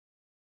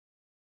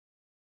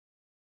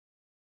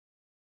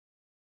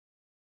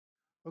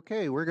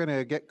Okay, we're going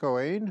to get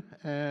going,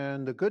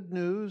 and the good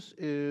news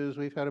is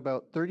we've had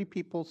about 30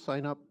 people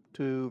sign up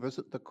to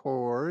visit the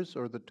cores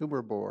or the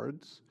tumor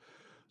boards.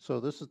 So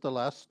this is the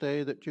last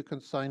day that you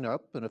can sign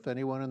up, and if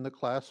anyone in the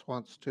class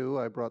wants to,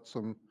 I brought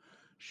some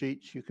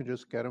sheets. You can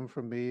just get them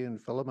from me and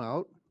fill them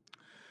out.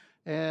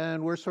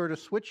 And we're sort of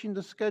switching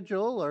the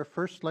schedule. Our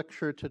first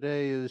lecture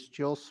today is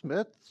Jill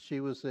Smith.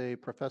 She was a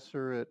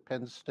professor at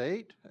Penn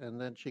State,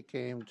 and then she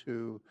came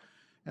to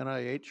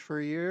NIH for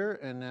a year,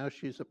 and now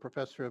she's a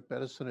professor of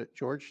medicine at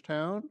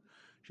Georgetown.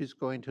 She's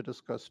going to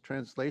discuss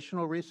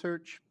translational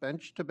research,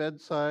 bench to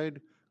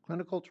bedside,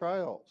 clinical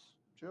trials.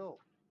 Jill.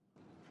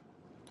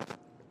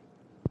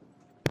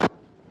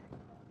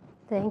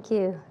 Thank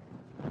you.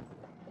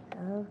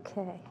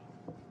 Okay.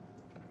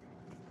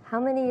 How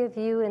many of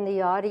you in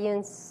the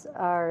audience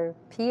are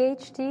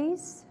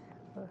PhDs,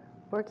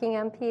 working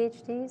on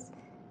PhDs?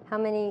 How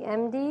many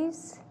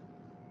MDs?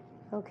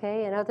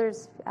 Okay, and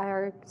others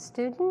are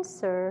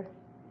students or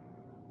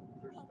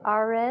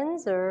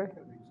RNs or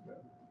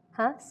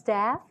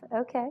staff?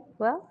 Okay,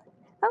 well,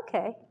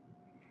 okay.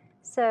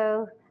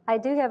 So I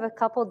do have a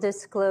couple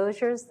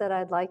disclosures that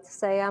I'd like to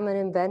say. I'm an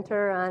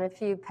inventor on a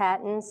few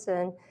patents,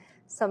 and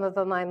some of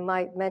them I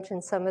might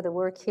mention some of the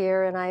work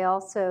here. And I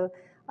also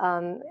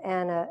am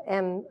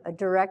a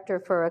director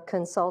for a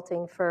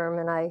consulting firm,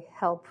 and I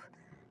help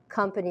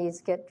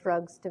companies get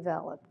drugs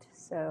developed.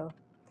 So.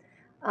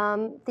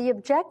 The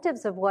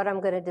objectives of what I'm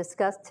going to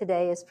discuss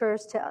today is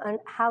first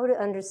how to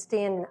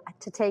understand,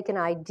 to take an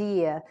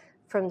idea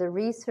from the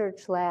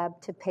research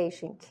lab to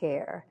patient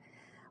care.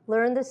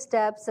 Learn the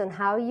steps on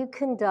how you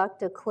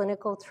conduct a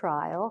clinical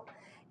trial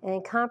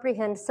and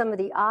comprehend some of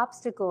the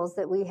obstacles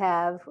that we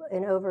have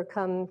and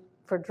overcome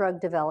for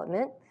drug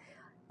development.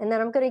 And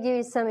then I'm going to give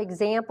you some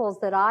examples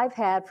that I've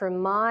had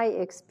from my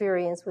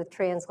experience with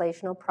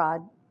translational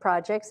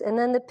projects, and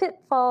then the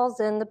pitfalls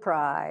and the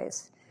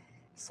prize.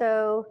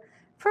 So,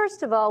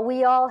 first of all,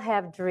 we all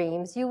have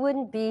dreams. You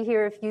wouldn't be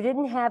here if you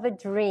didn't have a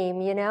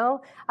dream, you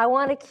know? I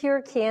want to cure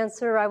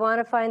cancer. I want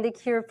to find the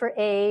cure for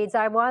AIDS.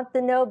 I want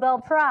the Nobel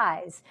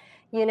Prize.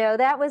 You know,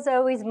 that was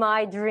always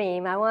my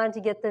dream. I wanted to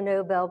get the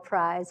Nobel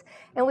Prize.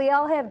 And we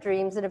all have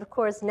dreams. And of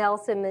course,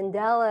 Nelson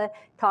Mandela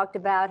talked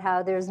about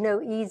how there's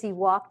no easy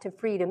walk to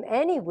freedom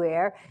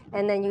anywhere.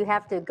 And then you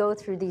have to go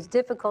through these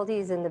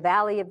difficulties in the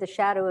valley of the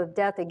shadow of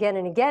death again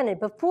and again, and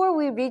before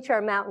we reach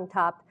our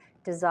mountaintop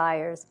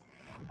desires.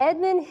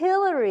 Edmund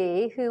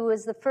Hillary, who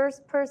was the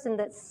first person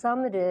that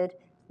summited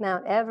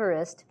Mount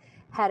Everest,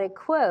 had a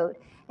quote,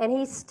 and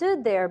he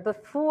stood there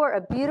before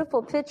a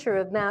beautiful picture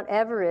of Mount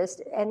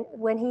Everest, and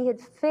when he had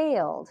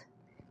failed,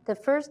 the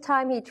first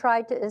time he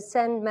tried to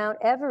ascend Mount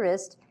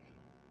Everest,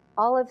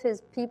 all of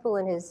his people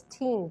in his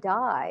team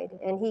died,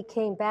 and he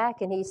came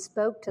back and he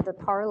spoke to the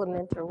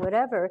parliament or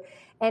whatever,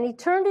 and he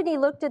turned and he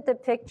looked at the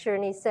picture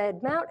and he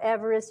said, Mount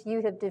Everest,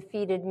 you have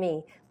defeated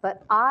me,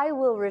 but I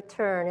will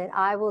return and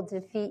I will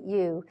defeat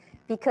you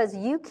because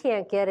you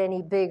can't get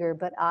any bigger,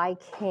 but I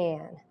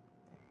can.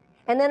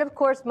 And then, of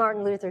course,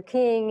 Martin Luther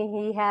King,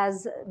 he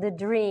has the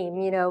dream,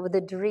 you know,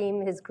 the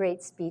dream, his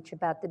great speech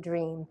about the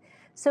dream.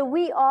 So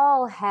we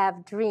all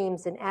have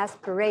dreams and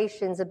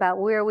aspirations about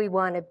where we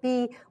want to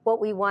be, what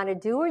we want to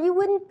do, or you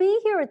wouldn't be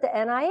here at the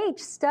NIH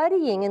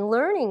studying and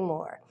learning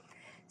more.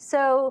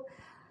 So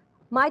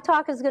my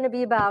talk is going to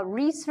be about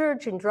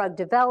research and drug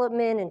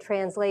development and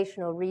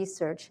translational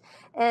research.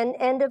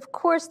 And of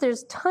course,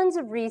 there's tons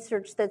of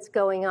research that's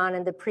going on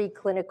in the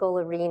preclinical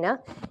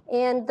arena.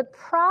 And the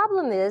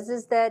problem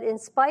is that in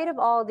spite of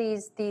all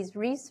these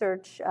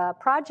research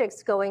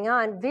projects going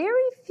on,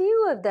 very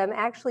few of them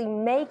actually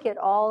make it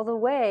all the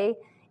way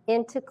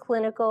into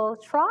clinical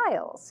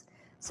trials.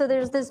 So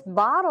there's this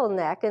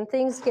bottleneck, and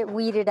things get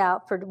weeded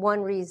out for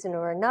one reason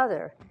or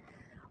another.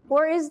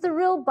 Or is the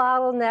real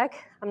bottleneck,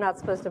 I'm not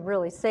supposed to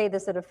really say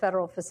this at a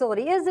federal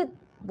facility, is it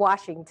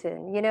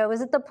Washington? You know, is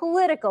it the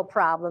political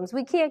problems?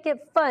 We can't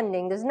get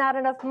funding. There's not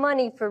enough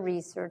money for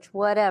research,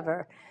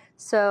 whatever.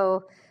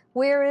 So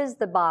where is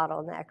the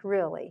bottleneck,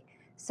 really?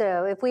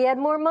 So if we had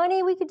more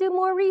money, we could do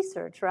more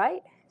research,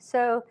 right?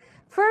 So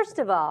first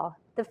of all,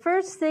 the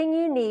first thing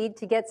you need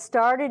to get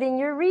started in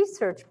your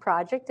research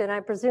project, and I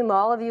presume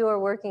all of you are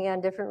working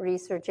on different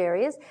research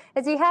areas,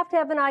 is you have to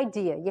have an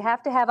idea. You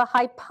have to have a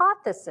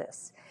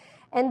hypothesis.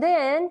 And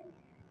then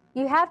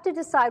you have to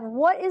decide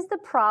what is the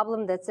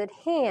problem that's at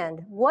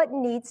hand? What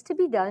needs to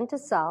be done to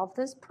solve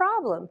this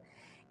problem?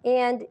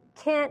 And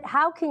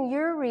how can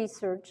your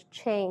research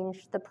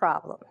change the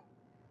problem?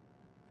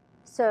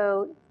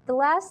 So the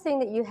last thing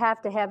that you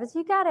have to have is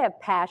you got to have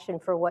passion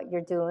for what you're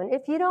doing.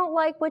 If you don't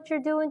like what you're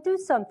doing, do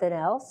something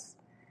else.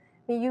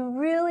 I mean, you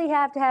really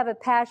have to have a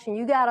passion.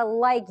 You got to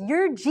like,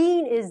 your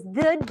gene is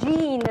the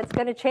gene that's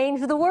going to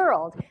change the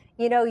world.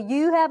 You know,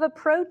 you have a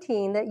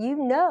protein that you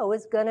know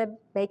is going to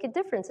make a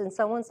difference in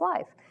someone's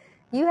life.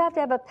 You have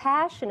to have a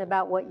passion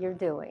about what you're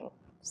doing.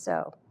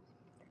 So,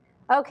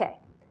 okay,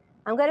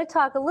 I'm going to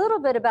talk a little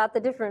bit about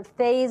the different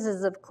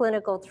phases of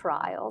clinical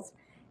trials.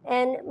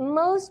 And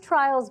most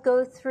trials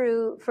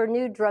for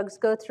new drugs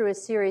go through a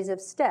series of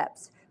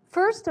steps.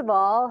 First of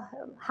all,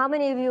 how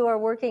many of you are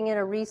working in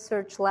a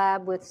research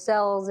lab with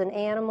cells and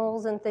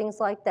animals and things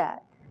like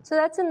that? So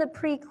that's in the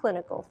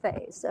preclinical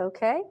phase,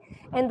 okay?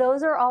 And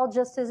those are all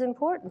just as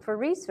important for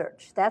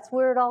research. That's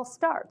where it all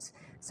starts.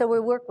 So we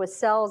work with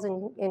cells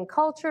in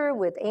culture,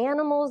 with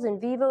animals, in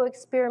vivo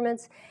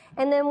experiments.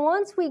 And then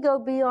once we go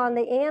beyond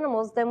the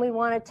animals, then we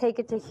want to take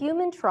it to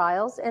human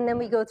trials. And then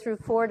we go through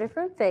 4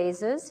 different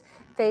phases,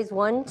 phase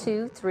 1,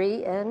 2,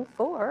 3, and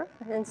 4.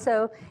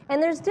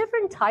 And there's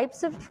different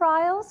types of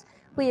trials.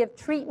 We have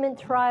treatment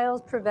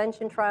trials,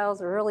 prevention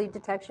trials, early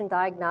detection,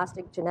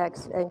 diagnostic,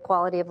 genetics, and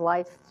quality of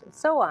life, and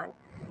so on.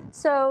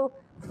 So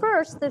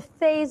first, the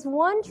phase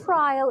 1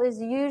 trial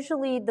is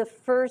usually the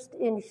first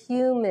in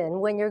human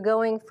when you're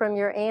going from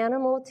your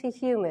animal to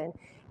human.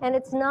 And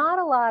it's not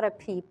a lot of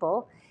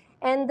people.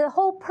 And the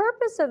whole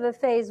purpose of a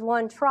phase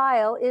 1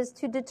 trial is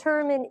to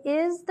determine,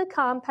 is the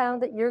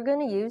compound that you're going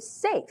to use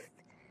safe?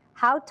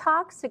 How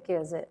toxic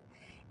is it?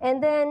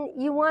 And then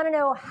you want to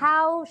know,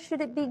 how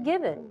should it be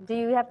given? Do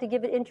you have to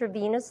give it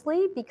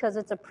intravenously because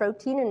it's a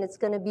protein and it's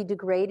going to be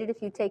degraded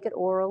if you take it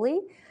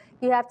orally?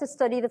 You have to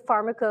study the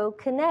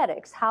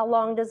pharmacokinetics. How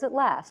long does it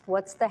last?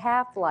 What's the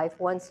half-life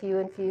once you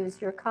infuse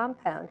your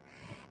compound?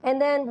 And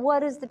then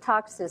what is the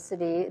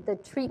toxicity, the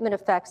treatment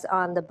effects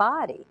on the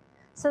body?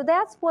 So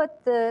that's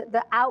what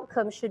the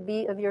outcome should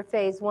be of your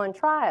phase 1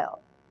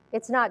 trial.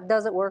 It's not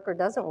does it work or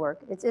doesn't work.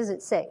 It's is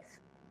it safe?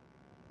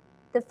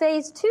 The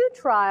phase 2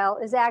 trial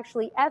is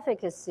actually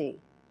efficacy.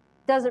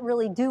 Does it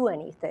really do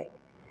anything?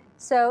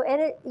 So,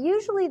 and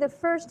usually the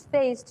first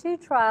phase 2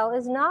 trial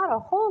is not a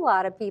whole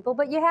lot of people,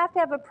 but you have to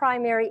have a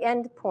primary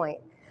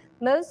endpoint.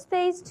 Most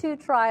phase 2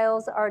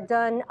 trials are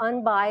done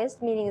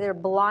unbiased, meaning they're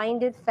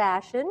blinded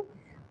fashion.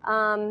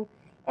 And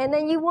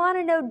then you want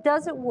to know,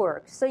 does it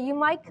work? So you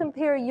might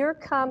compare your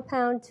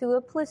compound to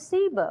a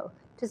placebo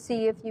to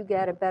see if you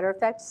get a better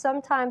effect.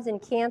 Sometimes in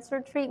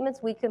cancer treatments,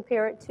 we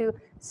compare it to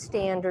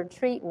standard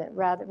treatment.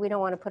 Rather, we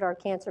don't want to put our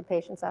cancer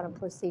patients on a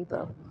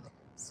placebo.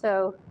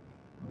 So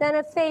then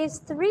a phase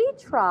 3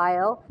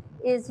 trial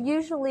is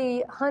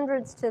usually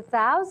hundreds to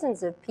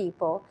thousands of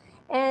people,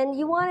 and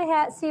you want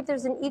to see if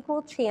there's an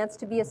equal chance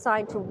to be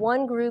assigned to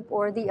one group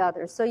or the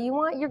other. So you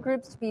want your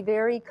groups to be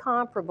very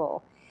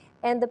comparable.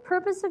 And the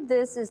purpose of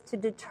this is to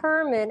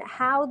determine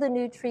how the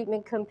new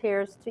treatment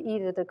compares to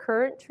either the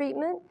current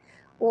treatment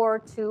or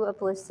to a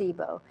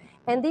placebo.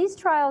 And these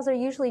trials are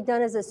usually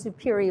done as a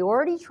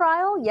superiority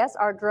trial. Yes,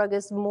 our drug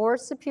is more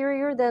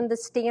superior than the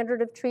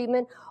standard of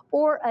treatment,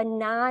 or a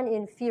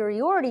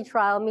non-inferiority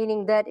trial,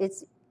 meaning that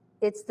it's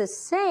the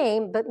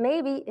same, but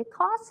maybe it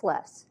costs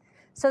less.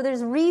 So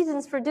there's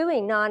reasons for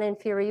doing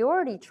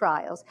non-inferiority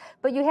trials,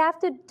 but you have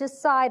to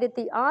decide at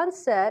the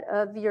onset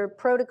of your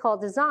protocol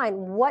design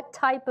what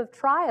type of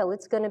trial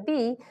it's going to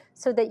be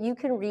so that you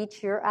can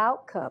reach your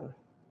outcome.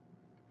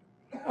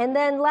 And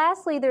then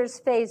lastly, there's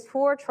phase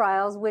 4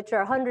 trials, which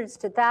are hundreds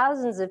to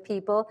thousands of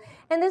people.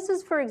 And this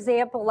is, for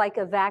example, like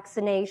a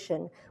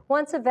vaccination.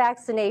 Once a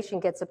vaccination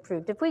gets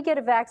approved, if we get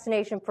a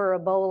vaccination for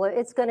Ebola,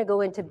 it's going to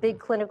go into big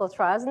clinical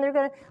trials. And they're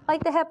going to,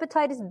 like the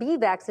hepatitis B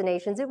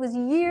vaccinations, it was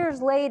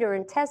years later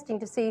in testing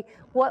to see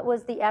what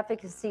was the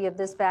efficacy of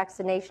this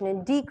vaccination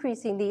in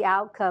decreasing the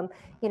outcome,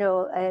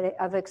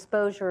 of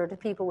exposure to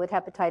people with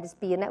hepatitis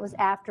B. And that was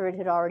after it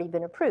had already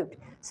been approved.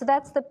 So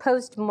that's the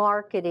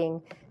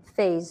post-marketing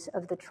phase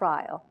of the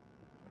trial.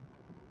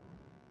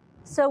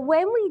 So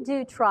when we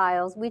do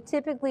trials, we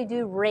typically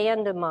do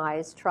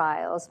randomized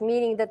trials,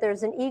 meaning that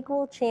there's an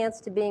equal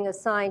chance to being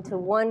assigned to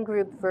one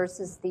group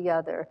versus the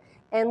other.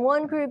 And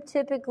one group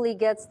typically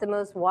gets the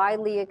most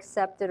widely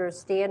accepted or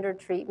standard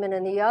treatment,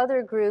 and the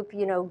other group,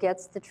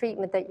 gets the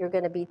treatment that you're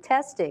going to be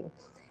testing.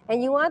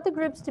 And you want the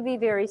groups to be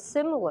very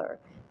similar.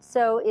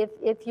 So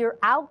if your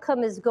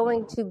outcome is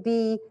going to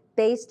be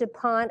based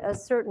upon a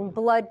certain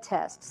blood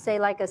test, say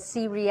like a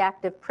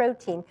C-reactive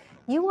protein,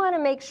 you want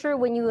to make sure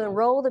when you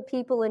enroll the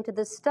people into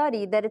the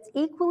study that it's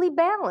equally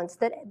balanced,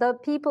 that the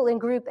people in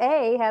group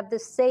A have the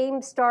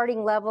same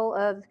starting level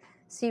of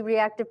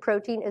C-reactive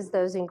protein as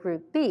those in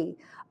group B.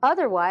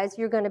 Otherwise,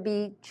 you're going to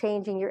be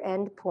changing your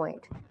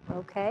endpoint,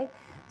 okay?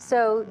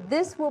 So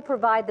this will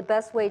provide the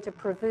best way to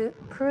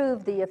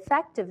prove the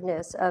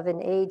effectiveness of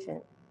an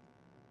agent.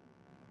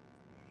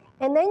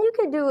 And then you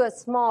can do a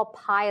small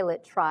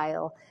pilot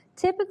trial.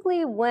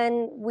 Typically,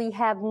 when we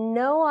have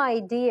no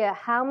idea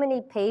how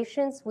many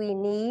patients we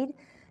need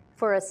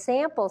for a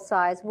sample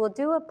size, we'll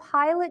do a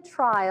pilot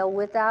trial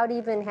without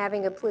even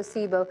having a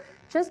placebo,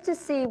 just to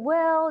see,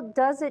 well,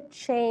 does it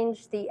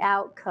change the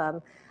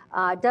outcome?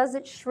 Does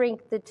it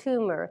shrink the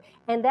tumor?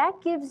 And that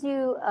gives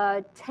you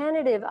a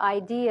tentative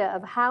idea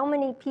of how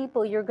many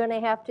people you're going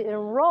to have to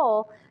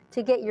enroll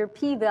to get your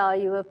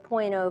p-value of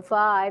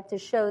 0.05 to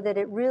show that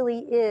it really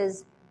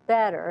is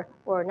better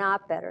or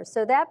not better.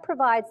 So that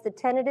provides the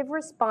tentative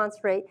response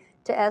rate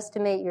to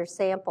estimate your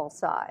sample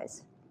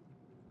size.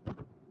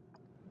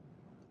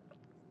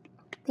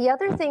 The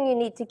other thing you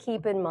need to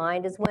keep in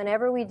mind is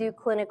whenever we do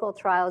clinical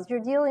trials,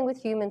 you're dealing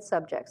with human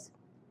subjects.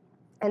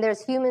 And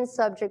there's human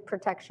subject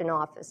protection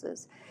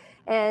offices.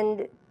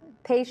 And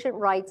patient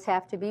rights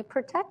have to be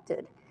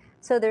protected.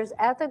 So there's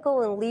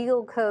ethical and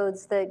legal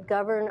codes that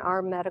govern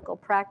our medical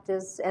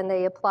practice, and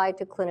they apply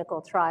to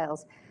clinical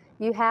trials.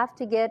 You have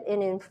to get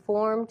an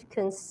informed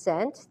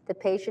consent. The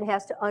patient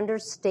has to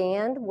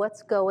understand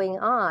what's going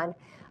on,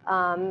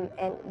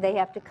 and they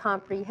have to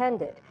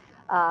comprehend it.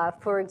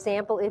 For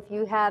example, if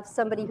you have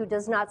somebody who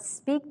does not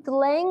speak the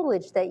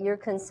language that your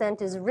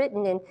consent is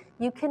written in,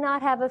 you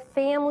cannot have a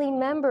family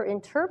member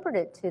interpret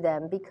it to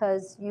them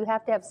because you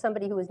have to have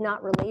somebody who is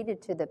not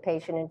related to the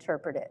patient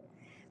interpret it.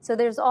 So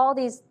there's all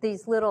these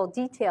little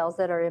details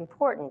that are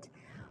important.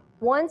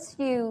 Once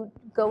you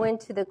go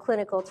into the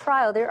clinical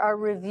trial, there are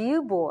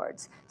review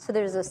boards. So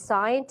there's a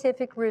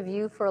scientific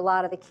review for a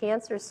lot of the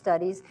cancer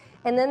studies,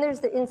 and then there's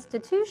the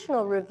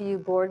institutional review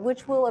board,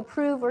 which will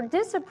approve or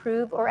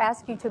disapprove or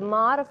ask you to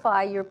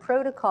modify your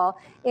protocol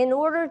in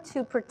order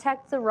to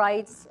protect the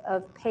rights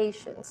of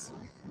patients.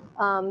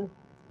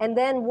 And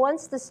then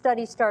once the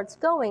study starts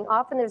going,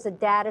 often there's a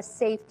data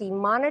safety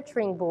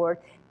monitoring board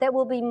that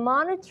will be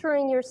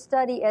monitoring your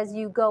study as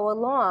you go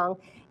along.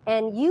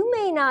 And you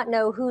may not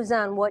know who's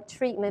on what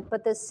treatment,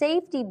 but the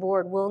safety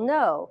board will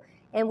know.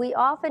 And we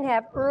often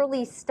have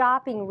early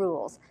stopping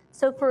rules.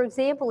 So for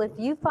example, if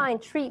you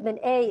find treatment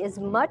A is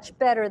much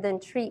better than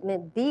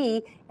treatment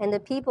B, and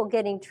the people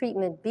getting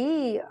treatment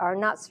B are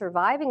not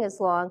surviving as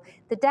long,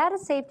 the Data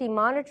Safety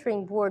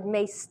Monitoring Board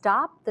may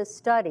stop the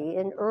study,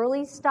 an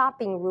early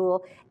stopping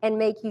rule, and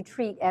make you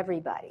treat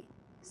everybody.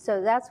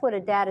 So that's what a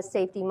data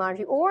safety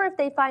monitoring, or if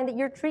they find that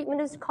your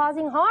treatment is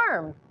causing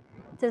harm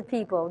to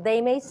people,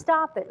 they may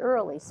stop it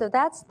early. So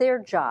that's their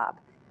job.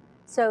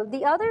 So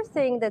the other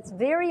thing that's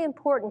very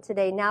important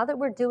today, now that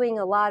we're doing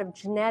a lot of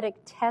genetic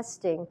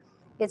testing,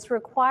 it's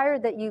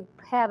required that you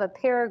have a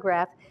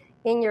paragraph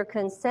in your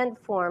consent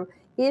form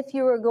if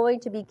you are going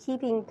to be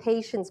keeping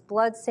patients'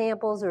 blood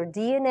samples or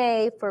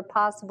DNA for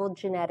possible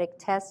genetic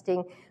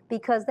testing,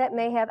 because that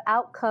may have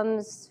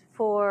outcomes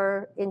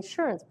for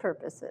insurance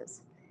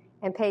purposes.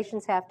 And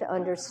patients have to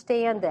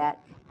understand that.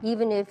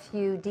 Even if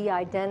you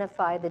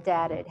de-identify the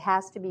data, it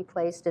has to be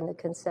placed in the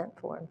consent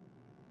form.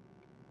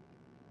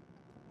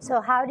 So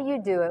how do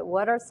you do it?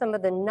 What are some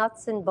of the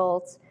nuts and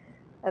bolts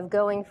of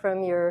going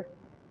from your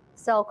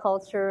cell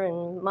culture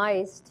and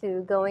mice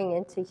to going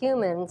into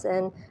humans?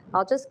 And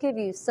I'll just give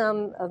you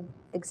some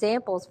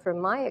examples from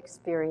my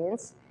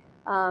experience.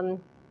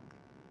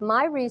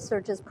 My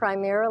research is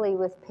primarily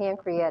with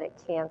pancreatic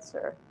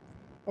cancer.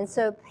 And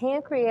so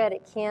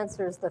pancreatic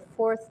cancer is the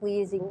fourth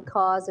leading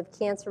cause of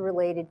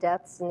cancer-related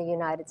deaths in the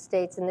United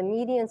States, and the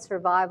median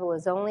survival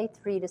is only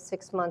 3 to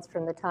 6 months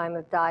from the time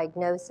of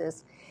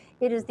diagnosis.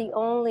 It is the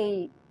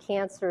only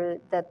cancer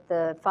that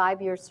the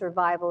 5-year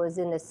survival is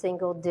in the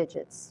single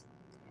digits.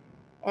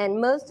 And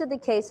most of the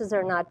cases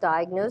are not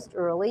diagnosed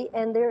early,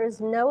 and there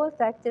is no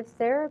effective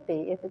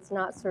therapy if it's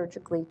not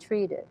surgically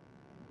treated.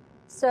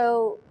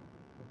 So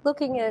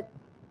looking at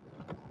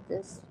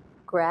this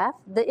graph,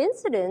 the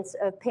incidence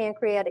of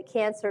pancreatic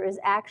cancer is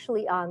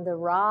actually on the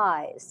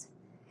rise.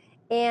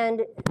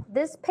 And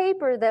this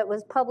paper that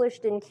was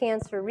published in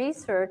Cancer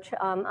Research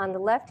on the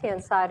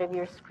left-hand side of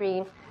your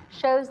screen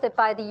shows that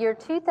by the year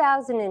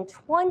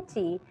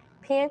 2020,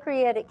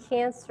 pancreatic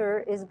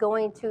cancer is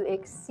going to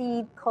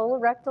exceed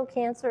colorectal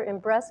cancer and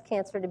breast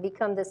cancer to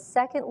become the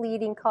second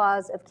leading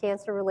cause of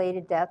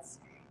cancer-related deaths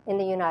in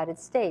the United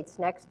States,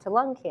 next to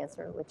lung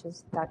cancer, which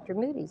is Dr.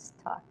 Moody's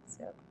talk.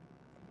 So.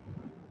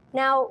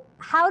 Now,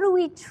 how do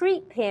we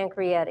treat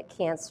pancreatic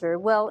cancer?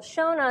 Well,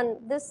 shown on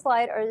this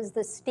slide is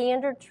the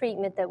standard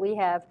treatment that we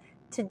have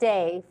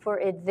today for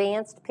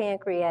advanced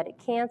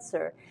pancreatic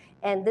cancer.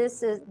 And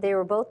they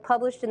were both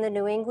published in the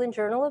New England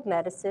Journal of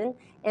Medicine.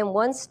 And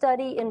one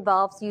study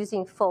involves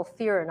using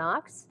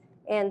FOLFIRINOX,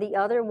 and the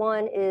other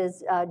one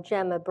is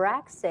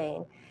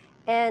Gemabraxane.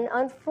 And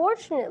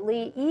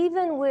unfortunately,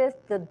 even with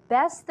the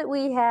best that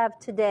we have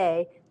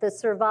today, the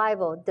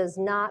survival does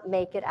not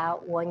make it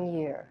out 1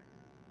 year.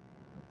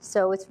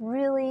 So it's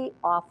really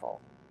awful.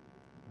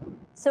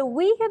 So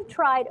we have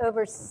tried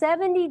over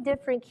 70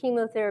 different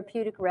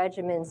chemotherapeutic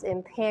regimens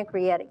in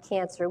pancreatic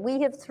cancer.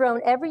 We have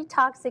thrown every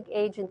toxic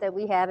agent that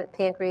we have at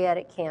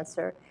pancreatic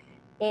cancer,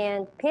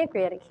 and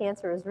pancreatic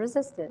cancer is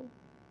resistant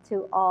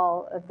to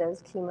all of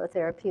those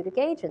chemotherapeutic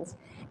agents.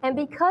 And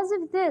because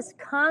of this,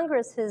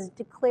 Congress has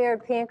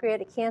declared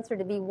pancreatic cancer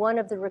to be one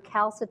of the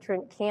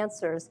recalcitrant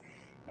cancers,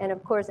 and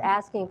of course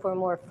asking for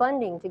more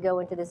funding to go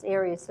into this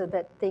area so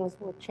that things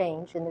will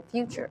change in the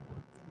future.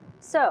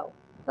 So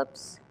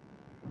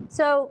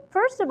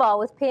first of all,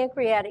 with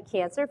pancreatic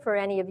cancer, for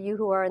any of you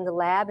who are in the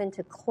lab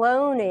into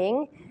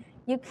cloning,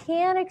 you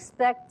can't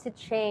expect to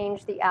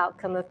change the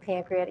outcome of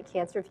pancreatic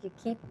cancer if you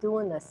keep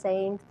doing the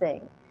same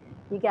thing.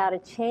 You got to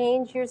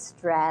change your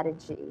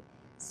strategy.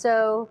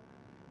 So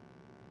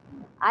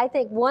I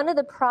think one of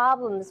the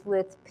problems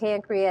with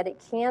pancreatic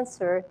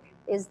cancer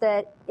is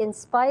that in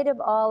spite of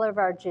all of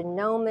our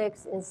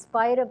genomics, in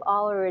spite of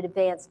all our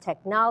advanced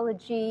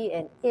technology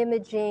and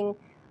imaging,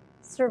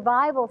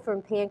 survival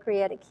from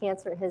pancreatic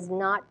cancer has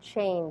not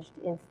changed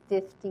in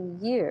 50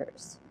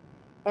 years.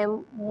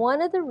 And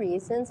one of the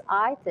reasons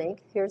I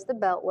think, here's the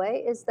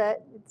beltway, is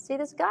that, see,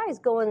 this guy is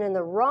going in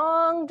the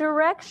wrong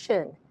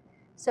direction.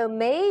 So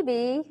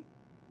maybe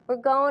we're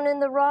going in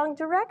the wrong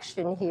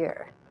direction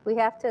here. We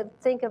have to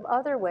think of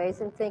other ways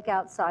and think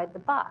outside the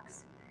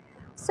box.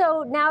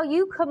 So now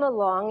you come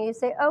along and you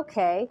say,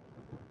 okay,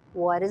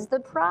 what is the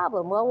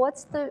problem? Well,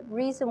 what's the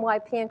reason why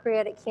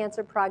pancreatic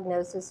cancer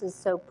prognosis is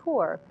so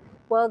poor?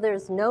 Well,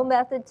 there's no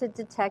method to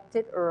detect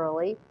it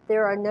early.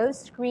 There are no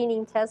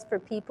screening tests for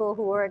people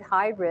who are at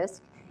high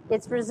risk.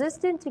 It's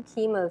resistant to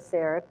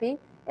chemotherapy,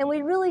 and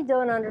we really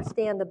don't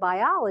understand the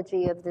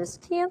biology of this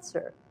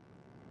cancer.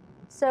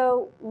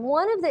 So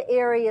one of the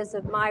areas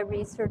of my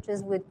research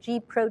is with G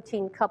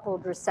protein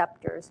coupled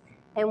receptors.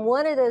 And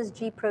one of those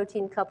G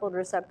protein coupled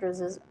receptors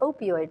is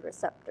opioid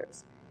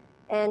receptors.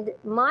 And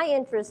my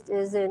interest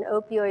is in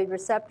opioid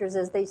receptors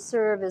as they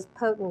serve as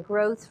potent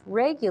growth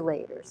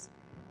regulators.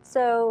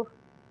 So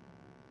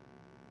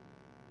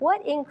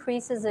what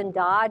increases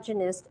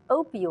endogenous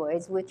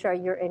opioids, which are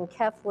your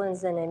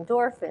enkephalins and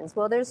endorphins?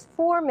 Well, there's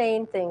four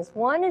main things.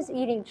 One is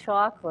eating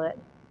chocolate,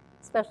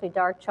 especially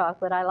dark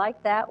chocolate. I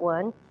like that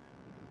one.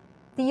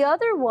 The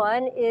other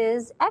one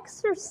is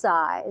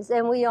exercise,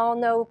 and we all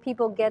know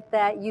people get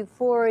that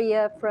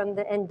euphoria from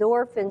the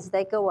endorphins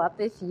that go up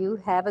if you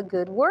have a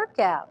good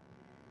workout.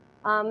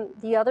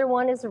 The other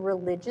one is a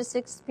religious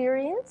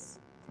experience.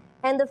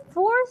 And the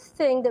fourth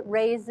thing that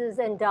raises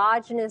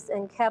endogenous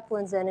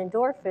enkephalins and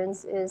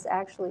endorphins is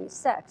actually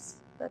sex,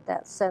 but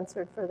that's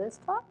censored for this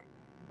talk.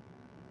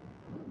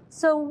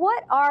 So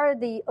what are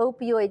the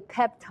opioid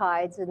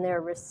peptides and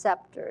their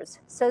receptors?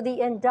 So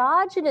the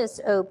endogenous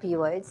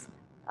opioids,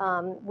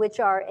 which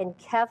are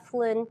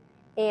enkephalin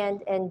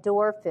and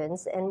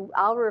endorphins, and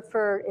I'll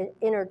refer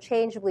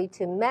interchangeably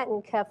to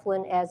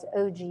metenkephalin as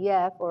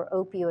OGF, or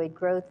opioid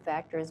growth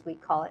factor as we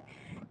call it.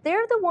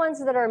 They're the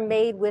ones that are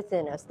made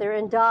within us. They're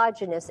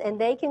endogenous,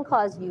 and they can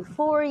cause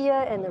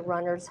euphoria and the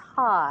runner's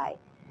high.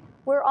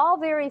 We're all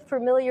very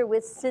familiar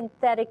with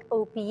synthetic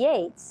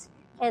opiates,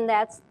 and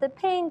that's the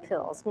pain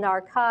pills,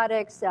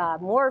 narcotics,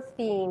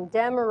 morphine,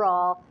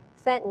 Demerol,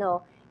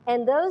 fentanyl.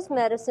 And those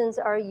medicines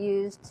are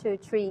used to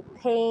treat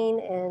pain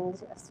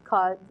and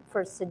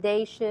for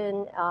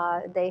sedation.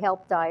 They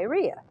help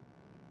diarrhea.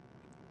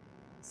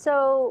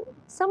 So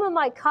some of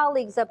my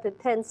colleagues up at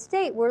Penn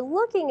State were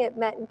looking at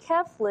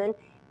metenkephalin,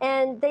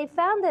 and they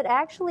found that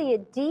actually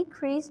it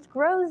decreased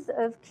growth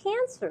of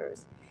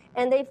cancers.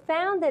 And they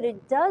found that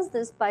it does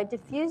this by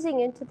diffusing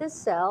into the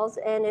cells,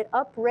 and it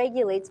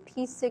upregulates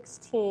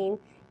P16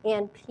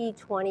 and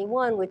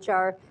P21, which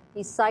are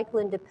these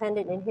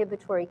cyclin-dependent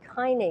inhibitory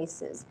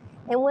kinases.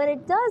 And when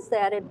it does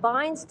that, it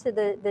binds to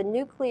the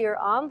nuclear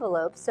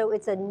envelope, so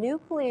it's a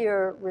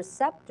nuclear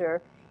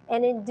receptor,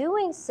 and in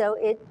doing so,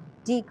 it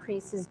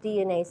decreases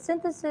DNA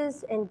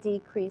synthesis and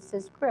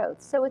decreases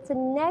growth. So it's a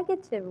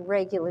negative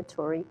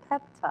regulatory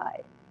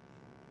peptide.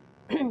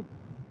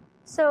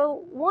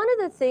 So one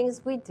of the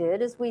things we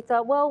did is we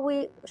thought, well,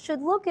 we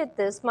should look at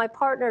this. My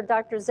partner,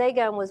 Dr.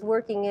 Zagan, was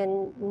working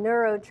in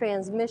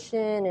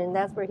neurotransmission, and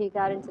that's where he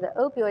got into the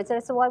opioids. And I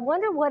said, well, I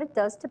wonder what it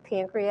does to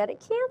pancreatic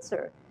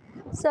cancer.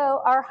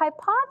 So our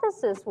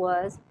hypothesis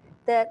was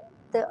that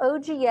the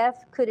OGF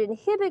could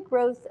inhibit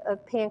growth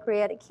of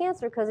pancreatic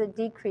cancer because it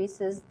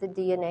decreases the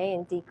DNA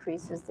and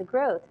decreases the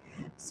growth.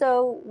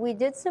 So we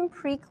did some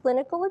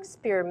preclinical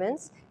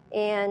experiments,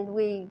 and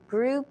we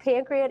grew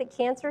pancreatic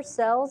cancer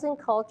cells in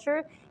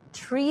culture,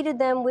 treated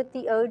them with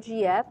the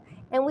OGF,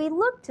 and we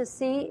looked to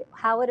see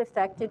how it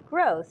affected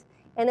growth.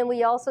 And then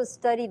we also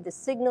studied the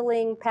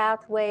signaling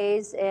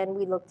pathways, and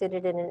we looked at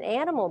it in an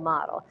animal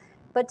model.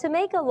 But to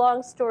make a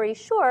long story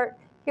short,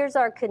 here's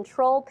our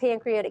control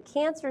pancreatic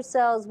cancer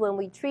cells. When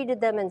we treated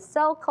them in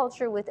cell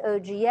culture with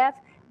OGF,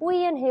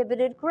 we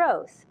inhibited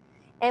growth.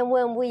 And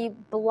when we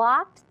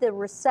blocked the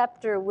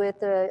receptor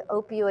with an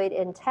opioid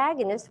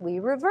antagonist, we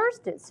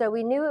reversed it. So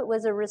we knew it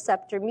was a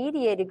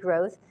receptor-mediated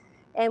growth,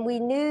 and we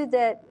knew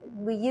that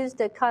we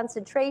used a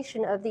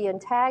concentration of the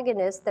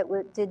antagonist that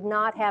did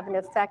not have an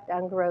effect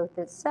on growth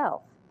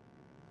itself.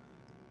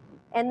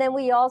 And then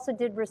we also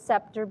did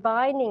receptor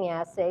binding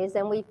assays,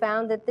 and we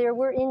found that there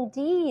were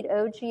indeed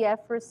OGF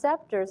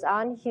receptors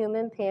on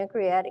human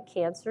pancreatic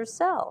cancer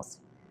cells.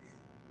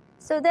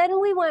 So then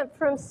we went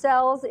from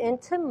cells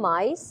into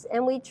mice,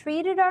 and we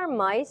treated our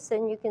mice,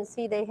 and you can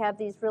see they have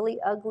these really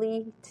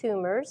ugly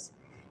tumors.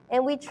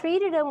 And we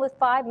treated them with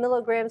 5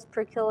 milligrams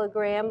per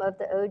kilogram of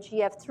the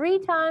OGF 3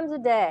 times a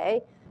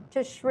day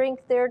to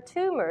shrink their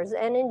tumors.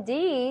 And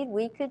indeed,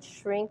 we could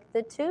shrink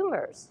the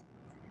tumors.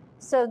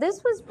 So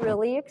this was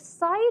really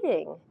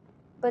exciting.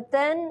 But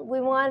then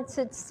we wanted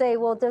to say,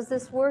 well, does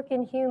this work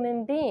in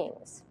human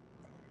beings?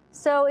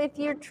 So if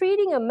you're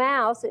treating a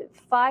mouse at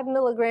 5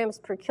 milligrams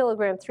per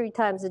kilogram 3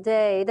 times a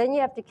day, then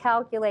you have to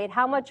calculate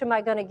how much am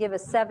I going to give a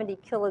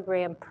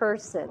 70-kilogram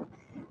person.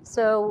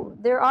 So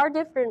there are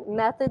different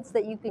methods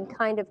that you can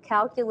kind of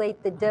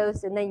calculate the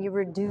dose, and then you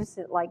reduce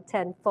it like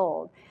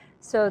tenfold.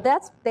 So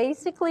that's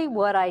basically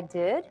what I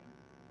did.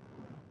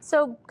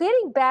 So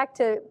getting back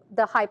to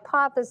the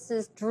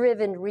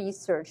hypothesis-driven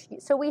research.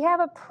 So we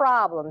have a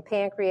problem,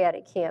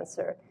 pancreatic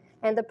cancer.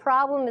 And the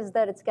problem is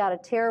that it's got a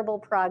terrible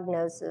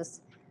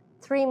prognosis,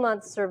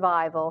 3-month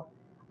survival.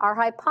 Our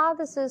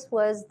hypothesis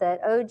was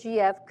that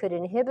OGF could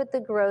inhibit the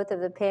growth of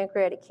the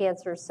pancreatic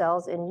cancer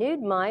cells in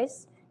nude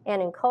mice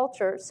and in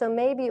culture, so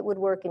maybe it would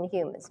work in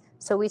humans.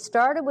 So we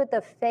started with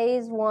a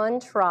phase 1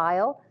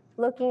 trial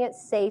looking at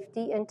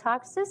safety and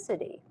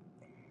toxicity.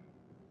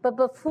 But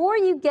before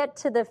you get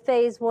to the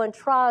phase 1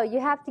 trial,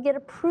 you have to get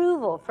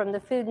approval from the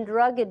Food and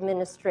Drug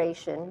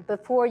Administration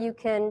before you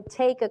can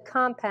take a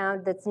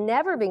compound that's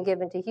never been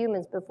given to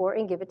humans before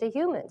and give it to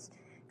humans,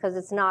 because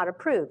it's not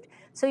approved.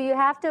 So you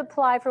have to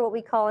apply for what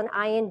we call an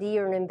IND,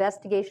 or an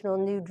investigational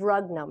new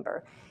drug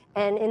number.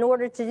 And in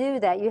order to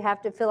do that, you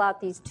have to fill out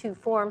these 2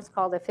 forms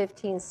called a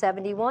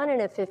 1571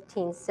 and a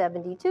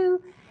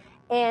 1572.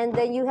 And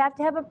then you have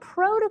to have a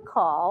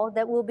protocol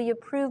that will be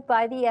approved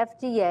by the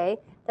FDA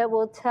that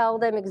will tell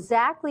them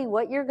exactly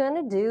what you're going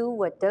to do,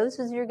 what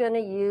doses you're going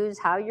to use,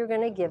 how you're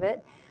going to give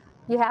it.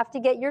 You have to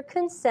get your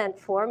consent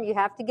form. You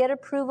have to get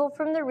approval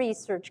from the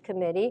research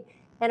committee.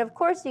 And of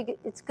course,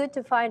 it's good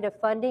to find a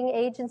funding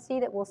agency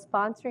that will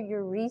sponsor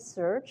your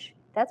research.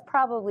 That's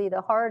probably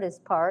the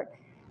hardest part.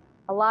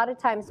 A lot of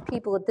times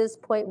people at this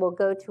point will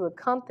go to a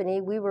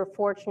company. We were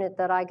fortunate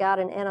that I got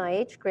an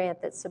NIH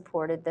grant that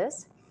supported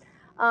this.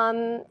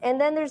 And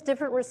then there's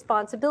different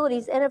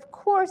responsibilities. And of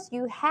course,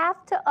 you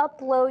have to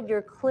upload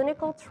your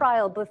clinical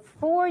trial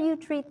before you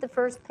treat the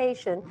first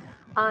patient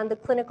on the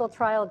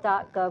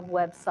clinicaltrial.gov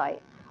website.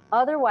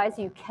 Otherwise,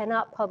 you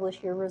cannot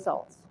publish your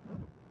results.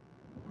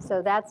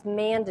 So that's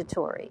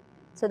mandatory.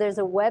 So there's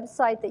a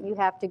website that you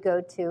have to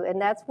go to,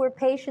 and that's where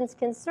patients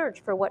can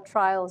search for what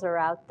trials are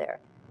out there.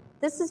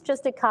 This is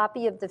just a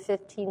copy of the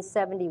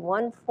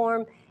 1571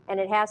 form, and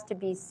it has to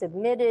be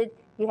submitted.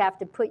 You have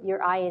to put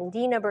your IND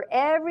number.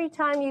 Every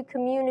time you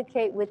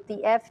communicate with the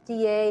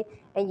FDA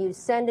and you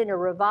send in a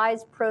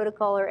revised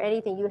protocol or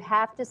anything, you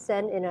have to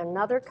send in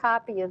another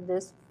copy of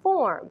this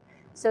form.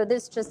 So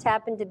this just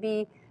happened to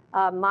be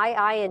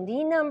my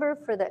IND number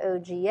for the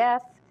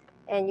OGF,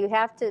 and you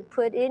have to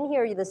put in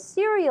here the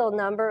serial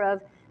number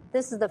of,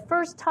 this is the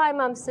first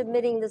time I'm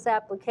submitting this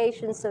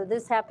application, so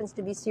this happens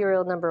to be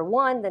serial number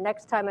 1. The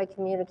next time I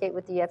communicate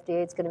with the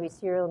FDA, it's going to be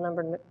serial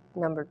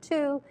number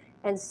 2,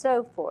 and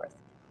so forth.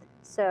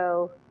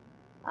 So,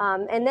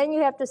 and then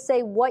you have to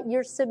say what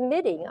you're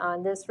submitting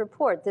on this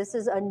report. This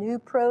is a new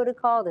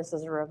protocol, this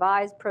is a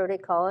revised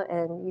protocol,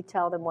 and you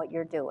tell them what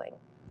you're doing.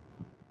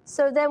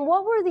 So then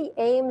what were the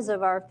aims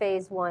of our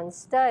phase 1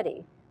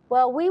 study?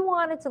 Well, we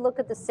wanted to look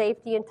at the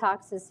safety and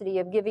toxicity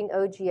of giving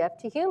OGF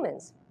to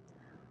humans.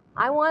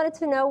 I wanted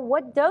to know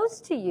what dose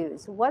to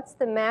use. What's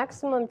the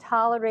maximum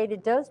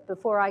tolerated dose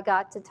before I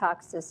got to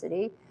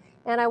toxicity?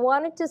 And I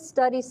wanted to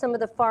study some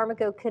of the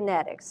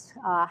pharmacokinetics.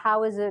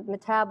 How is it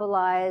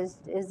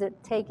metabolized? Is it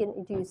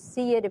taken? Do you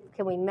see it?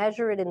 Can we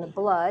measure it in the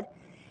blood?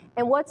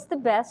 And what's the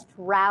best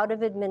route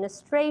of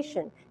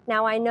administration?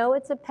 Now, I know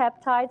it's a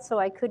peptide, so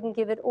I couldn't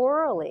give it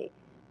orally.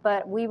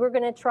 But we were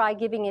going to try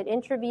giving it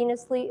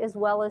intravenously as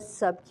well as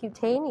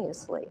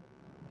subcutaneously.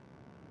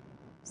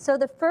 So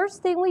the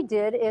first thing we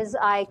did is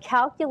I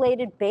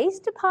calculated,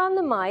 based upon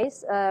the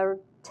mice, a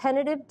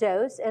tentative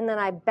dose, and then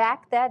I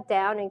backed that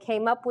down and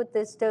came up with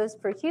this dose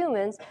for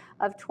humans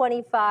of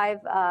 25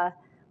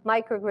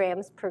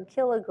 micrograms per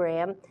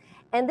kilogram.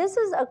 And this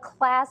is a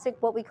classic,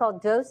 what we call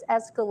dose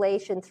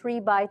escalation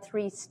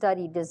 3x3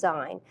 study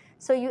design.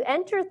 So you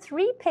enter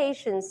 3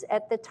 patients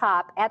at the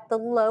top at the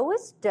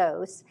lowest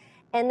dose,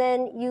 and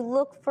then you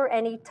look for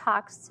any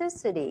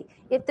toxicity.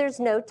 If there's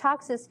no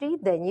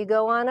toxicity, then you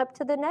go on up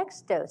to the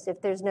next dose.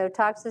 If there's no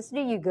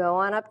toxicity, you go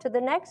on up to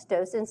the next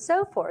dose, and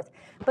so forth.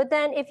 But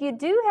then if you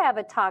do have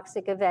a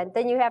toxic event,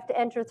 then you have to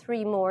enter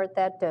 3 more at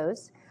that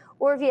dose.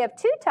 Or if you have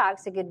 2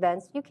 toxic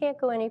events, you can't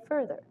go any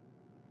further.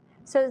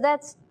 So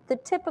that's the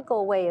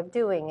typical way of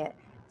doing it.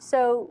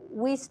 So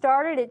we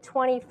started at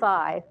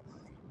 25,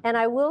 and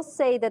I will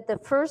say that the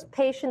first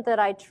patient that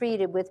I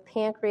treated with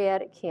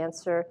pancreatic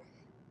cancer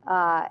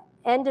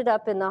ended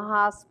up in the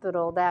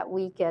hospital that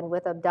weekend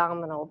with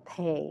abdominal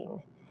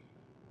pain.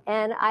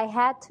 And I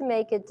had to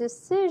make a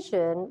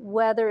decision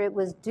whether it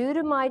was due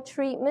to my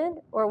treatment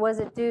or was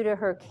it due to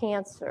her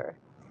cancer.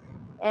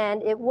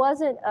 And it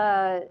wasn't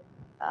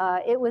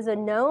it was a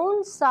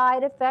known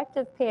side effect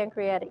of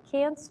pancreatic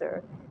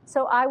cancer.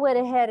 So I went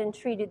ahead and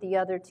treated the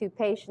other 2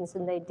 patients,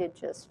 and they did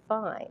just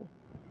fine.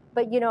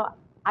 But, you know,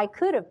 I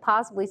could have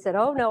possibly said,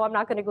 oh, no, I'm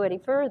not going to go any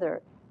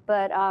further.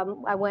 But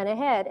I went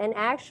ahead, and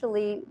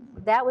actually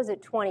that was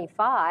at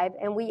 25,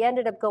 and we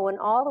ended up going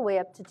all the way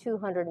up to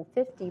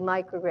 250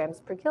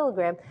 micrograms per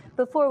kilogram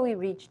before we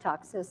reached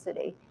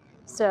toxicity.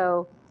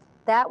 So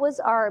that was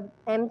our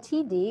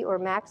MTD, or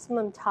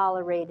maximum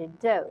tolerated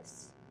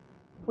dose.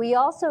 We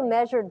also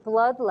measured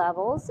blood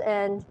levels,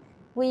 and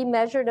we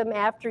measured them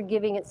after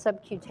giving it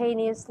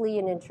subcutaneously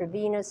and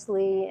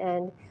intravenously,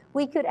 and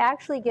we could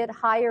actually get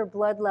higher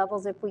blood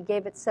levels if we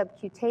gave it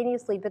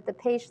subcutaneously, but the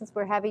patients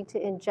were having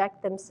to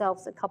inject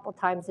themselves a couple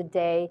times a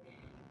day,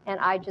 and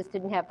I just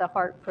didn't have the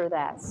heart for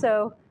that.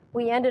 So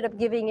we ended up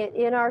giving it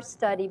in our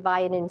study by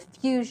an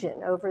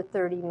infusion over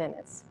 30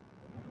 minutes.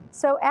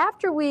 So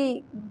after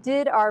we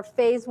did our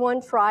phase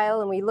 1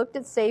 trial and we looked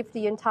at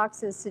safety and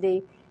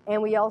toxicity,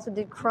 and we also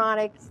did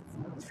chronic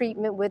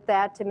treatment with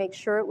that to make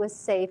sure it was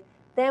safe,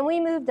 then we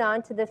moved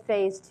on to the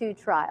phase 2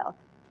 trial.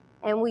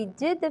 And we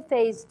did the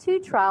phase 2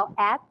 trial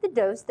at the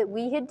dose that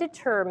we had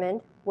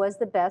determined was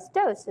the best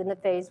dose in the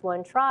phase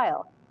 1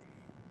 trial.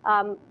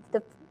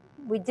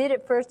 We did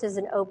it first as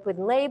an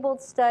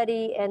open-labeled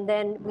study, and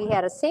then we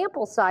had a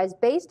sample size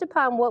based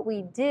upon what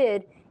we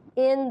did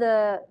in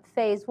the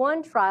phase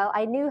 1 trial.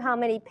 I knew how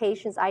many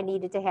patients I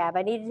needed to have.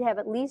 I needed to have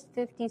at least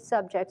 50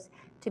 subjects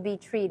to be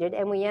treated,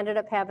 and we ended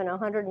up having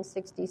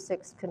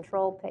 166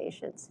 control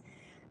patients.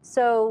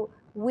 So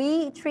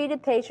we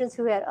treated patients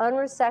who had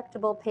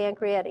unresectable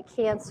pancreatic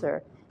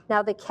cancer.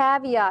 Now, the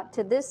caveat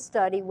to this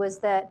study was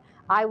that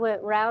I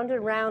went round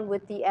and round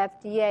with the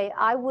FDA.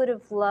 I would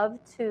have loved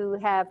to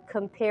have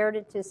compared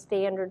it to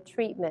standard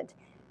treatment,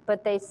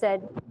 but they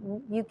said,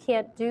 you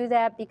can't do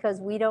that because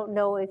we don't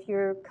know if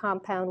your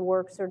compound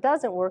works or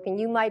doesn't work, and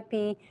you might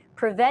be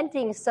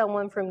preventing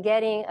someone from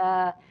getting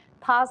a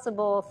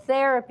possible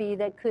therapy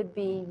that could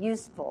be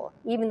useful,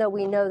 even though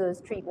we know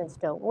those treatments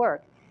don't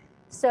work.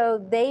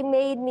 So they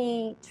made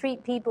me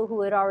treat people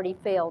who had already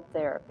failed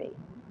therapy,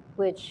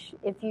 which,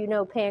 if you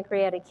know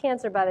pancreatic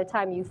cancer, by the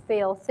time you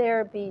fail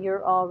therapy,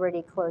 you're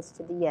already close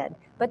to the end.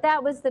 But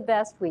that was the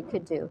best we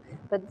could do.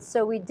 But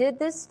so we did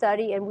this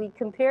study, and we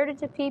compared it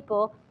to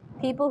people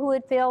who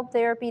had failed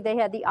therapy. They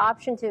had the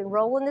option to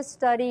enroll in the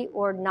study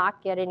or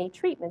not get any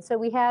treatment. So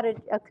we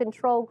had a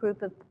control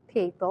group of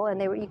people, and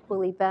they were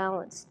equally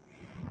balanced.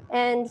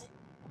 And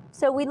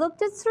so we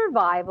looked at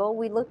survival,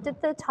 we looked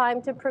at the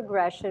time to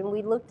progression,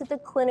 we looked at the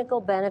clinical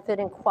benefit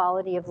and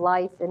quality of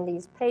life in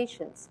these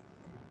patients.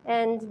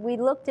 And we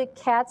looked at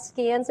CAT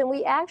scans, and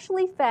we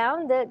actually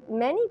found that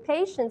many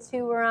patients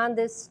who were on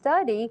this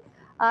study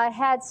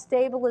had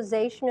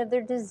stabilization of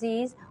their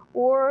disease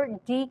or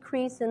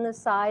decrease in the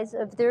size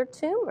of their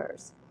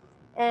tumors.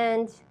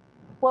 And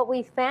what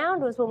we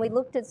found was when we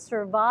looked at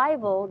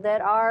survival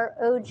that our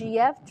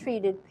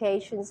OGF-treated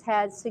patients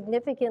had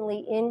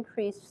significantly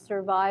increased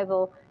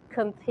survival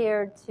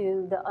compared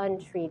to the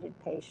untreated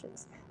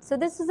patients. So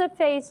this is a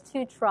phase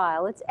 2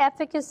 trial. It's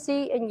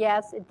efficacy, and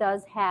yes, it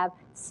does have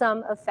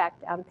some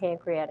effect on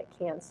pancreatic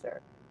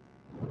cancer.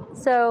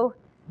 So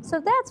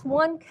that's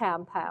one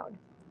compound.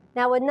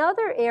 Now,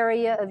 another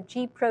area of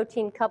G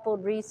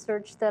protein-coupled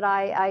research that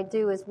I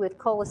do is with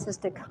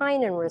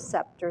cholecystokinin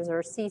receptors,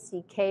 or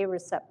CCK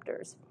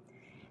receptors.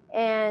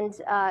 And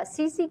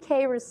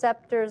CCK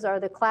receptors are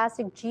the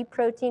classic G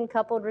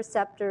protein-coupled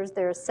receptors.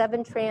 They're a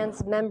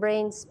 7-trans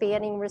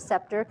membrane-spanning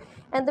receptor.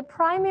 And the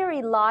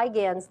primary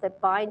ligands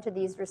that bind to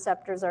these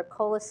receptors are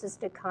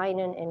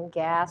cholecystokinin and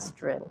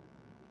gastrin.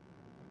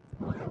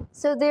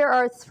 So there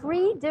are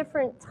 3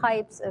 different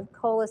types of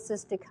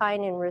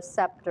cholecystokinin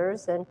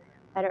receptors, and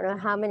I don't know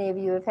how many of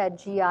you have had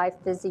GI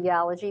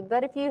physiology,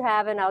 but if you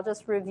haven't, I'll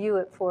just review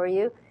it for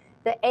you.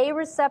 The A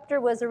receptor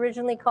was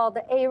originally called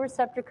the A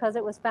receptor because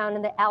it was found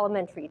in the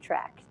alimentary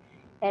tract,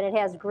 and it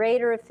has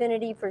greater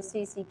affinity for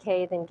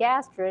CCK than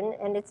gastrin,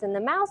 and it's in the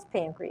mouse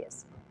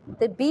pancreas.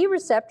 The B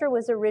receptor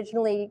was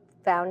originally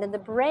found in the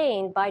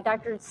brain by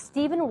Dr.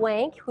 Stephen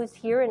Wank, who's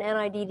here in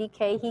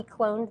NIDDK. He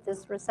cloned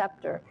this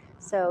receptor,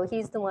 so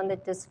he's the one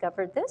that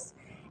discovered this.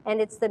 And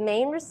it's the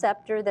main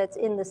receptor that's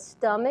in the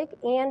stomach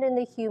and in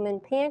the human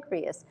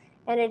pancreas.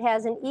 And it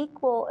has an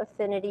equal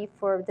affinity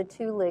for the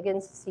 2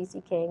 ligands,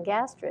 CCK and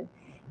gastrin.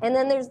 And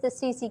then there's the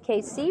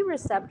CCKC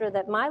receptor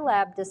that my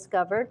lab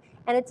discovered,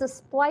 and it's a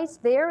splice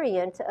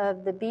variant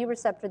of the B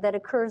receptor that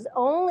occurs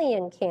only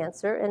in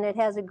cancer, and it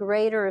has a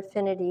greater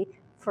affinity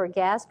for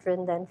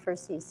gastrin than for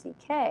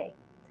CCK.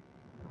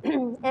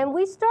 And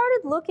we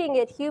started looking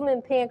at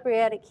human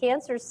pancreatic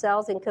cancer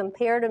cells and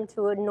compared them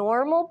to a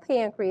normal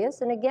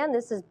pancreas. And again,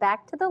 this is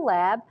back to the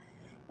lab.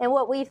 And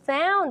what we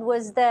found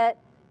was that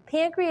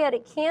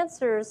pancreatic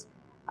cancers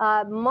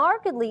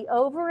markedly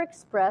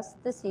overexpress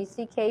the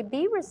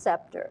CCKB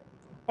receptor.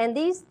 And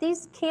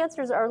these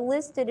cancers are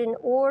listed in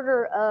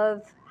order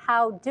of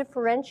how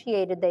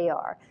differentiated they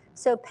are.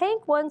 So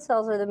PANC1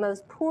 cells are the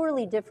most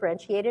poorly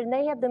differentiated, and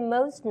they have the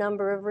most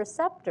number of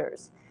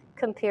receptors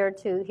compared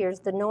to, here's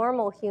the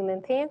normal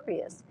human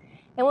pancreas.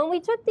 And when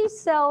we took these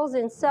cells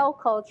in cell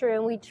culture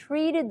and we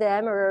treated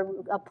them or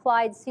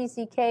applied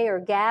CCK or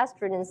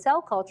gastrin in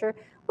cell culture,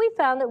 we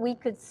found that we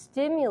could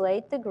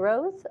stimulate the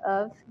growth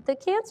of the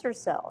cancer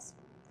cells.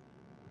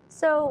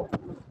 So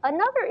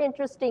another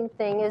interesting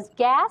thing is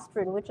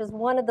gastrin, which is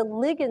one of the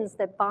ligands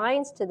that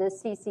binds to the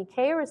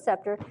CCK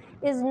receptor,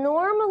 is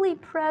normally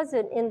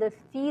present in the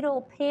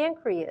fetal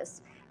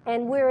pancreas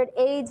and where it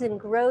aids in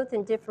growth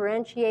and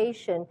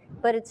differentiation,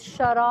 but it's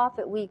shut off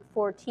at week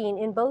 14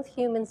 in both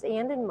humans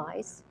and in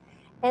mice.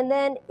 And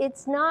then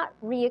it's not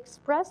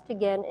re-expressed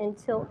again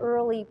until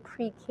early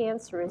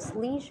precancerous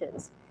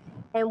lesions.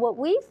 And what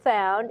we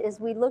found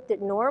is we looked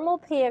at normal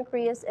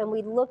pancreas and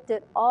we looked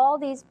at all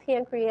these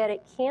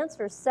pancreatic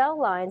cancer cell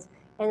lines,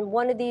 and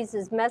one of these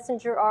is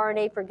messenger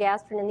RNA for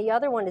gastrin, and the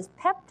other one is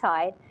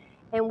peptide.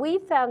 And we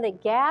found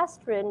that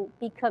gastrin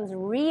becomes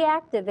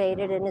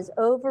reactivated and is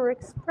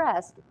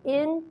overexpressed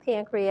in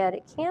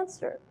pancreatic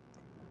cancer.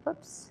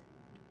 Oops.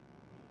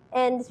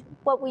 And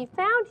what we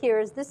found here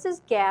is this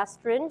is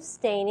gastrin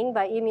staining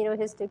by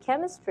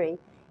immunohistochemistry.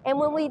 And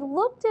when we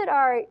looked at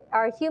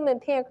our human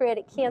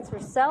pancreatic cancer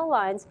cell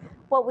lines,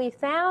 what we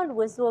found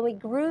was when we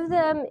grew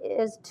them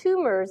as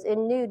tumors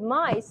in nude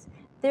mice,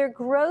 their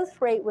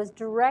growth rate was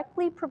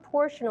directly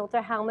proportional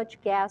to how much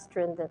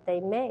gastrin that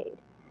they made.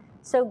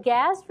 So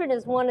gastrin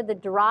is one of the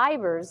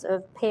drivers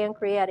of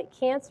pancreatic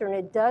cancer, and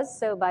it does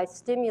so by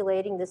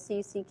stimulating the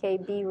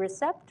CCKB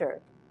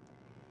receptor.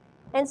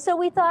 And so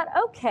we thought,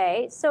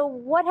 okay, so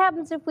what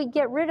happens if we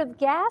get rid of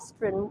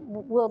gastrin?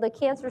 Will the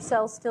cancer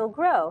cells still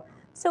grow?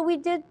 So we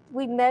did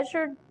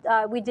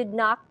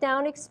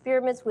knockdown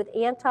experiments with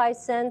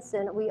antisense,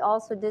 and we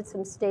also did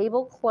some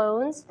stable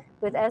clones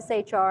with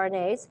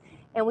shRNAs,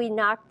 and we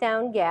knocked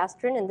down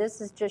gastrin, and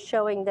this is just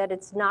showing that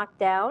it's knocked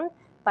down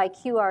by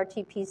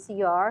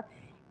qRT-PCR.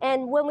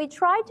 And when we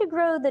tried to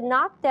grow the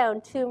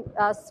knockdown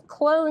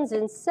clones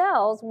in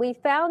cells, we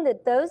found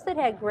that those that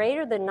had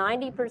greater than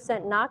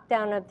 90%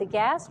 knockdown of the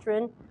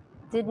gastrin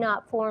did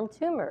not form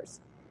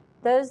tumors.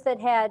 Those that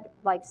had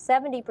like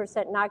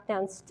 70%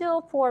 knockdown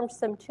still formed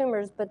some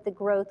tumors, but the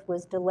growth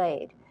was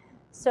delayed.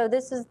 So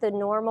this is the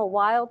normal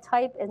wild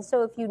type. And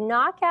so if you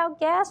knock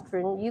out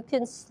gastrin, you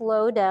can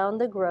slow down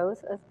the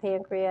growth of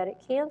pancreatic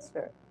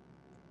cancer.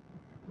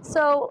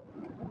 So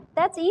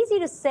that's easy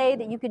to say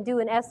that you can do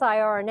an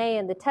siRNA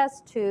in the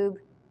test tube,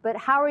 but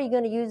how are you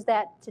going to use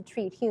that to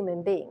treat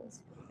human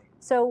beings?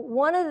 So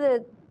one of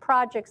the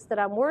projects that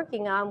I'm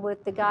working on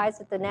with the guys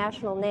at the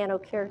National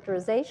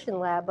Nanocharacterization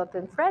Lab up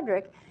in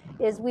Frederick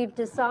is we've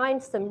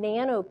designed some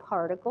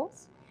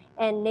nanoparticles,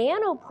 and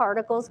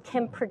nanoparticles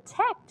can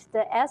protect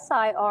the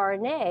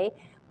siRNA.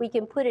 We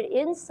can put it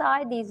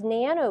inside these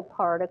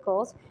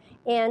nanoparticles,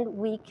 and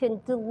we can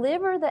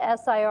deliver the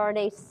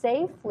siRNA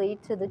safely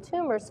to the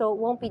tumor so it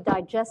won't be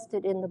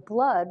digested in the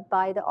blood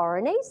by the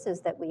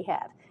RNases that we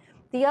have.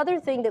 The other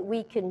thing that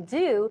we can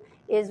do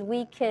is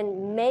we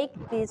can make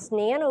these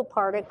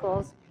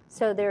nanoparticles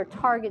so they're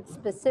target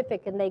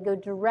specific and they go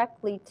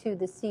directly to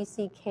the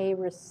CCK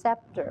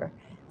receptor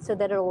so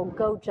that it'll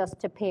go just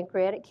to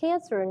pancreatic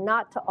cancer and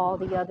not to all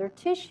the other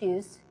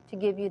tissues to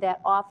give you that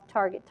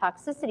off-target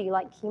toxicity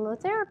like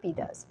chemotherapy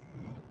does.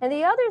 And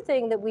the other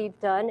thing that we've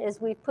done is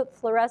we've put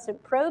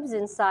fluorescent probes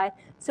inside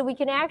so we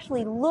can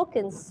actually look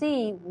and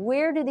see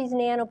where do these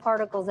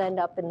nanoparticles end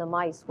up in the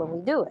mice when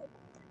we do it.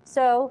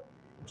 So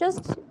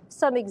just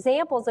some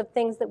examples of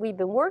things that we've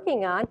been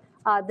working on.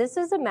 This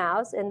is a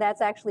mouse, and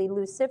that's actually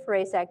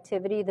luciferase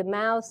activity. The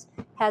mouse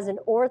has an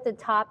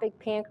orthotopic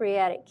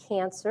pancreatic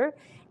cancer,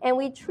 and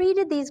we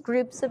treated these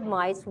groups of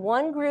mice.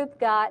 One group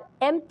got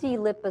empty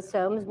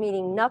liposomes,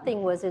 meaning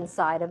nothing was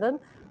inside of them.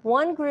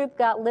 One group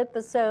got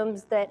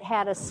liposomes that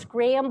had a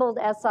scrambled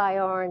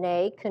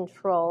siRNA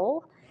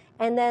control.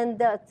 And then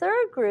the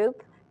third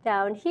group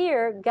down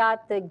here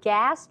got the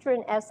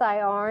gastrin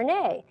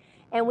siRNA.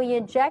 And we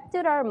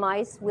injected our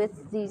mice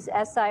with these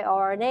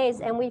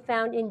siRNAs, and we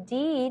found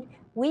indeed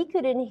we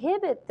could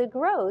inhibit the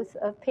growth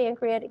of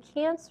pancreatic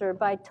cancer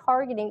by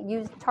targeting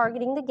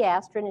the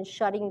gastrin and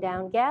shutting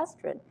down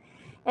gastrin.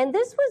 And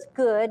this was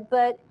good,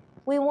 but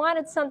we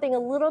wanted something a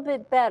little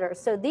bit better.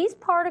 So these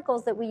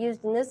particles that we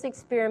used in this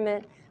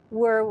experiment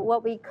were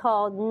what we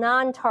called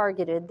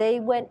non-targeted.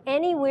 They went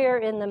anywhere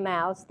in the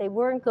mouse. They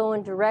weren't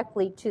going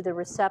directly to the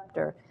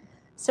receptor.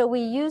 So we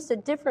used a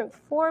different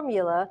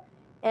formula,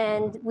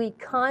 and we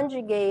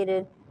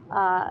conjugated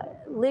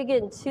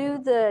ligand to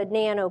the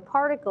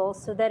nanoparticle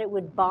so that it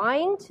would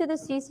bind to the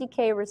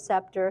CCK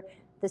receptor.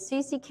 The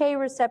CCK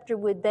receptor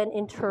would then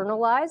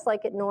internalize,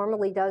 like it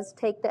normally does,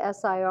 take the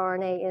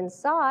siRNA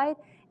inside,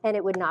 and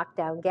it would knock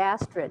down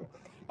gastrin.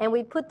 And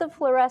we put the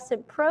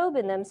fluorescent probe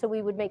in them so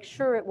we would make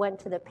sure it went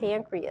to the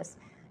pancreas.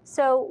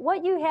 So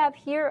what you have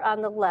here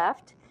on the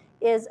left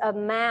is a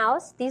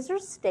mouse. These are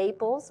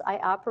staples. I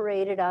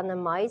operated on the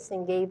mice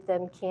and gave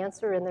them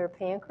cancer in their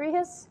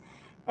pancreas.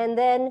 And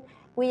then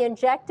we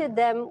injected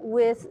them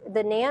with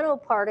the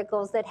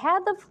nanoparticles that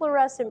had the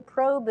fluorescent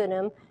probe in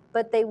them,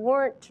 but they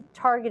weren't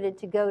targeted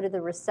to go to the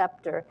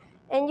receptor.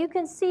 And you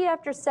can see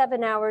after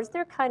 7 hours,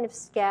 they're kind of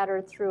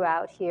scattered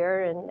throughout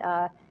here.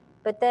 And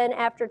but then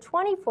after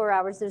 24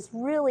 hours, there's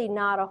really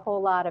not a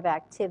whole lot of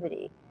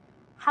activity.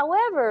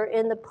 However,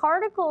 in the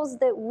particles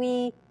that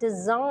we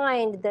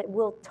designed that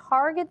will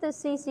target the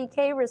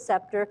CCK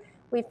receptor,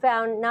 we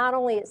found not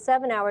only at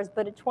 7 hours,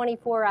 but at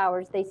 24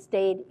 hours, they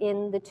stayed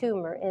in the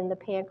tumor, in the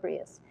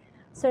pancreas.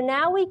 So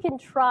now we can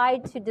try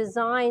to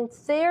design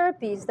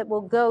therapies that will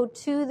go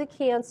to the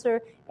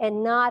cancer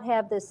and not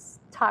have this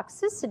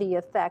toxicity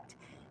effect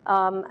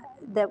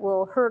that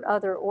will hurt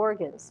other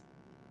organs.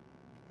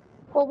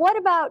 Well, what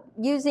about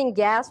using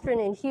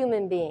gastrin in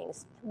human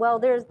beings? Well,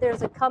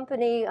 there's a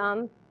company,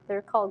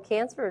 they're called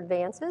Cancer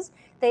Advances.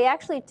 They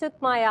actually took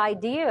my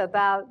idea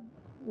about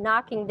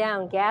knocking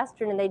down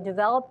gastrin, and they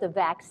developed a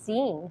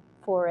vaccine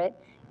for it.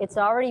 It's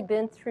already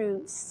been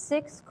through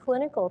 6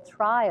 clinical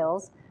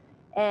trials,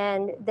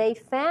 and they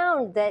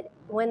found that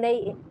when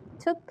they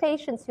took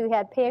patients who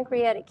had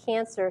pancreatic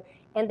cancer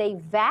and they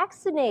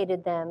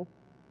vaccinated them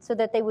so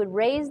that they would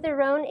raise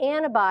their own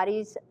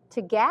antibodies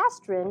to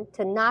gastrin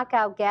to knock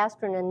out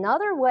gastrin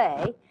another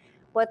way,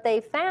 what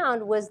they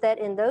found was that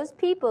in those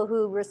people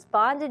who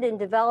responded and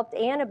developed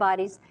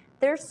antibodies,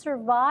 their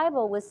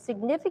survival was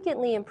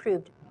significantly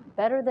improved,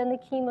 better than the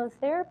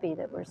chemotherapy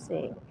that we're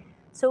seeing.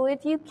 So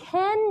if you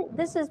can,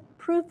 this is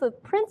proof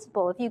of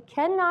principle, if you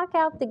can knock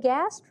out the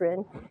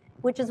gastrin,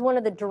 which is one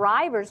of the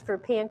drivers for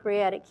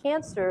pancreatic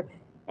cancer,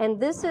 and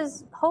this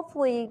is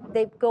hopefully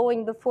they're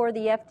going before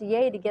the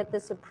FDA to get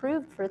this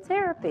approved for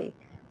therapy.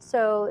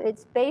 So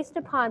it's based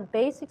upon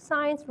basic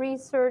science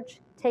research,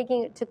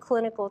 taking it to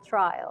clinical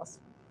trials.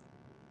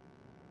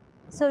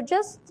 So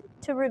just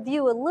to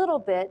review a little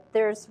bit,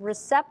 there's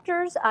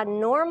receptors on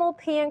normal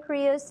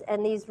pancreas,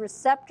 and these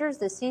receptors,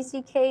 the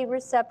CCK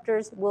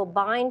receptors, will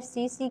bind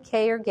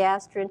CCK or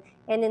gastrin,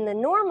 and in the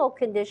normal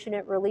condition,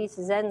 it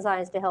releases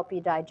enzymes to help you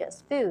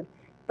digest food.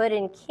 But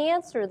in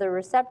cancer, the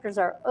receptors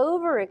are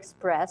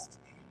overexpressed,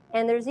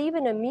 and there's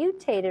even a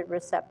mutated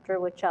receptor,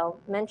 which I'll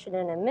mention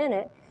in a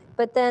minute,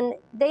 but then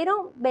they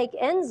don't make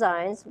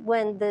enzymes.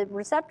 When the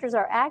receptors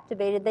are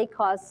activated, they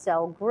cause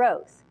cell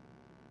growth.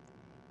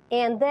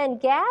 And then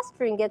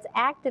gastrin gets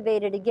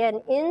activated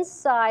again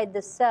inside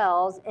the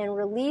cells and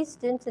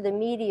released into the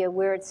media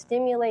where it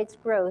stimulates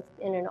growth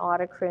in an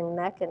autocrine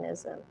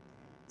mechanism.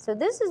 So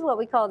this is what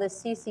we call the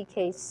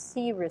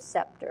CCK-C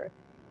receptor.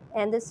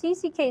 And the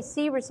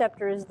CCK-C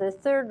receptor is the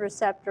third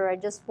receptor I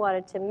just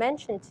wanted to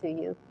mention to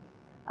you.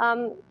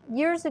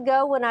 Years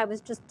ago, when I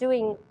was just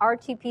doing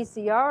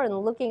RT-PCR and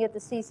looking at the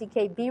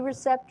CCK-B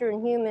receptor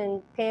in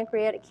human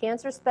pancreatic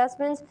cancer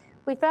specimens,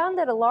 we found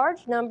that a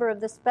large number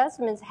of the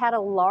specimens had a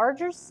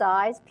larger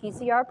size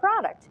PCR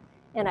product,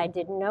 and I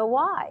didn't know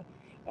why.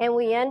 And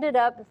we ended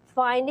up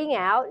finding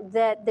out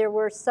that there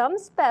were some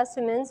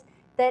specimens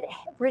that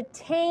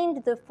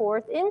retained the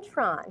fourth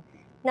intron.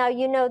 Now,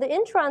 you know the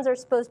introns are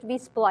supposed to be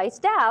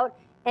spliced out,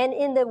 and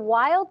in the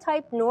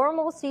wild-type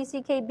normal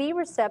CCK-B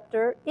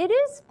receptor, it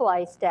is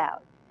spliced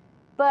out.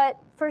 But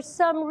for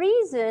some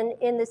reason,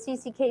 in the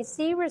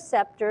CCK-C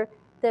receptor,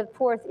 the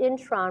fourth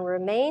intron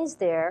remains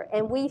there,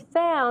 and we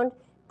found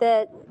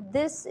that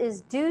this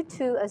is due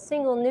to a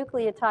single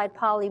nucleotide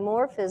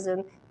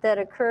polymorphism that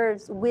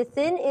occurs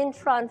within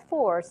intron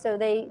 4. So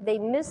they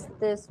missed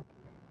this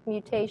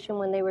mutation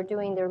when they were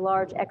doing their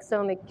large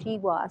exomic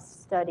GWAS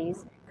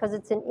studies because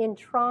it's an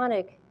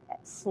intronic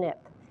SNP.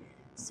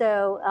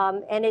 So,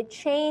 and it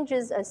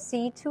changes a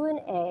C to an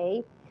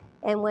A,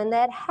 and when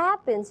that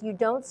happens, you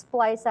don't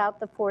splice out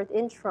the fourth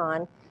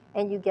intron,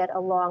 and you get a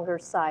longer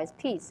size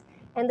piece.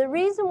 And the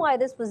reason why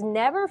this was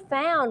never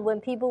found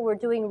when people were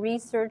doing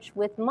research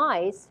with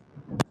mice,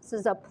 this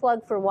is a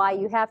plug for why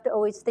you have to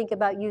always think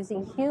about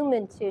using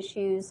human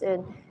tissues,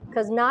 and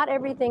because not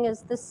everything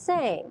is the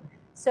same.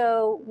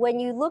 So when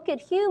you look at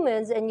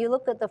humans and you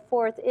look at the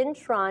fourth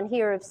intron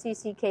here of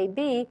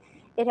CCKB,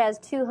 it has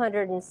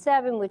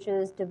 207, which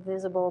is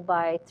divisible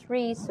by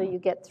 3, so you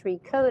get 3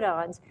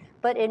 codons.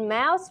 But in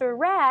mouse or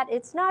rat,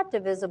 it's not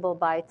divisible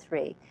by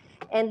 3.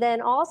 And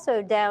then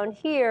also down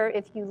here,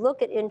 if you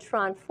look at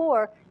intron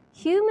 4,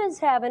 humans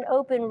have an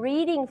open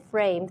reading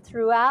frame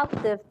throughout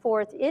the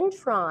fourth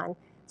intron,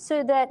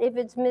 so that if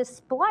it's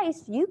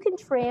misspliced, you can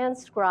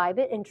transcribe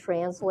it and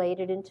translate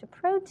it into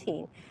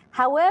protein.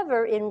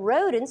 However, in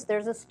rodents,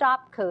 there's a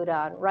stop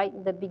codon right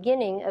in the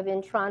beginning of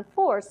intron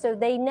 4, so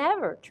they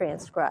never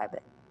transcribe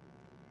it.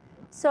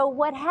 So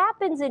what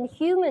happens in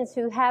humans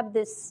who have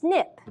this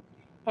SNP,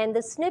 and the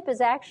SNP is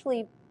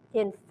actually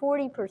in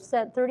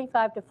 40%,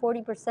 35 to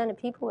 40% of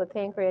people with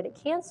pancreatic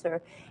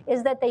cancer,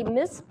 is that they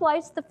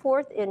missplice the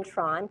fourth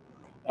intron,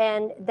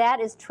 and that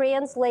is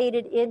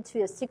translated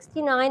into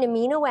 69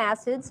 amino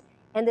acids,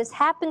 and this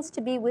happens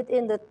to be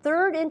within the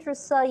third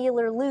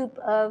intracellular loop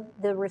of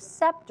the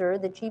receptor,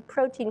 the G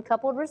protein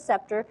coupled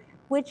receptor,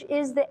 which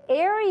is the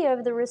area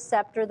of the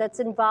receptor that's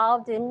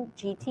involved in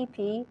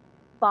GTP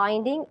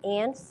binding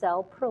and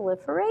cell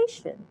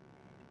proliferation.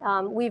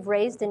 We've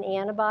raised an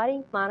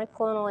antibody,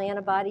 monoclonal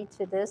antibody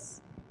to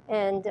this,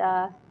 and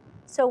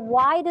so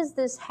why does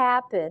this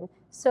happen?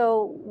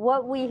 So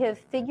what we have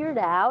figured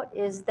out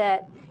is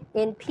that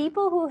in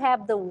people who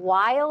have the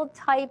wild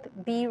type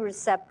B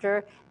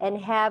receptor and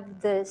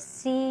have the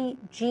C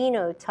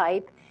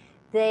genotype,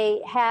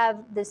 they have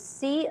the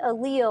C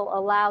allele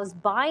allows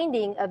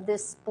binding of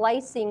this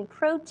splicing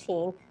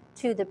protein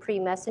to the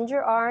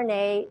pre-messenger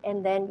RNA,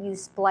 and then you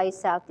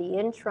splice out the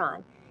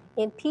intron.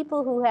 In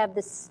people who have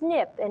the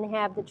SNP and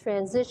have the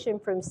transition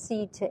from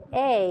C to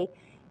A,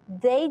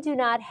 they do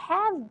not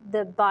have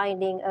the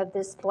binding of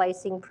this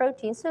splicing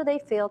protein, so they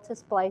fail to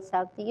splice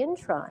out the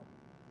intron.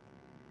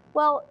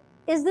 Well,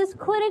 is this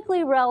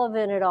clinically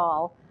relevant at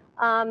all?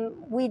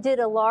 We did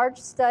a large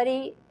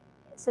study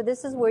So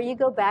this is where you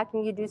go back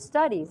and you do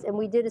studies. And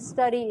we did a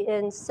study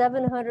in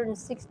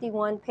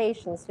 761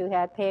 patients who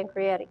had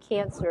pancreatic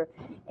cancer,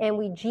 and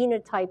we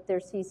genotyped their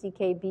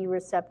CCKB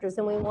receptors,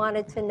 and we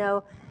wanted to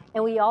know,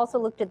 and we also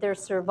looked at their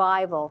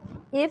survival.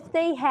 If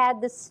they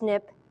had the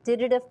SNP,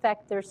 did it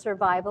affect their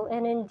survival?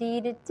 And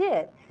indeed it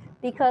did,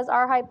 because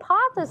our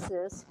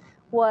hypothesis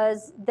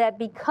was that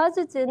because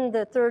it's in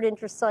the third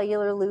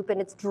intracellular loop and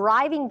it's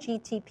driving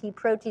GTP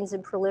proteins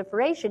and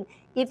proliferation,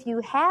 if you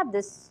have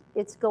this,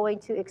 it's going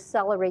to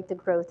accelerate the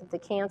growth of the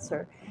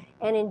cancer.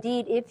 And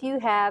indeed, if you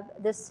have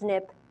the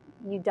SNP,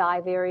 you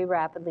die very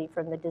rapidly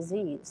from the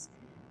disease.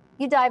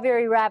 You die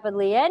very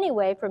rapidly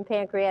anyway from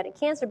pancreatic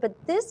cancer, but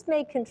this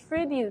may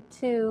contribute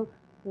to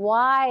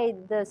why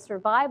the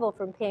survival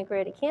from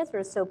pancreatic cancer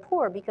is so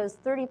poor, because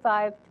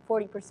 35 to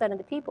 40% of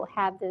the people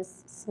have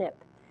this SNP.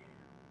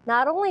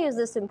 Not only is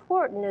this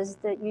important, is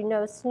that you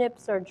know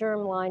SNPs are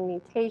germline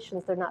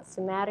mutations, they're not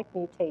somatic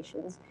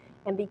mutations.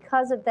 And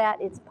because of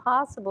that, it's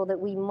possible that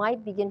we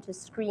might begin to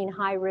screen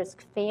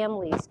high-risk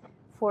families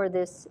for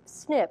this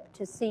SNP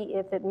to see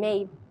if it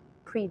may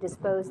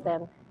predispose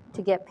them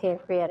to get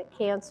pancreatic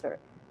cancer.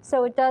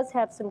 So it does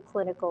have some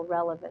clinical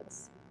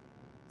relevance.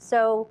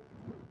 So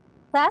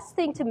last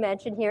thing to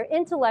mention here,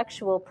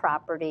 intellectual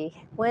property.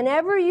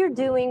 Whenever you're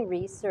doing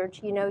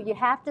research, you know, you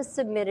have to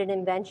submit an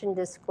invention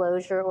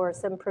disclosure or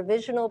some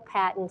provisional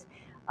patent,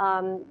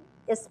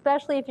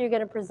 especially if you're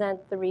going to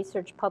present the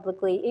research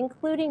publicly,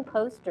 including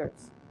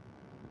posters.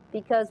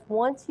 Because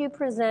once you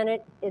present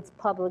it, it's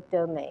public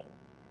domain.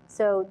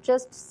 So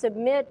just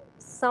submit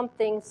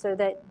something so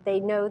that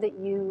they know that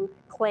you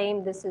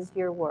claim this is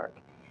your work.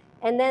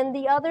 And then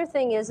the other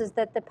thing is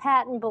that the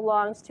patent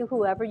belongs to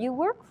whoever you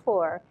work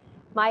for.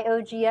 My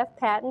OGF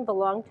patent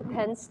belonged to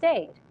Penn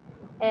State.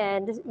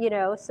 And, you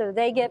know, so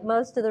they get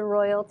most of the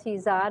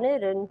royalties on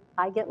it, and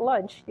I get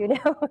lunch, you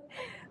know.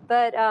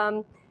 But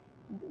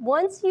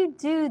once you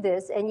do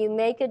this and you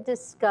make a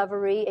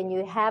discovery and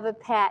you have a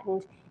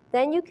patent,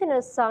 then you can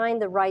assign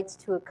the rights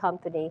to a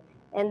company.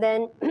 And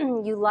then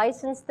you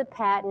license the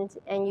patent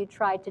and you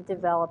try to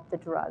develop the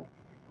drug.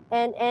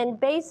 And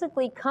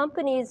basically,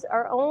 companies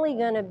are only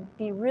going to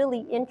be really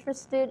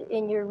interested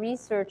in your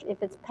research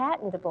if it's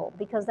patentable,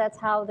 because that's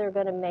how they're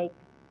going to make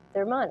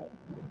their money.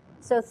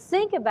 So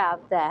think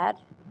about that.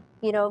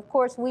 You know, of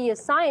course, we as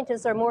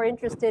scientists are more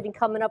interested in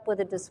coming up with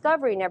a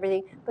discovery and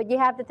everything, but you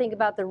have to think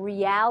about the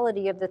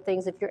reality of the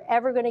things. If you're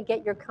ever going to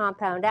get your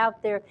compound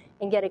out there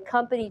and get a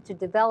company to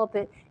develop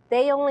it,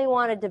 they only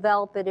want to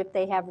develop it if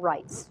they have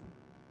rights.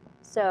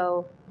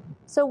 So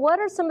what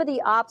are some of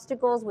the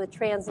obstacles with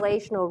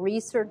translational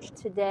research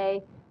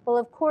today? Well,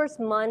 of course,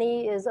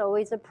 money is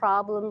always a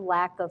problem,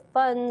 lack of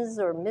funds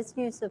or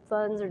misuse of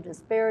funds or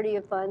disparity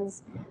of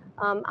funds.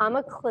 I'm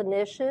a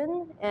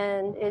clinician,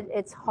 and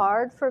it's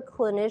hard for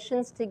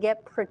clinicians to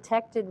get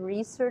protected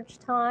research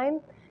time.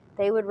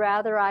 They would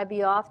rather I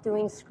be off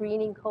doing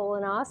screening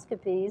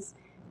colonoscopies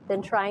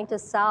than trying to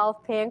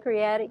solve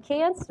pancreatic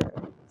cancer.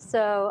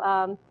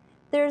 So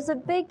there's a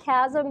big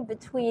chasm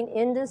between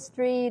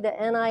industry, the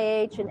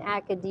NIH, and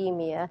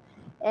academia.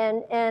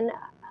 And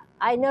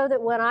I know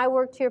that when I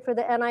worked here for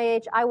the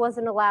NIH, I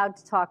wasn't allowed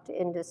to talk to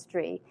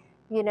industry.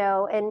 You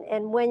know,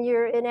 and when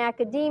you're in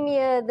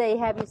academia, they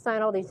have you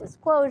sign all these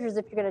disclosures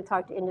if you're going to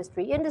talk to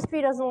industry.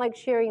 Industry doesn't like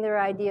sharing their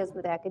ideas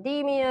with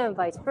academia and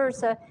vice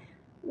versa.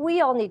 We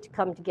all need to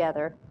come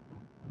together.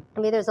 I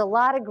mean, there's a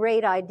lot of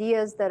great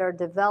ideas that are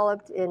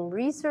developed in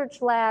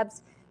research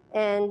labs.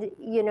 And,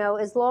 you know,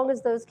 as long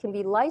as those can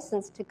be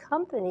licensed to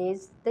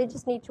companies, they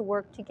just need to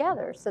work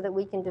together so that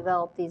we can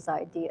develop these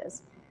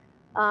ideas.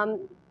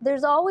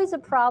 There's always a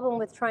problem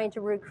with trying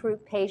to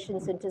recruit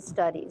patients into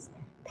studies.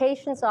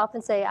 Patients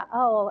often say,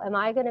 oh, am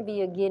I going to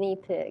be a guinea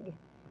pig?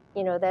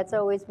 You know, that's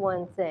always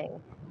one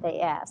thing they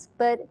ask.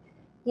 But,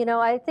 you know,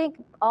 I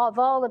think of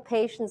all the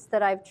patients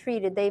that I've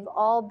treated, they've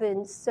all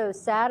been so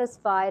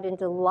satisfied and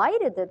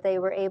delighted that they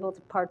were able to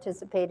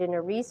participate in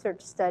a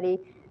research study.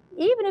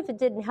 Even if it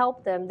didn't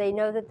help them, they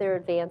know that they're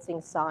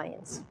advancing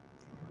science.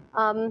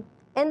 And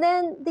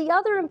then the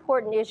other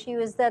important issue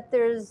is that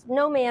there's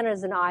no man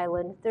is an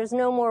island. There's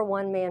no more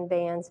one-man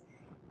bands.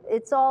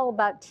 It's all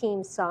about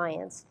team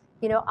science.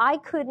 You know, I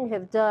couldn't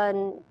have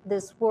done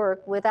this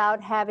work without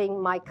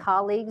having my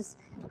colleagues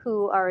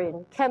who are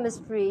in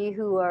chemistry,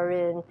 who are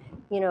in,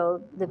 you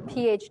know, the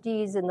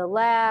PhDs in the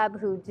lab,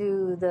 who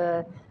do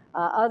the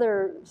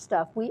other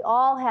stuff. We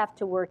all have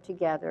to work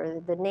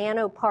together. The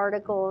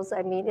nanoparticles,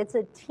 I mean, it's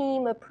a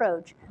team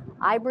approach.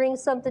 I bring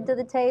something to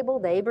the table,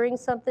 they bring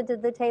something to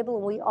the table,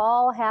 and we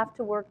all have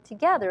to work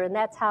together, and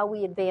that's how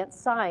we advance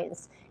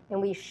science. And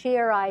we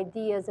share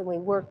ideas and we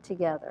work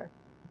together.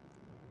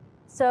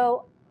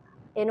 So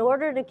in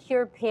order to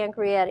cure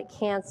pancreatic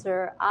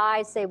cancer,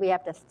 I say we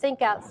have to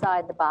think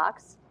outside the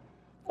box.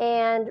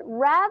 And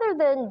rather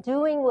than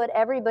doing what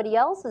everybody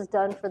else has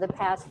done for the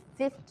past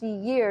 50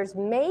 years,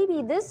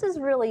 maybe this is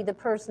really the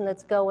person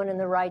that's going in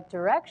the right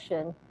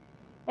direction.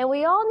 And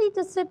we all need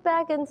to sit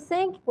back and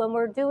think when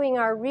we're doing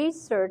our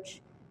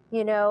research,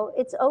 you know,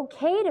 it's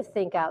okay to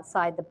think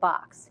outside the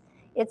box.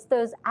 It's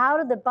those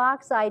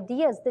out-of-the-box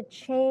ideas that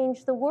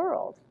change the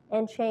world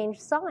and change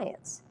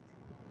science.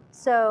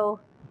 So,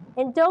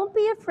 and don't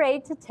be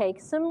afraid to take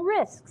some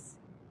risks.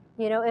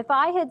 You know, if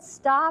I had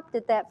stopped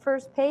at that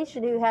first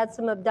patient who had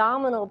some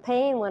abdominal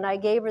pain when I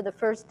gave her the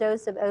first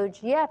dose of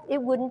OGF,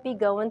 it wouldn't be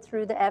going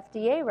through the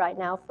FDA right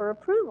now for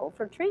approval,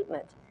 for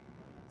treatment.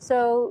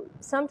 So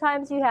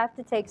sometimes you have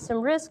to take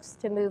some risks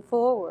to move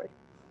forward.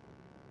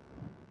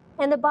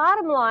 And the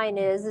bottom line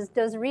is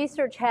does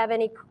research have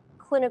any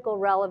clinical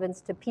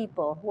relevance to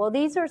people? Well,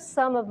 these are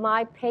some of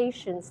my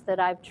patients that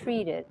I've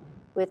treated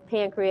with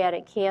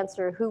pancreatic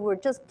cancer who were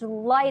just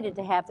delighted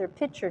to have their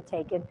picture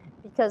taken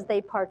because they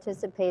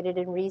participated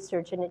in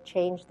research and it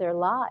changed their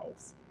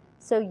lives.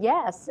 So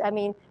yes, I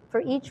mean,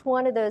 for each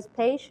one of those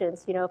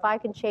patients, you know, if I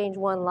can change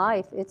one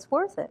life, it's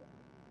worth it.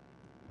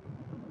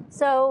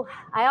 So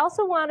I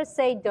also want to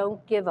say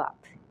don't give up.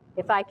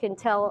 If I can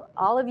tell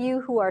all of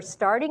you who are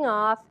starting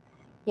off,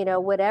 you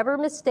know, whatever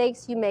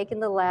mistakes you make in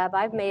the lab,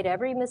 I've made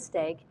every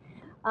mistake.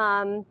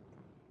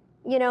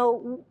 You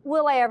know,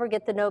 will I ever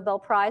get the Nobel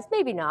Prize?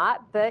 Maybe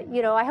not, but,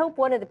 you know, I hope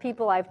one of the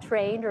people I've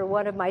trained or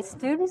one of my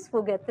students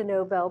will get the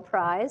Nobel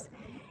Prize.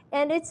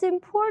 And it's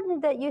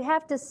important that you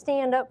have to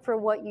stand up for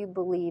what you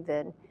believe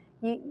in.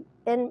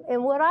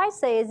 And what I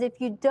say is if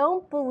you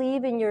don't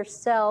believe in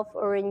yourself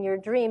or in your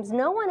dreams,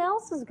 no one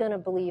else is going to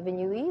believe in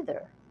you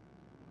either.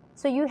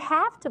 So you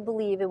have to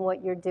believe in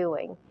what you're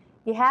doing.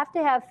 You have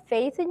to have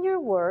faith in your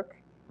work,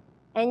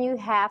 and you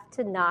have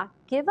to not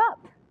give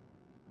up,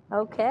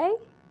 okay?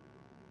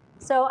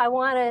 So I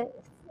want to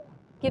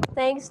give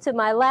thanks to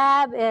my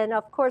lab and,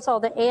 of course, all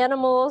the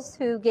animals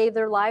who gave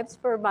their lives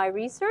for my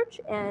research.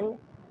 And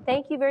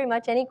thank you very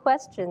much. Any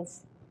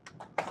questions?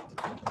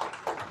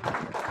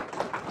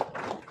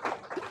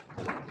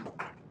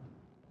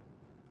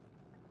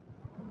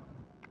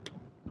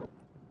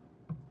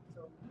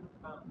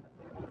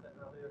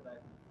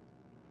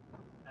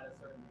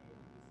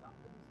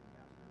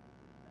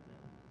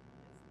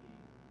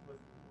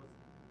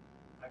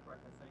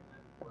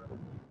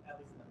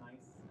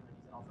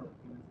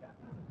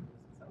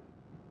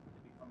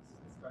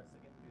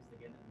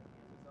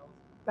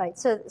 Right,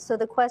 so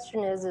the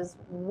question is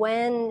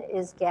when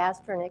is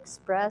gastrin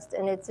expressed?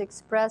 And it's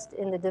expressed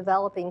in the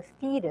developing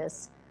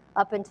fetus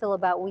up until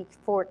about week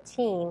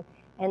 14,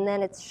 and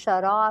then it's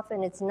shut off,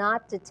 and it's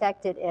not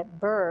detected at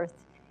birth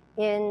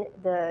in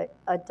the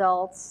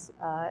adults,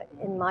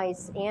 in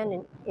mice,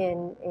 and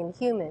in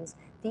humans.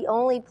 The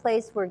only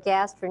place where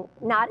gastrin,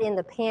 not in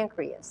the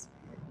pancreas,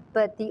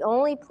 but the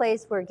only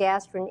place where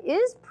gastrin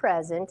is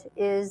present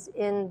is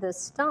in the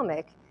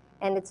stomach,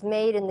 and it's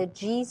made in the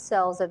G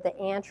cells of the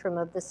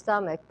antrum of the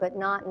stomach, but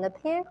not in the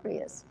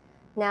pancreas.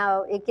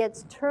 Now, it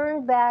gets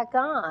turned back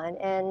on,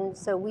 and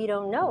so we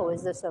don't know,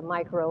 is this a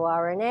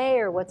microRNA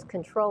or what's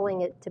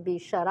controlling it to be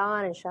shut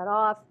on and shut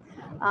off?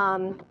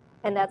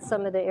 And that's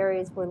some of the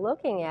areas we're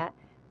looking at.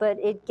 But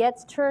it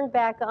gets turned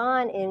back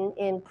on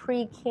in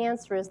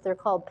precancerous, they're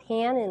called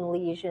Pannin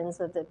lesions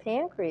of the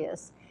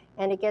pancreas,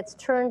 and it gets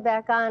turned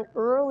back on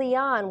early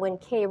on when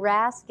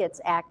KRAS gets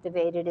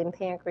activated in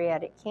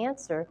pancreatic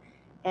cancer,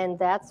 and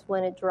that's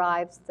when it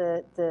drives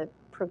the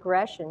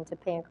progression to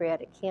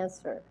pancreatic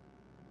cancer.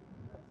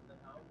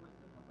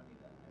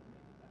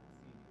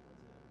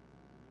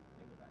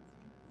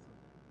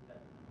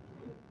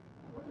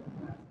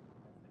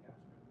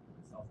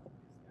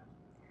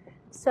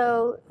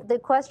 So the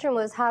question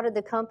was, how did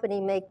the company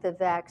make the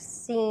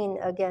vaccine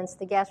against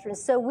the gastrin?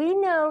 So we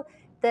know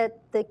that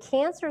the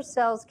cancer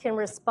cells can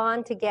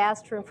respond to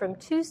gastrin from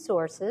two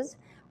sources.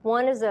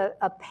 One is a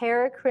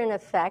paracrine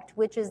effect,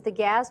 which is the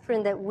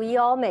gastrin that we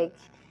all make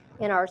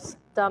in our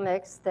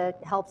stomachs that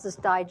helps us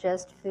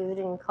digest food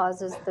and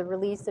causes the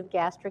release of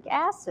gastric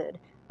acid.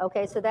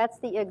 Okay, so that's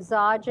the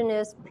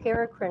exogenous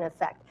paracrine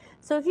effect.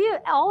 So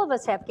if all of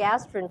us have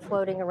gastrin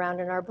floating around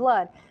in our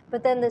blood,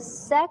 but then the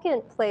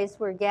second place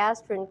where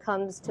gastrin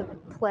comes to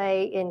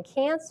play in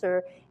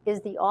cancer is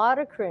the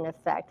autocrine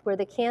effect, where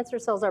the cancer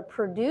cells are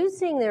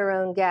producing their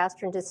own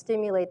gastrin to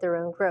stimulate their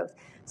own growth.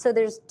 So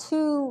there's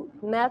two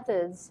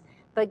methods,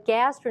 but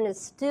gastrin is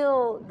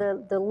still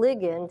the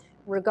ligand,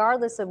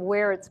 regardless of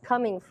where it's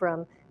coming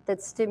from,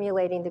 that's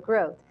stimulating the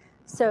growth.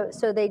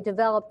 So they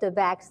developed a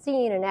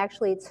vaccine, and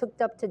actually it's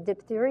hooked up to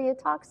diphtheria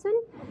toxin,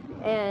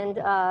 and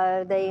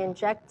they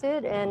inject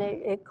it, and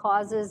it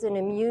causes an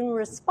immune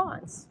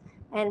response.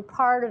 And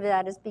part of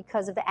that is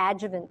because of the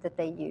adjuvant that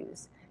they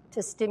use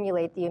to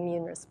stimulate the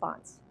immune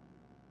response.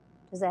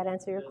 Does that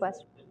answer your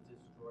question? Does it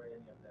destroy any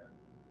of the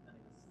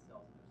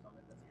cells in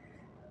their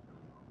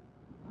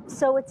stomach?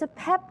 So it's a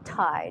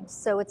peptide,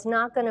 so it's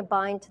not going to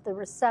bind to the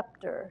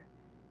receptor.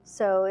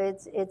 So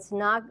it's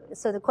not.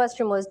 So the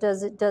question was,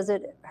 does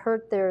it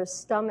hurt their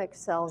stomach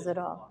cells at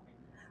all?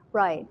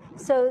 Right.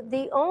 So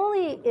the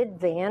only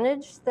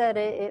advantage that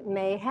it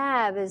may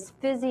have is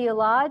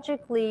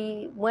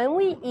physiologically, when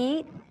we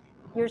eat,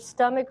 your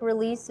stomach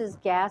releases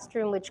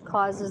gastrin, which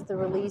causes the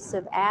release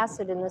of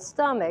acid in the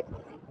stomach.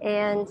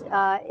 And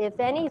if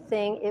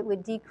anything, it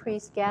would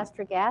decrease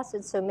gastric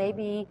acid, so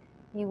maybe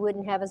you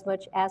wouldn't have as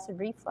much acid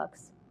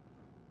reflux.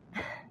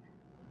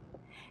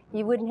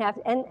 You wouldn't have,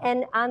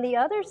 and on the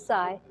other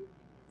side,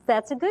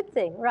 that's a good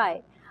thing,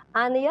 right?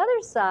 On the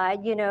other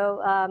side, you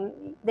know,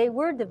 they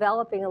were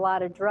developing a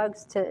lot of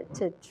drugs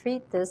to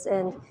treat this,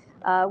 and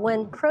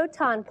when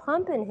proton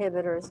pump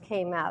inhibitors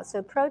came out,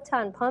 so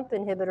proton pump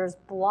inhibitors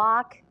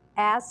block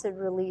acid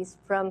release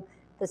from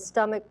the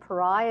stomach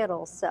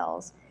parietal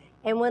cells.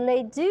 And when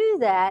they do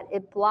that,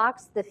 it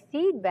blocks the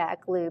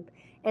feedback loop.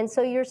 And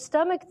so your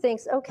stomach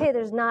thinks, okay,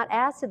 there's not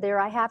acid there,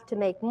 I have to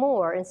make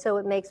more. And so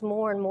it makes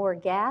more and more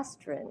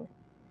gastrin.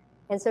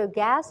 And so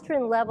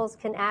gastrin levels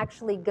can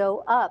actually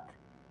go up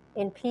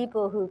in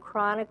people who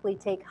chronically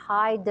take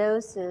high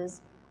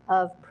doses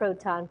of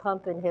proton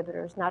pump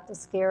inhibitors, not to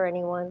scare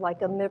anyone, like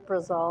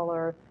omeprazole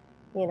or,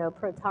 you know,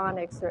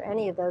 Protonix or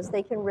any of those.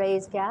 They can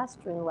raise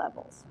gastrin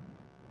levels.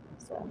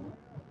 So.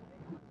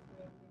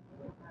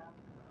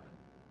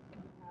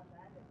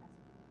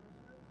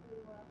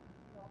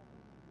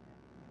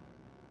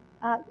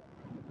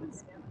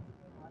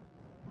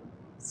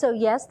 So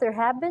yes, there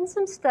have been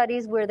some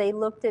studies where they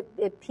looked at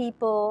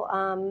people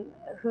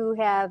who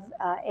have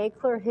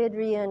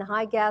achlorhydria,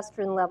 high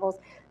gastrin levels.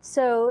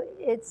 So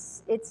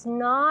it's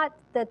not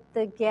that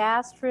the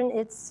gastrin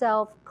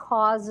itself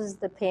causes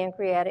the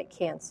pancreatic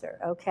cancer,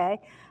 okay?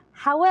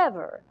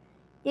 However,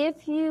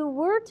 if you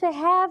were to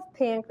have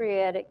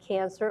pancreatic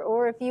cancer,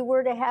 or if you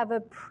were to have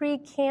a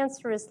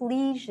precancerous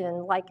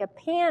lesion like a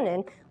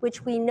pannin,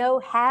 which we know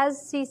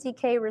has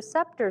CCK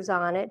receptors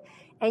on it,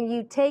 and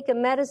you take a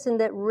medicine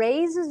that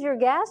raises your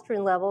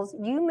gastrin levels,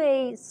 you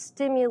may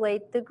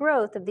stimulate the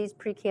growth of these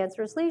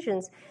precancerous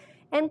lesions.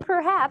 And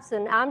perhaps,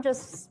 and I'm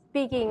just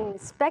speaking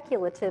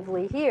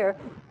speculatively here,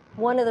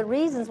 one of the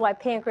reasons why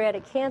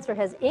pancreatic cancer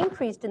has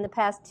increased in the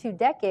past 2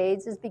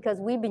 decades is because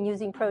we've been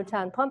using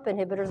proton pump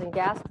inhibitors and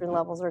gastrin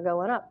levels are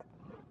going up.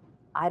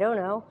 I don't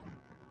know.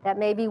 That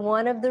may be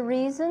one of the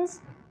reasons.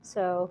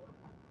 So,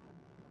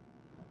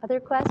 other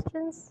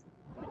questions?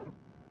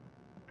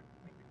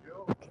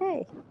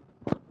 Okay.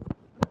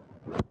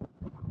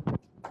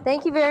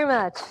 Thank you very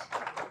much. Did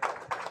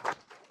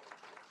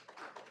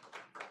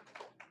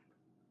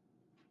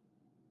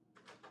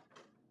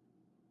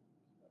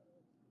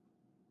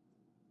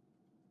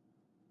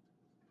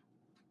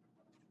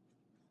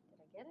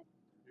I get it?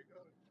 You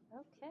got it.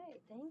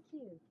 Okay, thank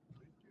you.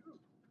 Thank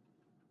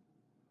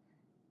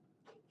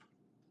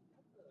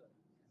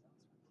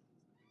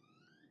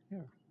you.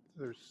 Yeah,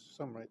 there's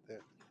some right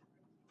there.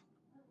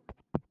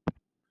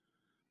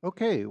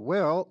 Okay,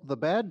 well, the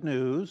bad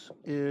news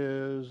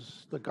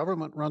is the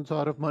government runs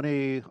out of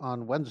money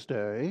on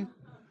Wednesday.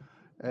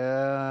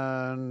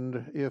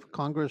 And if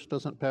Congress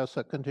doesn't pass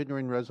a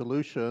continuing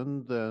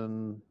resolution,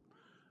 then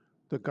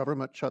the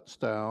government shuts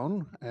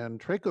down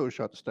and TRACO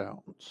shuts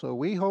down. So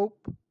we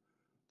hope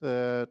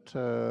that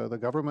the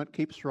government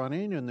keeps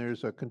running and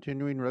there's a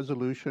continuing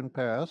resolution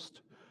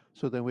passed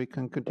so that we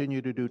can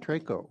continue to do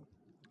TRACO.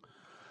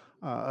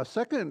 A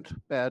second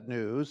bad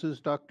news is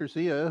Dr.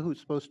 Zia, who's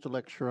supposed to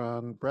lecture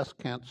on breast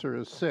cancer,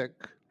 is sick,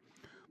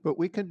 but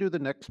we can do the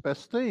next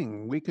best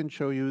thing. We can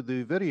show you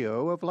the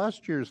video of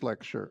last year's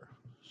lecture.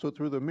 So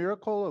through the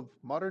miracle of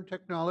modern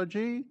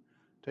technology,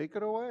 take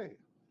it away.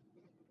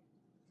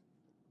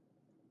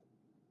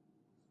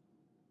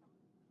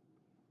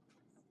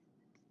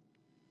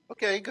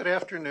 Okay, good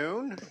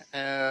afternoon.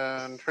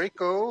 And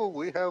TRACO,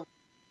 we have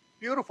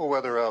beautiful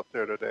weather out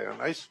there today, a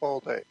nice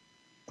fall day.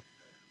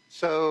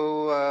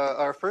 So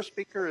our first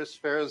speaker is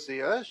Farah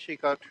Zia. She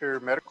got her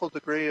medical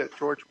degree at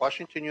George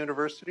Washington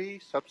University.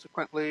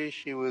 Subsequently,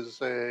 she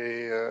was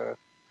a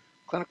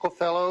clinical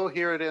fellow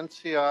here at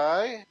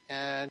NCI,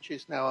 and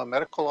she's now a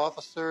medical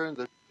officer in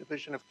the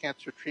Division of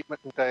Cancer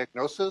Treatment and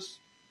Diagnosis.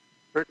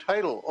 Her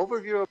title,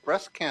 Overview of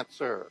Breast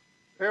Cancer.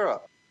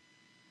 Farah.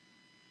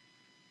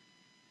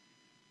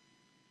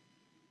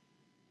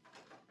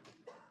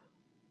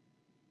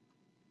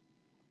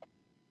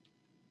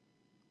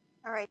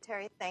 All right,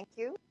 Terry, thank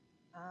you.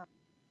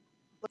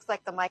 Looks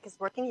like the mic is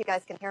working. You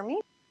guys can hear me.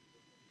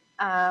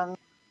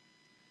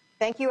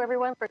 Thank you,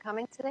 everyone, for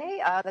coming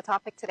today. The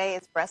topic today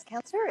is breast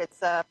cancer.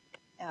 It's a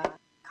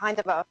kind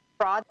of a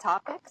broad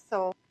topic,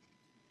 so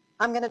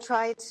I'm going to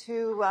try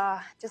to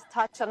just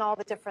touch on all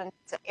the different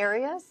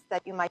areas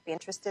that you might be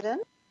interested in.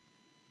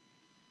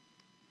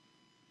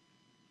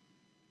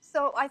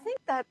 So I think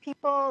that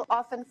people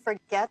often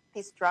forget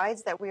the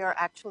strides that we are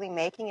actually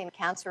making in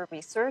cancer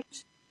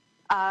research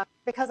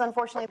because,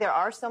 unfortunately, there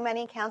are so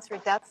many cancer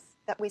deaths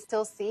that we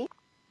still see.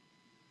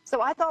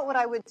 So I thought what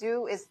I would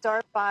do is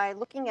start by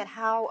looking at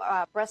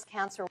how breast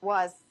cancer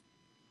was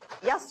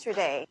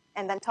yesterday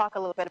and then talk a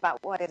little bit about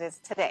what it is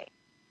today.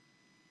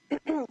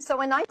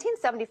 So in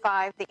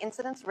 1975, the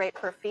incidence rate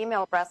for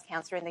female breast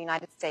cancer in the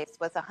United States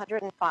was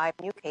 105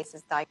 new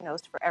cases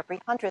diagnosed for every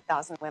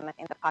 100,000 women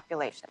in the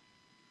population.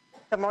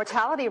 The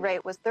mortality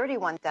rate was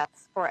 31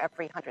 deaths for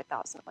every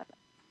 100,000 women.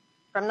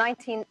 From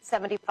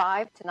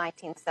 1975 to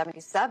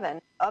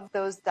 1977, of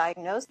those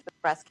diagnosed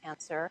with breast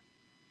cancer,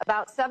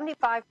 about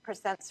 75%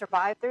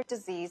 survived their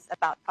disease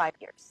about 5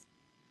 years.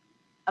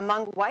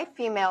 Among white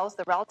females,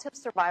 the relative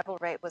survival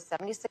rate was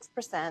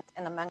 76%,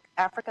 and among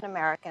African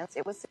Americans,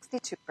 it was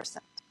 62%.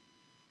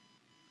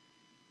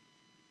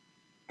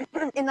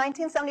 In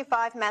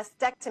 1975,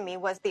 mastectomy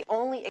was the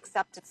only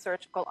accepted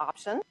surgical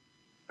option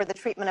for the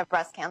treatment of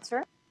breast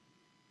cancer.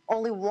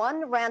 Only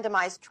one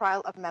randomized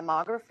trial of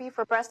mammography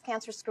for breast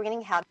cancer screening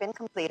had been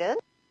completed.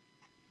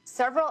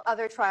 Several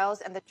other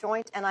trials and the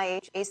joint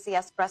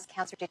NIH-ACS breast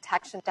cancer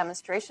detection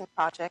demonstration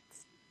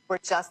projects were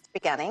just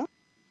beginning.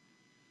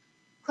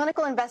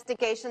 Clinical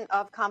investigation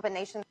of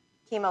combination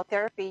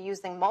chemotherapy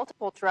using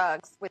multiple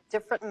drugs with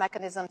different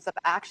mechanisms of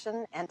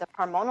action and of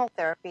hormonal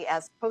therapy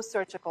as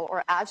post-surgical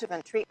or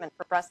adjuvant treatment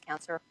for breast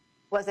cancer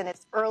was in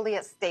its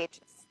earliest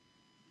stages.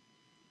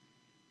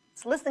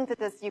 So listening to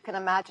this, you can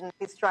imagine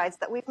the strides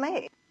that we've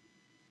made.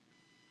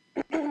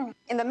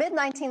 In the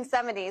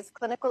mid-1970s,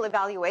 clinical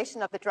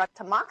evaluation of the drug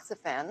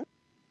tamoxifen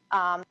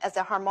as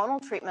a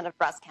hormonal treatment of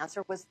breast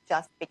cancer was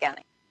just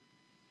beginning.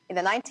 In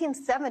the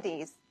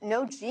 1970s,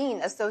 no gene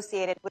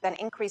associated with an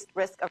increased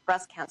risk of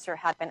breast cancer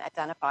had been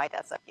identified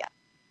as of yet.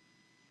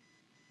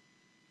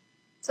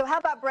 So how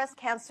about breast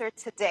cancer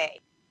today?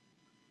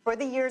 For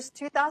the years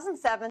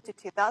 2007 to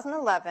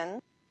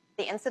 2011,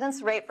 the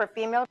incidence rate for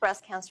female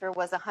breast cancer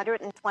was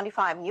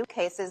 125 new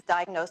cases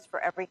diagnosed for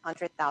every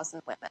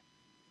 100,000 women.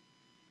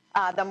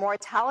 The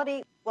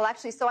mortality, well,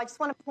 actually, so I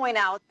just want to point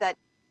out that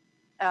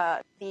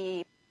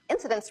the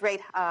incidence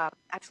rate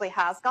actually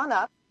has gone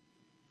up,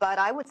 but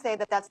I would say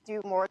that that's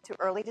due more to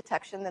early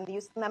detection than the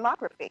use of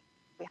mammography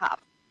we have.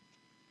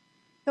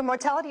 The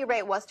mortality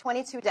rate was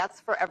 22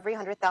 deaths for every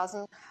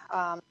 100,000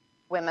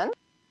 women,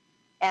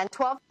 and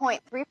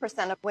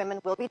 12.3% of women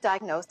will be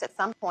diagnosed at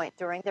some point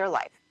during their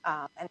life.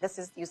 And this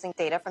is using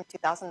data from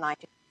 2009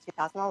 to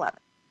 2011.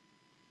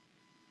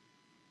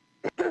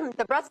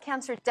 The breast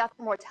cancer death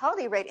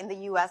mortality rate in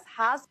the U.S.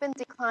 has been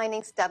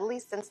declining steadily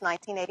since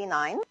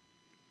 1989,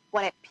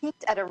 when it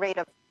peaked at a rate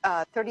of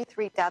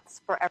 33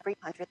 deaths for every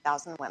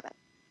 100,000 women.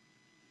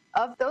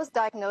 Of those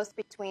diagnosed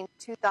between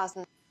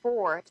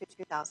 2004 to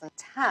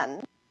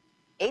 2010,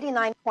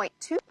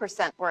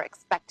 89.2% were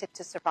expected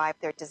to survive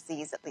their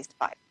disease at least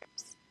 5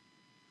 years.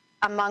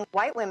 Among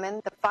white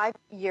women, the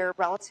 5-year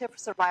relative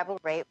survival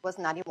rate was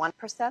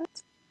 91%.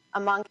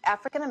 Among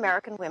African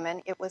American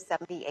women, it was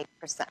 78%.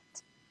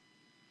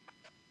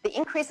 The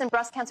increase in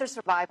breast cancer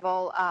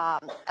survival,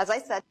 as I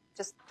said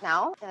just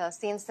now,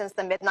 seen since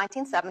the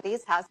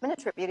mid-1970s, has been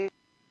attributed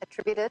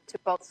to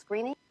both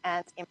screening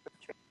and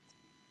improved treatment.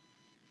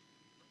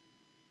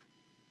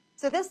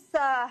 So this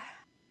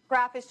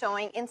graph is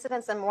showing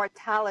incidence and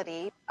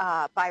mortality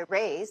by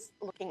race,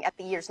 looking at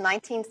the years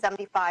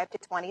 1975 to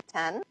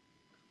 2010.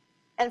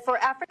 And for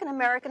African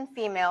American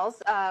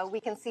females, we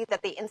can see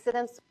that the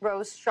incidence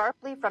rose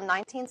sharply from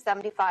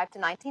 1975 to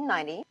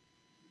 1990.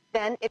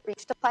 Then it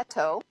reached a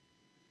plateau.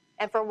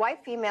 And for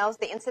white females,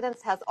 the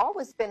incidence has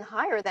always been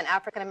higher than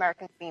African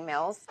American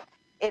females.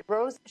 It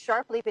rose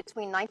sharply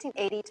between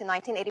 1980 to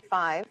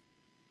 1985.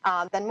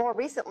 Then more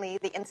recently,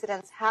 the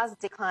incidence has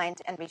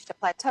declined and reached a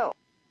plateau.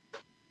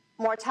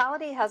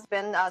 Mortality has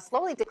been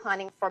slowly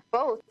declining for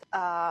both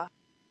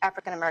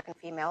African American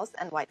females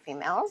and white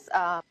females,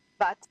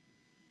 but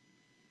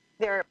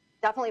there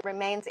definitely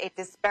remains a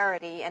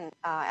disparity, and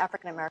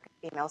African American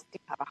females do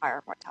have a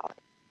higher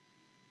mortality.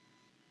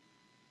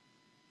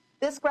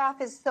 This graph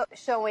is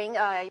showing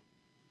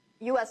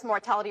U.S.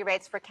 mortality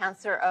rates for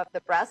cancer of the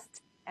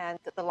breast and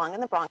the lung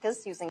and the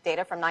bronchus using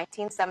data from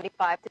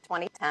 1975 to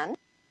 2010.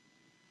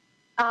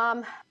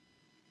 From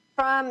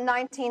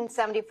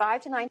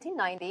 1975 to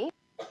 1990,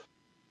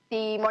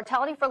 the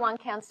mortality for lung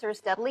cancer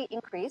steadily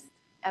increased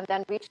and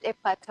then reached a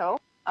plateau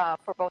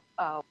for both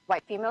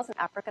white females and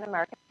African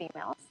American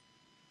females.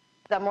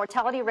 The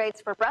mortality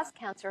rates for breast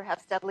cancer have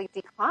steadily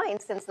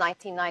declined since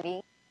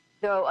 1990,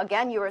 though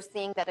again you are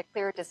seeing that a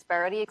clear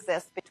disparity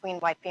exists between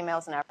white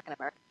females and African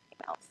American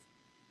females.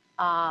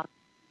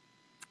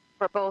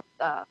 For both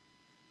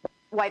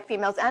white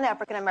females and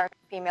African American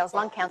females,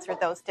 lung cancer,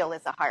 though, still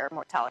is a higher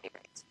mortality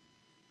rate.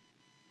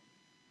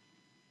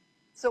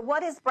 So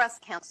what is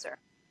breast cancer?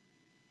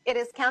 It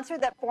is cancer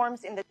that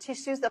forms in the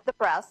tissues of the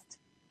breast,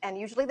 and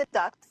usually the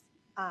ducts.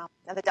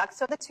 And the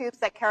ducts are the tubes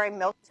that carry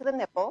milk to the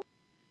nipple,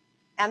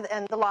 and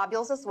the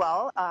lobules as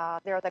well.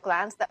 They're the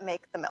glands that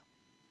make the milk.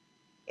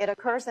 It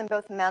occurs in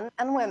both men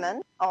and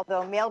women,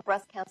 although male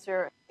breast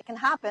cancer, it can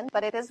happen,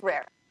 but it is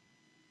rare.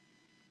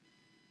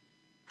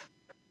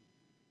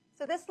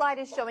 So this slide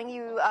is showing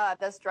you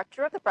the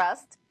structure of the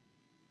breast.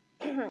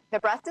 The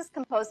breast is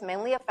composed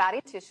mainly of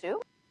fatty tissue.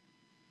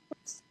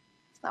 Oops,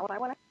 that's not what I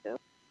wanted to do.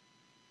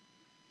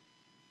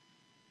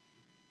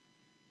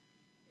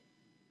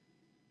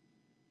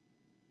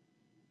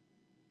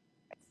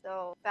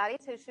 So fatty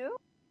tissue,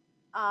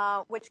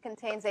 which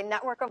contains a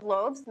network of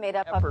lobes made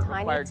up of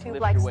tiny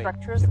tube-like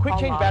structures. The quick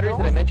change batteries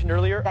that I mentioned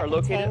earlier are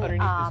located contain,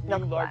 underneath this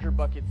new larger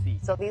bucket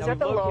seat. So these are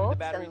the lobes,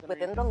 and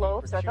within the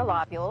lobes are the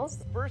lobules.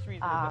 The first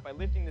reason is that by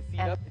lifting the seat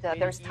up,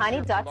 There's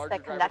tiny ducts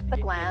that connect the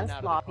glands,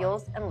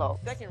 lobules, and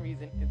lobes. The second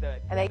reason is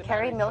that And they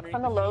carry milk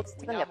from the lobes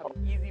to the nipple.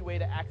 We now have an easy way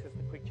to access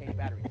the quick change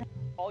batteries.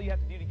 All you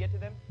have to do to get to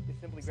them is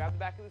simply grab the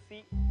back of the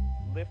seat,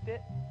 lift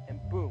it, and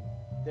boom,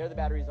 there the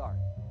batteries are.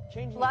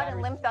 Changing Blood the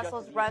and batteries lymph is just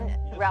vessels as run easy. You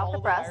just throughout follow the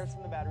the breast. wires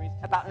from the batteries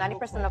to About the single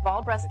 90% clip of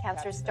all breast that's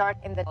cancers attached to start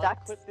them. in the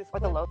ducts Unclip this or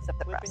the clip, lobes of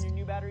the clip breast. in your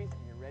new batteries,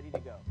 and you're ready to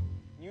go.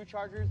 New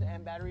chargers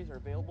and batteries are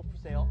available for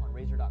sale on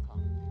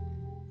Razor.com.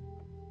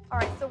 All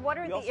right, so what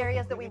are We the also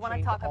areas that we completely want to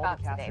changed talk all the about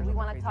today? capacitors We on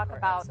want the to Crazy talk Car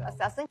about XL.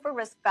 assessing for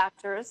risk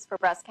factors for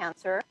breast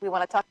cancer. We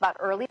want to talk about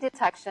early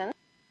detection.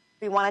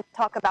 We want to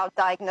talk about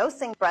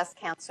diagnosing breast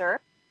cancer.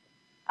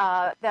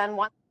 Then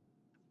one.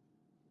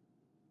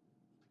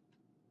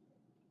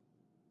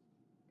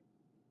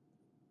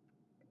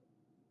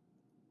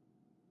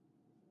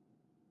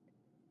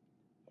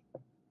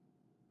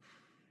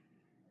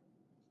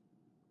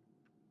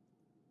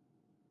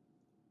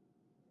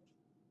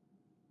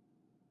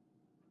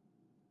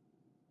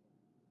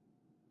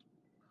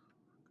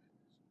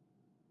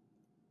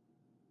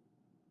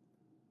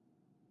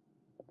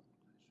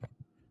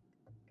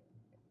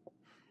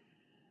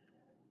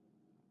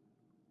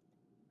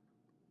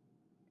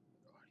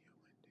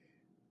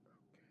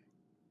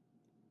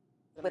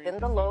 Within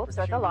the lobes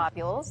or the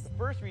lobules. The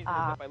first reason is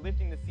that by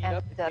lifting the seat And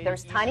up, it's made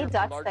there's it tiny easier for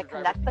ducts larger that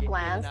drivers connect to the get in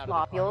glands, and out of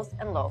the car. lobules,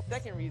 and lobes. The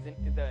second reason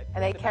is that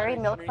And they the carry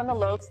batteries milk from the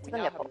underneath lobes seat, to we the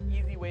now nipple. have an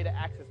easy way to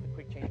access the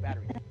quick change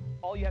batteries.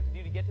 All you have to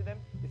do to get to them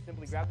is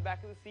simply grab the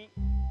back of the seat,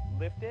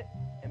 lift it,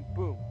 and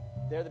boom,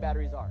 there the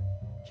batteries are.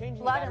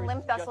 Changing Blood the and batteries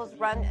lymph is just vessels as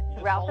easy. run You just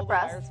throughout follow the the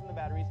breast. wires from the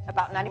batteries to the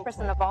About single 90%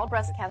 clip of all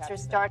breast that's cancers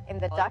attached to start them.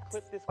 in the ducts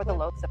Unclip this or the clip,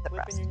 lobes of the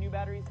clip breast. in your new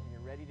batteries, and you're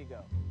ready to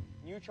go.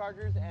 New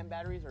chargers and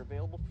batteries are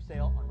available for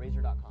sale on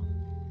Razor.com.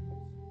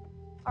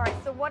 All right,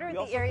 so what are We the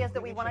also areas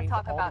that we completely want to changed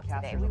talk all the about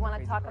today? capacitors We on the want to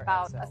Crazy talk Car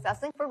about XL.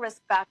 assessing for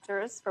risk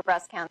factors for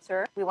breast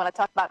cancer. We want to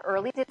talk about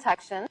early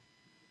detection.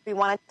 We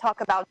want to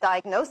talk about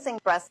diagnosing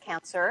breast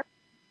cancer.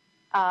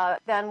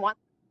 Then one.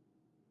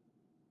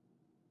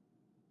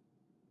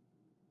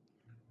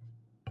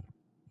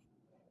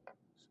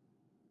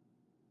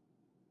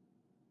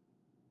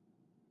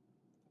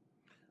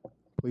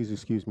 Please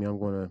excuse me, I'm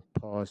going to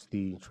pause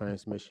the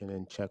transmission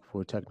and check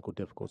for technical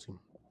difficulty.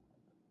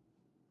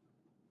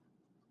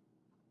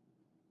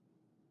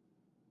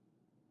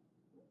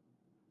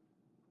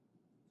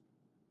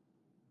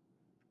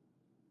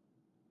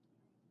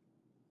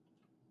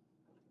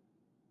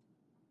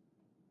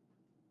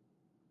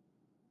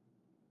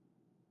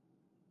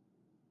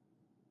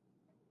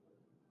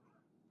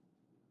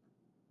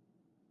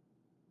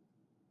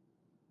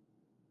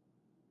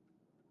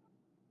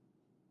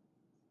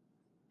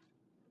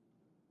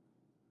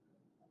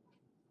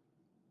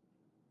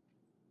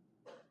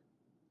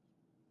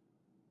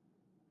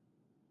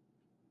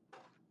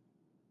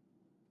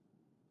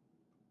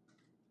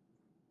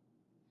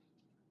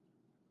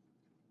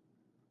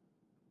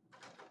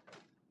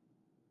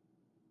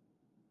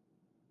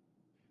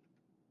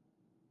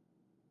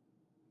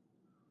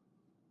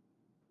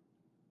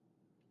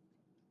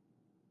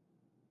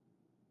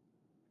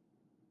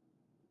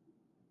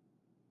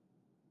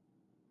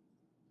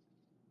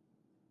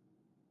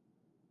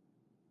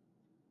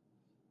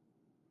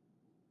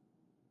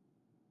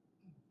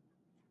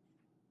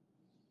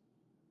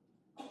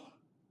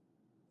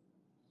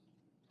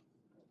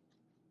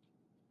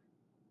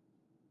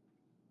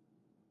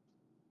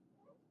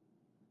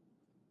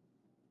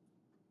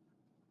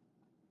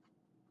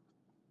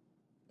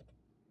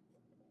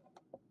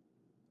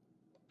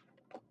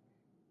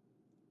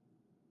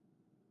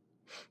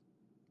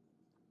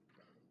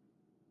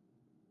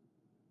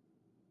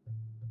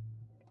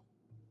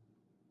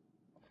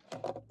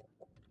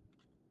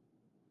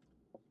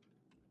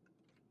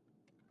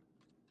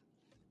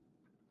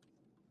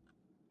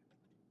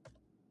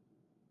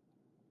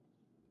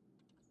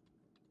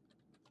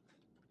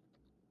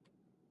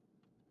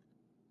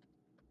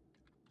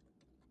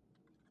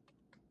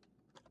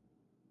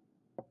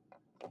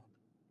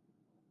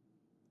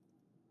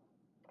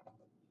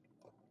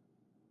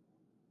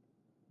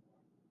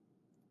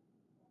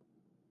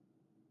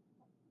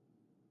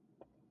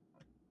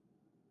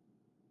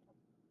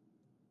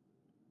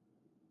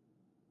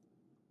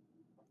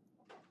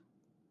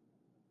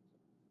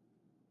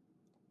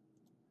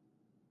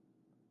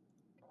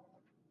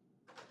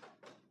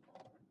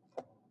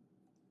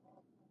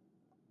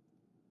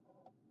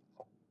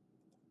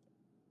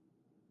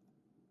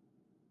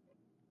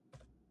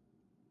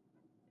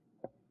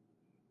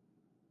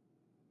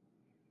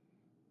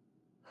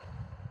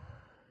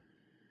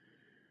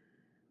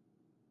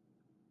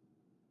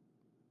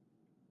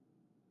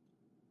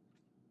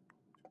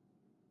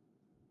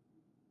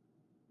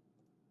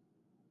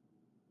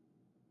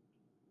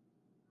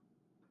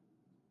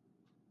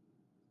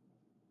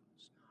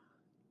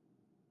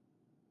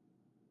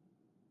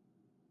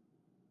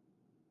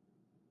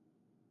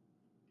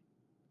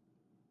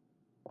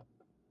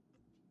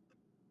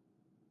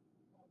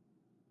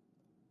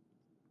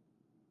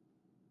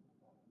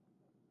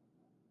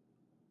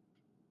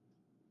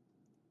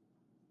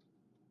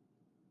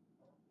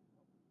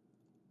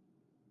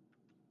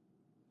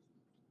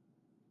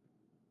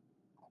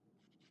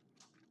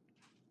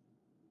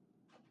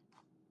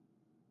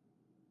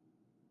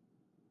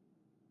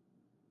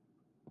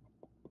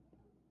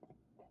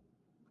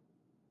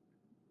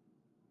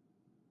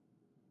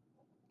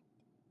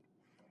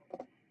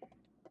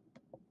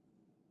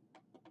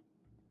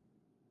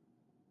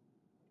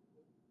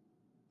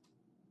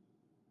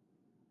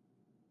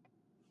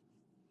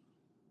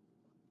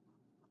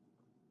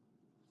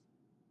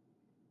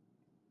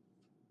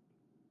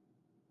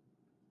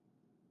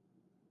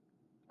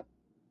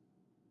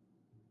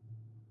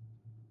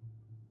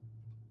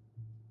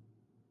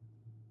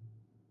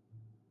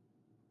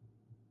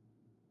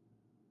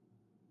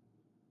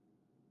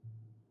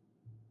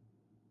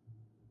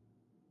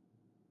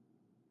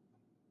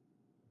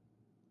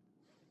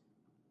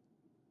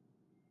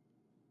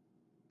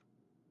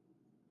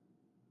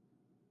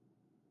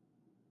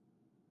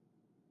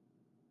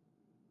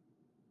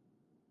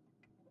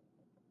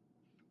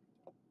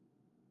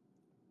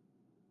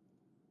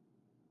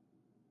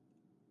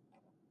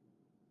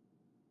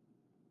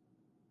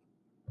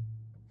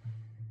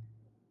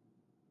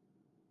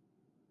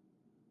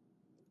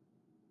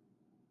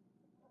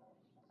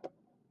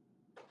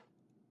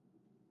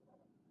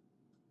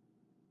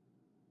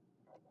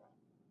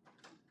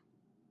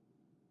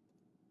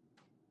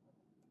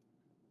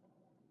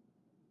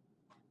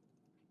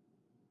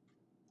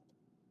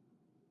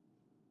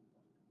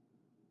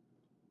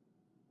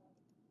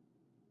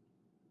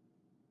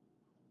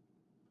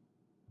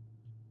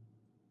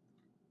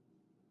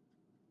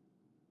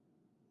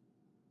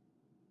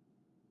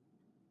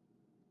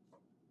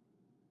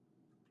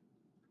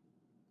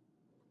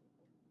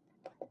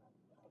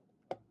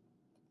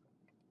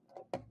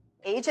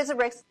 Age is a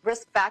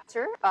risk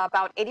factor.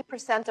 About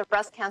 80% of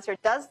breast cancer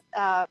does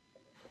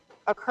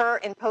occur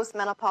in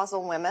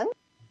postmenopausal women.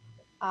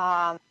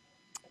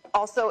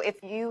 Also, if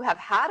you have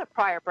had a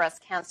prior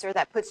breast cancer,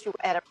 that puts you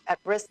at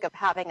risk of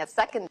having a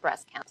second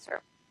breast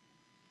cancer.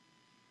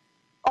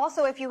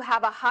 Also, if you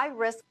have a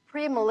high-risk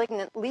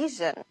pre-malignant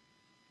lesion,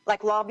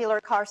 like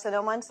lobular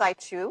carcinoma in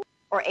situ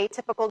or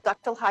atypical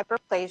ductal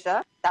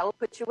hyperplasia, that will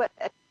put you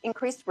at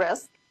increased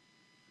risk.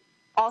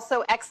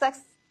 Also,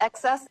 excess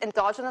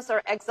endogenous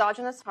or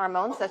exogenous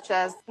hormones, such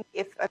as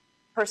if a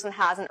person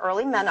has an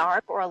early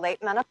menarche or a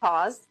late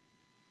menopause,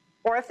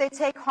 or if they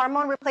take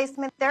hormone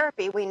replacement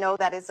therapy, we know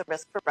that is a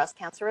risk for breast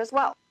cancer as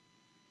well.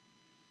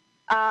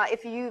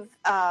 If you've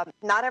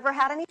not ever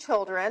had any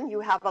children, you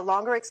have a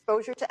longer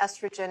exposure to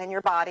estrogen in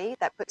your body,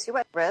 that puts you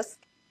at risk.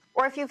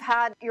 Or if you've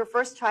had your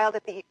first child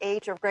at the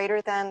age of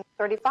greater than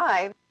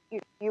 35,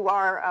 you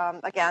are,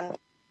 again,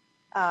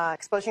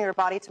 exposing your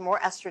body to more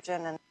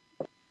estrogen, and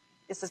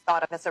this is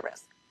thought of as a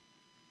risk.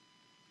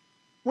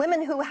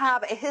 Women who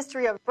have a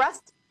history of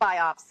breast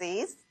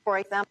biopsies, for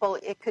example,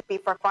 it could be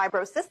for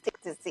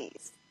fibrocystic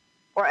disease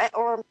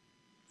or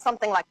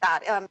something like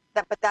that,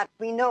 but that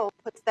we know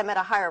puts them at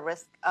a higher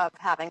risk of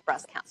having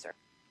breast cancer.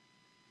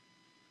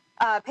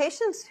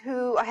 Patients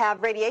who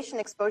have radiation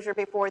exposure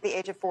before the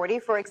age of 40,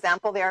 for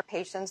example, there are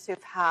patients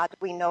who've had,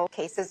 we know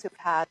cases who've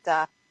had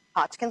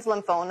Hodgkin's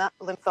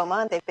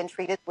lymphoma, and they've been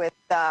treated with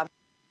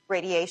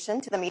radiation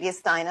to the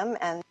mediastinum,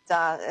 and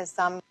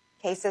some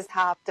cases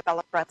have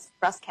developed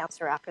breast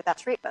cancer after that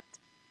treatment.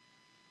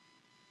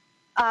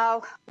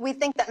 We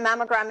think that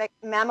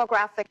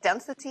mammographic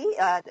density,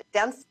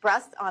 dense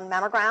breast on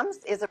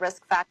mammograms, is a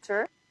risk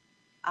factor.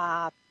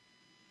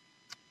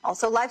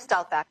 Also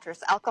lifestyle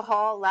factors,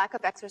 alcohol, lack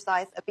of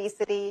exercise,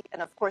 obesity,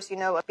 and of course, you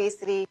know,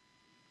 obesity,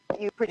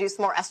 you produce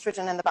more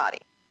estrogen in the body.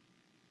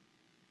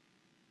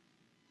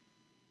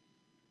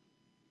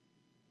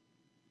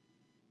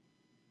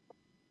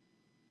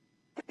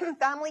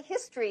 Family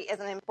history is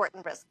an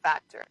important risk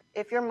factor.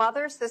 If your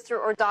mother, sister,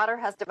 or daughter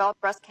has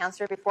developed breast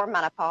cancer before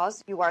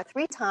menopause, you are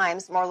 3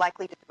 times more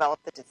likely to develop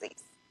the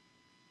disease.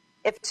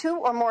 If 2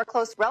 or more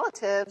close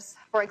relatives,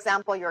 for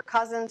example, your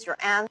cousins, your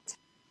aunt,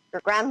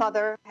 your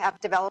grandmother, have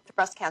developed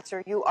breast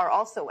cancer, you are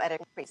also at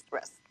increased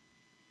risk.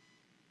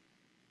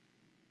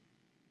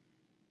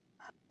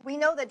 We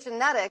know that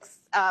genetics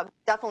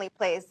definitely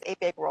plays a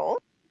big role.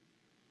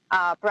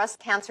 Breast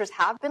cancers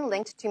have been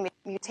linked to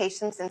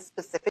mutations in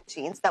specific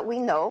genes that we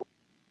know.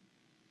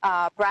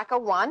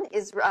 BRCA1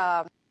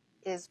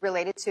 is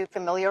related to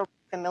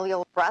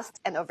familial breast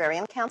and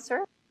ovarian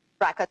cancer.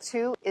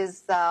 BRCA2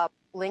 is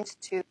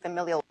linked to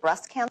familial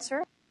breast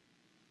cancer.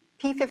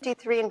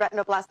 P53 and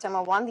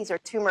retinoblastoma 1, these are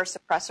tumor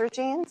suppressor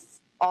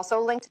genes,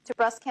 also linked to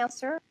breast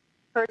cancer.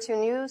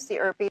 HER2/neu,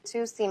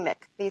 CERB2, c-MYC,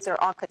 these are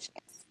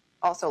oncogenes,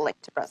 also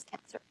linked to breast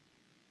cancer.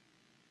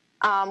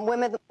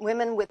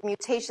 Women with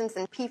mutations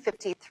in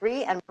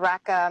P53 and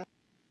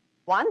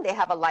BRCA1, they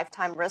have a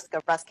lifetime risk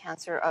of breast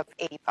cancer of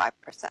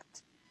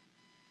 85%.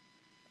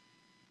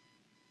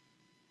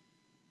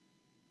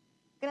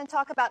 I'm going to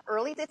talk about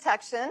early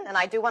detection, and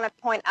I do want to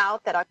point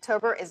out that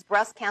October is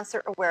Breast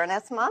Cancer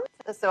Awareness Month,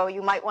 so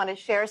you might want to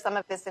share some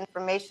of this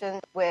information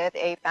with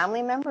a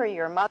family member,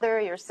 your mother,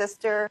 your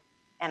sister,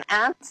 an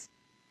aunt.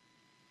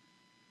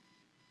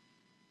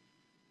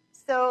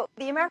 So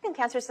the American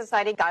Cancer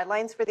Society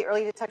guidelines for the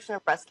early detection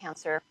of breast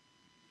cancer.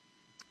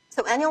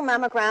 So annual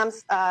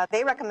mammograms,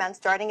 they recommend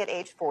starting at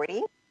age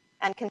 40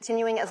 and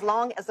continuing as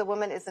long as the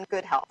woman is in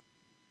good health.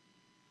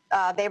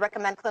 They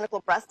recommend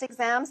clinical breast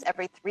exams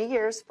every 3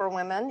 years for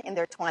women in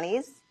their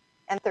 20s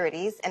and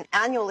 30s and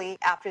annually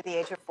after the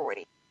age of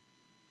 40.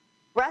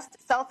 Breast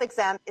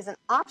self-exam is an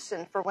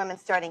option for women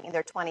starting in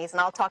their 20s,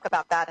 and I'll talk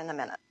about that in a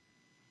minute.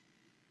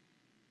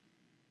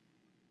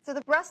 So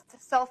the breast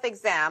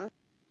self-exam,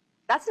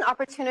 that's an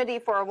opportunity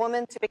for a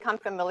woman to become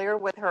familiar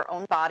with her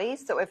own body.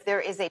 So if there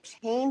is a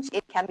change,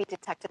 it can be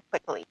detected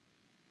quickly.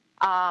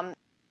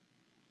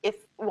 If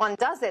one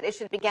does it, it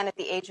should begin at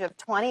the age of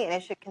 20, and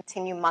it should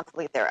continue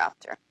monthly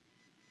thereafter.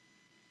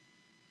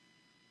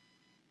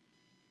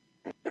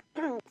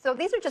 So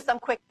these are just some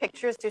quick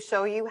pictures to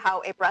show you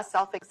how a breast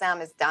self-exam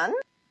is done.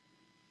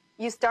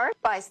 You start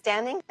by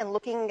standing and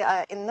looking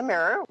in the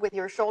mirror with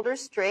your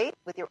shoulders straight,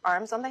 with your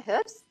arms on the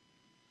hips.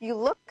 You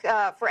look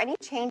for any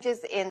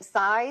changes in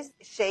size,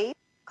 shape,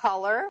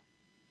 color.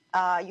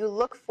 You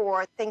look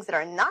for things that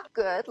are not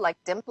good, like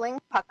dimpling,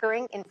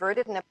 puckering,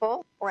 inverted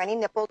nipple, or any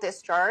nipple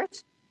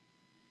discharge.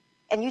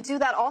 And you do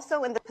that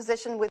also in the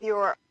position with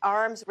your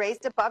arms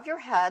raised above your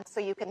head,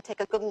 so you can take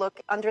a good look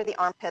under the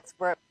armpits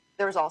where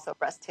there's also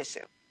breast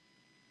tissue.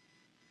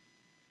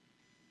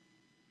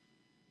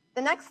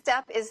 The next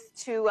step is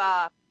to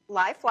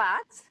lie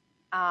flat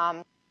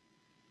and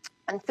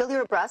feel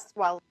your breasts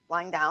while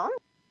lying down.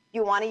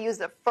 You want to use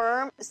a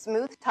firm,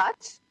 smooth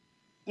touch.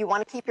 You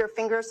want to keep your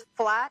fingers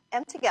flat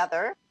and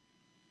together.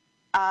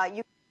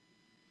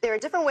 There are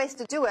different ways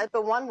to do it,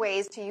 but one way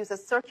is to use a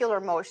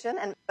circular motion.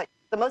 But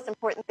the most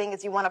important thing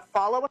is you want to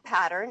follow a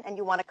pattern, and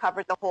you want to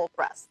cover the whole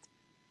breast.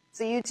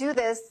 So you do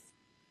this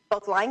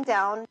both lying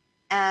down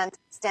and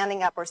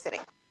standing up or sitting.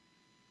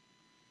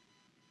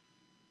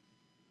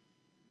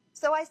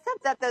 So I said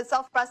that the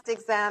self-breast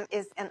exam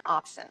is an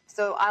option,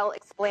 so I'll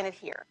explain it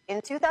here.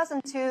 In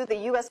 2002, the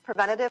U.S.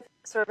 Preventative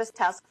Service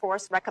Task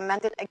Force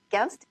recommended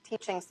against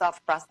teaching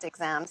self-breast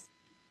exams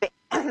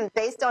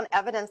based on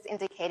evidence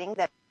indicating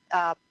that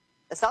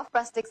the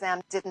self-breast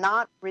exam did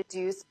not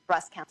reduce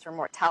breast cancer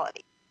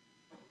mortality.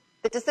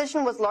 The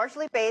decision was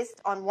largely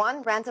based on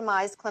one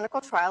randomized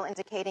clinical trial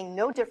indicating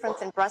no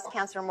difference in breast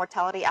cancer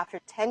mortality after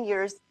 10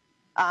 years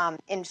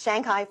in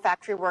Shanghai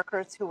factory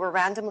workers who were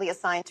randomly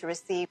assigned to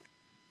receive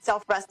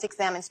self-breast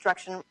exam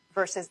instruction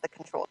versus the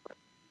control group.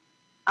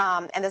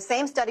 And the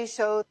same study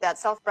showed that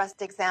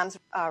self-breast exams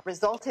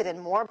resulted in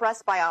more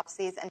breast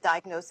biopsies and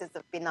diagnosis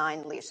of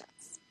benign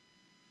lesions.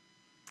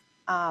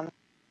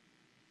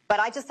 But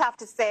I just have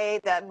to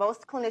say that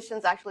most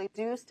clinicians actually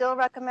do still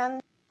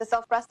recommend the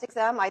self-breast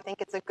exam. I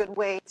think it's a good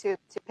way to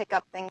pick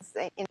up things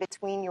in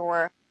between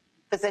your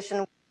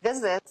physician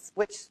visits,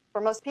 which for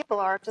most people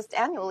are just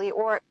annually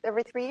or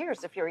every 3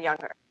 years if you're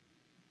younger.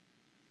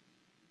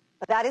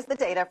 But that is the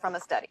data from a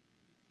study.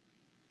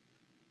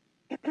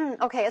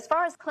 Okay, as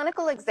far as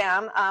clinical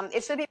exam,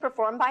 it should be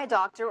performed by a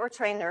doctor or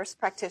trained nurse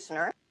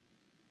practitioner.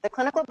 The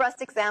clinical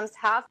breast exams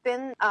have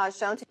been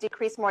shown to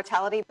decrease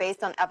mortality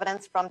based on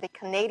evidence from the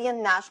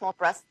Canadian National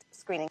Breast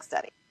Screening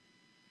Study.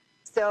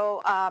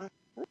 So,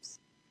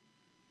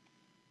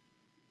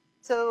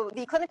 So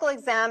the clinical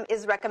exam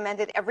is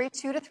recommended every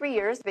 2 to 3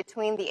 years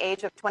between the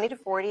age of 20 to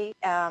 40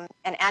 and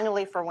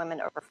annually for women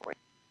over 40.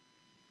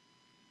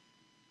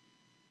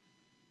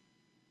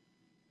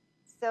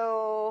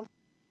 So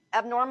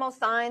abnormal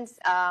signs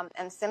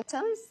and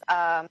symptoms.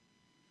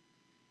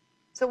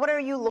 So what are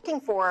you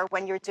looking for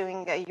when you're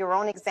doing your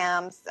own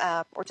exams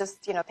or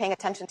just paying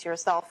attention to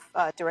yourself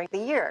during the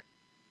year?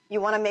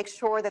 You want to make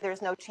sure that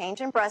there's no change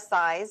in breast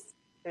size,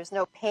 there's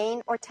no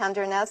pain or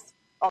tenderness,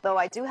 although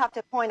I do have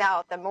to point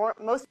out that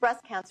most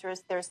breast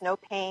cancers, there's no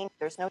pain,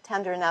 there's no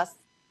tenderness.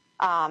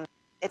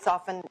 It's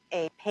often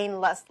a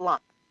painless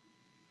lump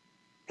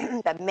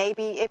that may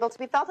be able to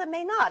be felt, it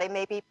may not. It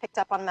may be picked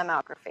up on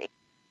mammography.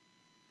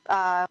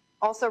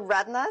 Also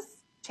redness,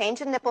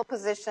 change in nipple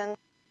position,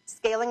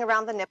 scaling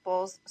around the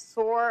nipples,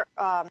 sore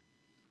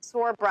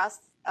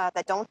breasts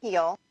that don't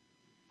heal,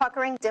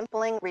 puckering,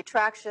 dimpling,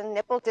 retraction,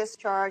 nipple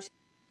discharge,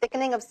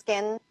 thickening of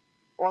skin,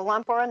 or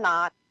lump or a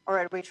knot, or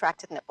a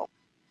retracted nipple.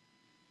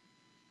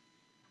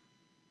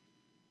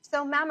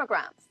 So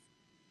mammograms.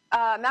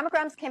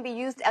 Mammograms can be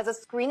used as a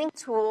screening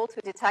tool to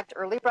detect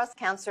early breast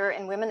cancer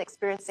in women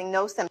experiencing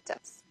no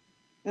symptoms.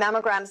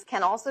 Mammograms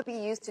can also be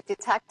used to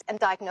detect and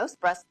diagnose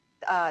breast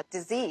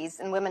disease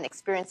in women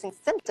experiencing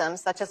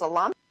symptoms such as a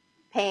lump,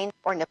 pain,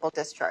 or nipple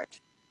discharge.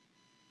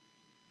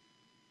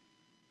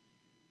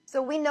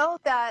 So we know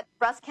that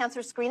breast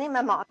cancer screening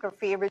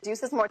mammography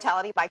reduces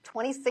mortality by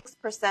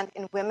 26%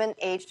 in women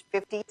aged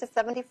 50 to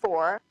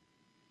 74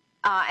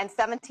 and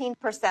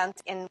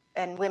 17% in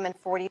women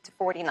 40 to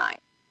 49.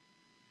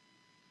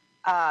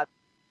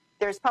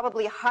 There's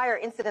probably a higher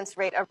incidence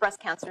rate of breast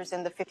cancers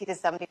in the 50 to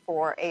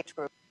 74 age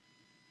group.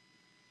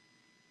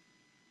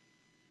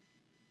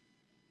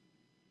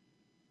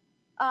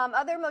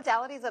 Other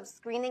modalities of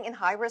screening in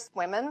high-risk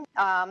women,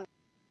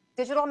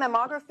 digital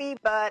mammography,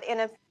 but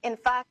in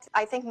fact,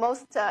 I think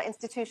most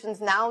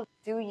institutions now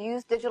do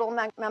use digital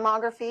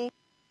mammography.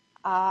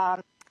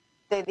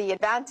 The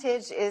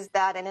advantage is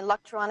that an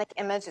electronic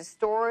image is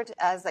stored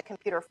as a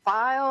computer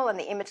file, and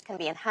the image can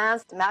be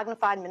enhanced,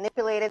 magnified,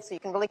 manipulated, so you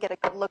can really get a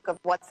good look of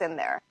what's in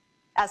there,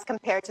 as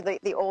compared to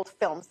the old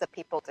films that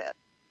people did.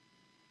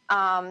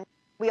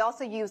 We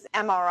also use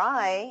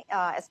MRI,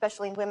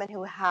 especially in women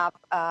who have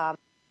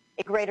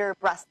a greater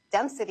breast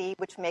density,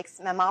 which makes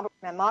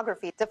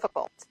mammography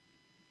difficult.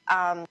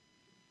 So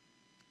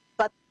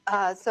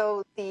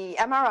the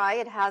MRI,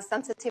 it has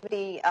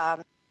sensitivity,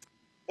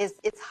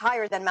 it's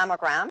higher than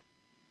mammogram.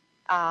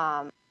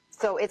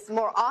 So it's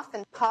more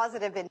often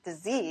positive in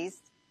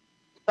disease,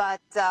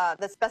 but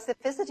the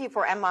specificity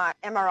for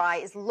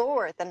MRI is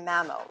lower than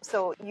mammo.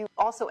 So you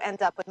also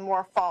end up with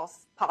more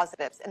false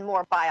positives and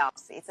more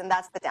biopsies, and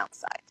that's the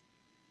downside.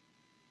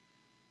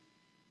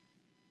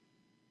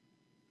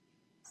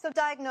 So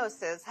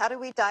diagnosis, how do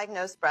we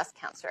diagnose breast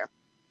cancer?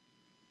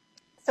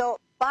 So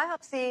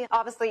biopsy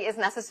obviously is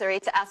necessary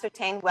to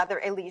ascertain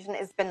whether a lesion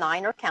is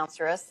benign or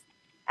cancerous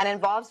and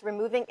involves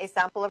removing a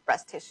sample of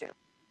breast tissue.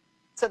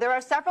 So there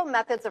are several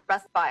methods of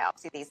breast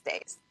biopsy these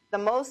days. The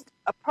most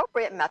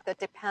appropriate method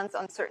depends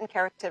on certain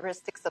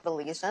characteristics of the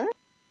lesion,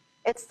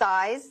 its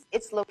size,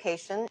 its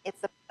location,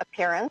 its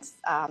appearance,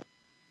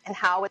 and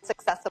how it's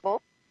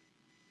accessible.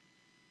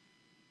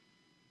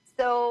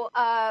 So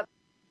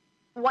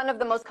one of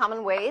the most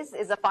common ways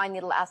is a fine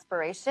needle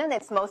aspiration.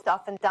 It's most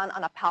often done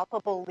on a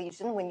palpable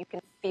lesion when you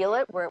can feel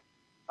it where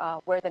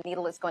the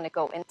needle is going to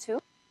go into.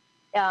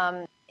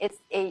 It's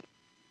a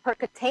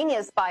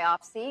percutaneous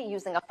biopsy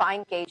using a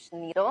fine gauge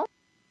needle,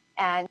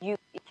 and you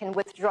can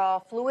withdraw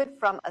fluid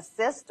from a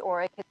cyst,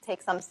 or it could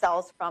take some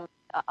cells from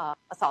a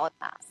solid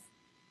mass.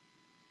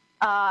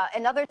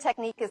 Another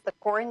technique is the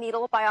core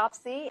needle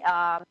biopsy.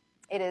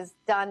 It is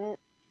done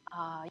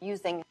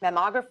using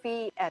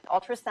mammography and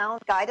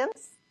ultrasound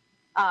guidance.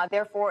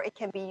 Therefore, it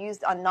can be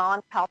used on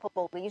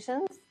non-palpable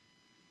lesions.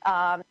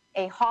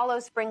 A hollow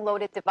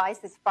spring-loaded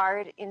device is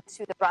fired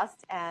into the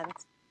breast, and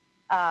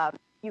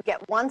you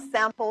get one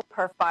sample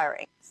per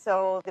firing.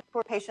 So the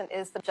poor patient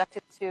is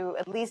subjected to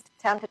at least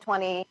 10 to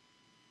 20,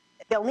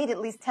 they'll need at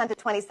least 10 to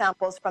 20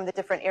 samples from the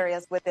different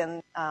areas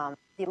within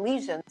the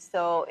lesion.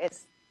 So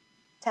it's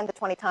 10 to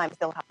 20 times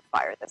they'll have to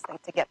fire this thing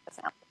to get the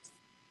samples.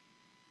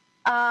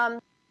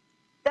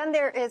 Then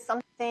there is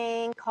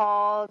something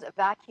called a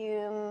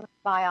vacuum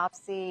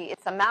biopsy.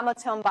 It's a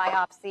mammotome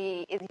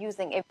biopsy. It's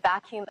using a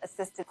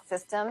vacuum-assisted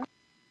system.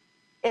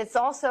 It's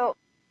also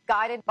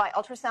guided by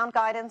ultrasound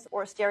guidance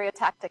or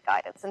stereotactic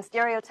guidance. And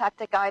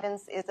stereotactic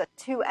guidance is a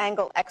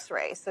two-angle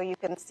X-ray, so you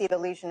can see the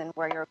lesion and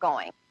where you're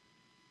going.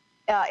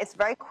 It's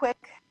very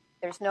quick.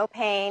 There's no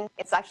pain.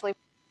 It's actually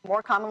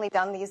more commonly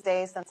done these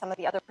days than some of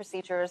the other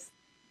procedures.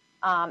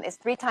 It's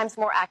 3 times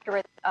more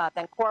accurate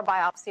than core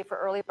biopsy for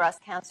early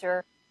breast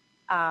cancer.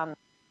 The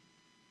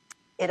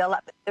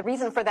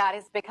reason for that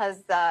is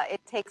because it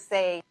takes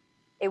a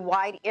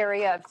wide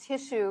area of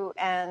tissue,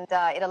 and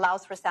it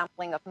allows for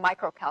sampling of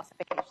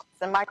microcalcifications.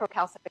 And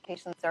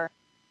microcalcifications are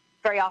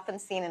very often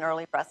seen in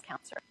early breast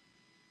cancer.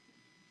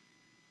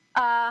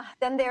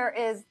 Then there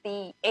is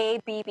the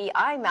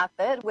ABBI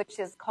method, which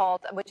is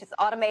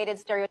automated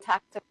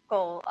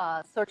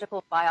stereotactical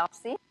surgical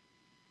biopsy.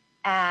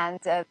 And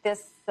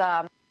this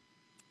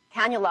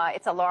cannula,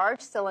 it's a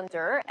large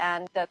cylinder,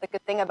 and the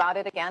good thing about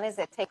it, again, is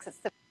it takes a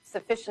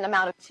sufficient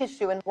amount of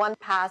tissue in one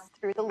pass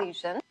through the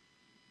lesion.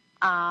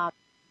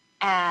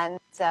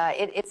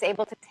 It's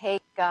able to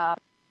take, the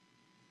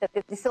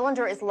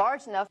cylinder is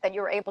large enough that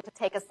you're able to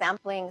take a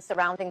sampling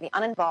surrounding the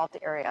uninvolved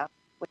area,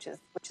 which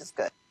is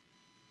good.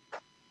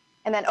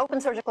 And then open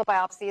surgical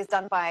biopsy is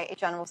done by a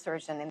general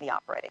surgeon in the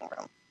operating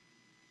room,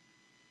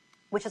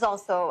 which is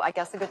also, I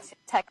guess, a good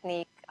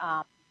technique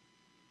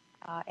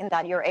in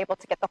that you're able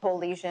to get the whole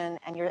lesion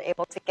and you're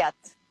able to get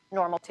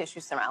normal tissue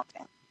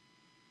surrounding.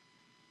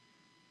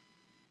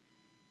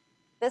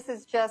 This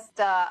is just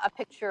a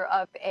picture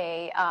of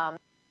a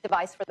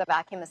device for the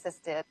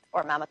vacuum-assisted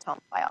or mammotome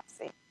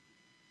biopsy.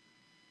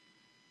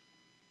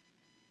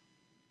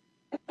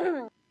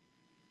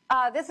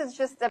 This is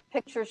just a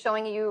picture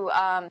showing you,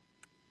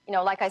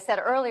 like I said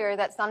earlier,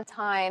 that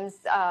sometimes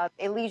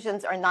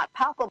lesions are not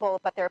palpable,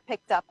 but they're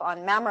picked up on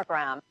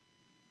mammogram.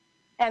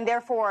 And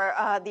therefore,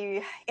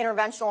 the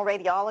interventional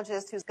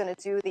radiologist who's going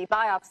to do the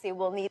biopsy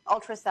will need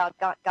ultrasound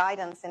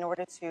guidance in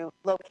order to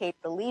locate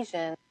the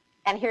lesion.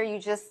 And here you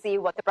just see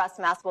what the breast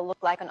mass will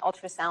look like on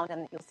ultrasound,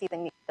 and you'll see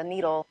the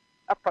needle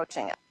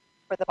approaching it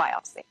for the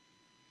biopsy.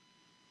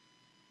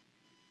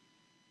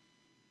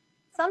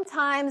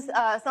 Sometimes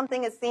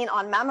something is seen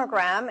on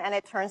mammogram, and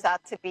it turns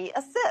out to be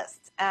a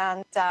cyst.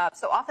 And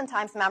so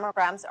oftentimes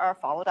mammograms are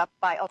followed up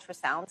by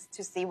ultrasounds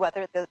to see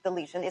whether the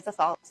lesion is a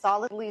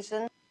solid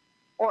lesion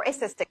or a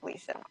cystic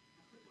lesion.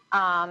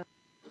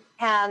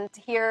 And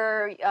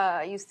here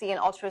you see in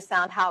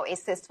ultrasound how a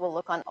cyst will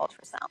look on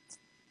ultrasound.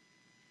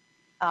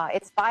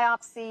 It's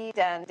biopsied,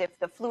 and if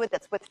the fluid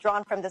that's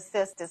withdrawn from the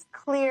cyst is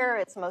clear,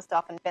 it's most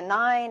often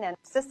benign, and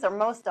cysts are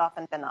most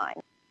often benign.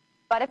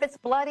 But if it's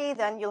bloody,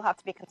 then you'll have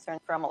to be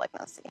concerned for a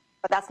malignancy.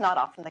 But that's not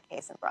often the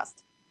case in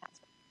breast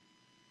cancer.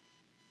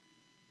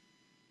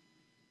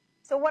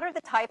 So what are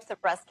the types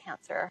of breast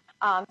cancer?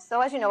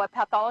 So as you know, a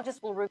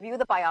pathologist will review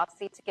the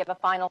biopsy to give a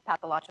final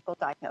pathological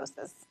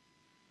diagnosis.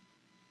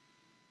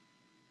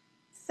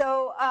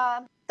 So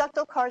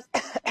ductal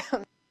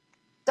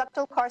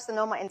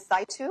carcinoma in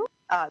situ,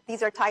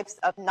 these are types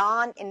of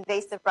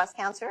non-invasive breast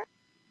cancer,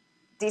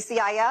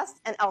 DCIS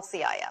and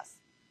LCIS.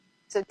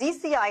 So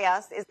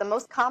DCIS is the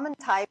most common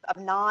type of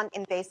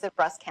non-invasive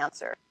breast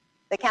cancer.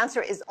 The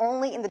cancer is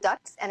only in the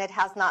ducts, and it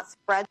has not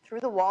spread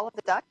through the wall of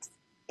the ducts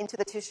into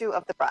the tissue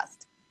of the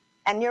breast.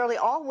 And nearly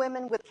all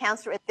women with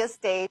cancer at this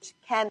stage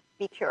can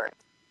be cured.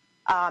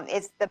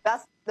 It's the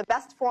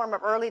best form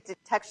of early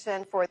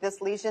detection for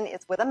this lesion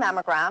is with a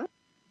mammogram,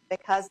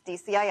 because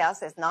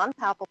DCIS is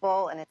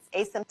non-palpable and it's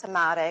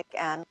asymptomatic,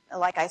 and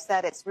like I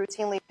said, it's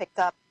routinely picked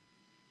up.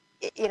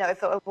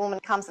 If a woman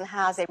comes and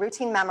has a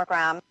routine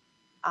mammogram,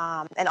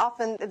 and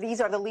often these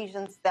are the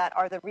lesions that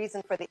are the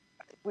reason for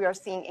we are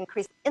seeing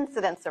increased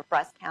incidence of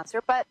breast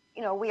cancer, but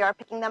we are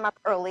picking them up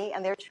early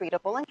and they're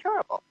treatable and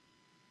curable.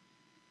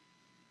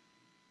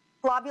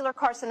 Globular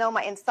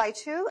carcinoma in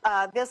situ,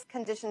 this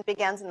condition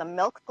begins in the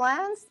milk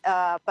glands,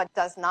 but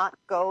does not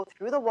go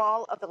through the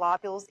wall of the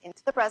lobules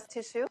into the breast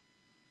tissue.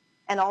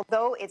 And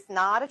although it's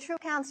not a true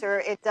cancer,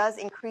 it does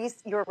increase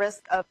your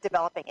risk of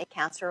developing a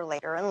cancer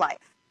later in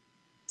life.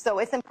 So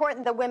it's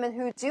important that women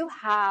who do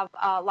have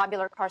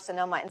lobular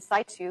carcinoma in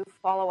situ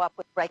follow up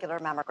with regular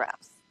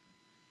mammograms.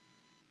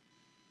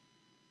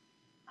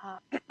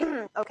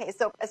 Okay,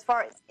 so as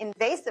far as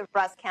invasive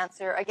breast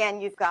cancer, again,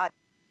 you've got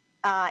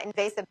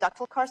invasive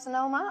ductal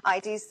carcinoma,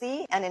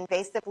 IDC, and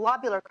invasive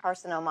lobular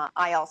carcinoma,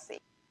 ILC.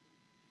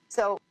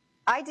 So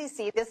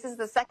IDC, this is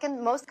the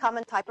second most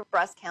common type of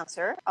breast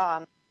cancer,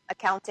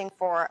 accounting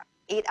for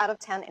 8 out of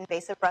 10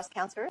 invasive breast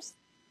cancers.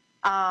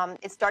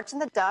 It starts in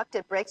the duct,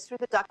 it breaks through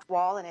the duct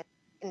wall, and it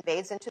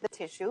invades into the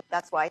tissue.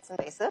 That's why it's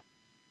invasive.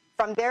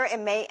 From there, it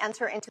may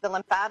enter into the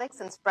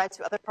lymphatics and spread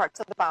to other parts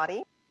of the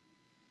body.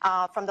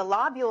 From the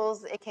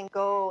lobules, it can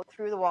go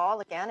through the wall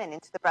again and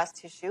into the breast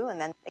tissue, and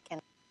then it can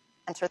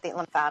enter the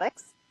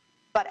lymphatics.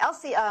 But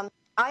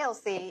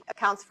ILC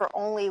accounts for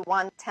only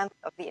 1/10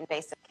 of the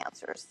invasive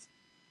cancers.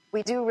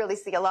 We do really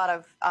see a lot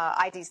of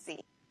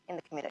IDC in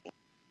the community.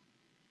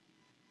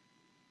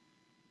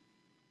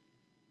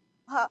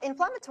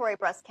 Inflammatory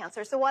breast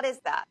cancer, so what is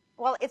that?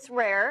 Well, it's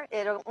rare.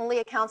 It only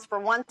accounts for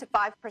 1 to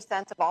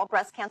 5% of all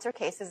breast cancer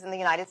cases in the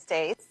United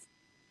States.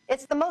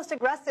 It's the most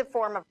aggressive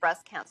form of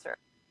breast cancer.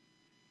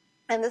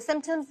 And the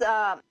symptoms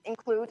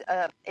include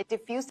a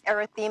diffuse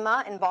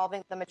erythema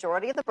involving the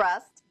majority of the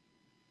breast,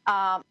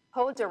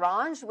 peau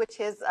d'orange, which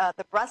is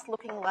the breast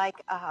looking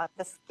like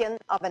the skin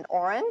of an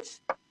orange.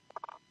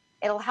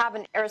 It'll have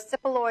an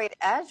erysipeloid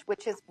edge,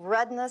 which is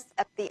redness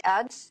at the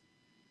edge.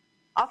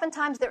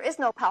 Oftentimes, there is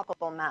no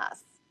palpable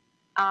mass.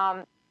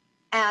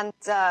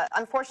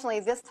 Unfortunately,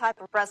 this type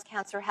of breast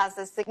cancer has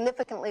a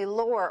significantly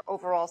lower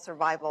overall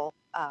survival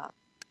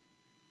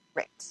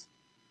rate.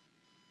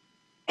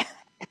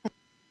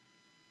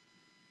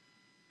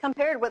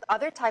 Compared with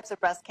other types of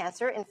breast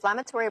cancer,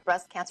 inflammatory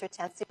breast cancer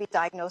tends to be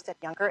diagnosed at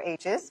younger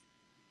ages.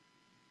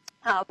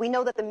 We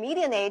know that the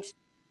median age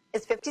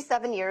is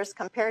 57 years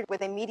compared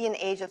with a median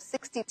age of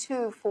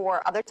 62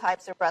 for other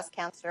types of breast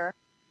cancer.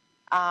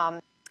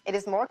 It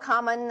is more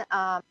common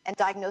and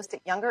diagnosed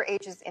at younger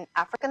ages in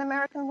African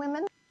American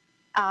women.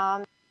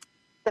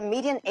 The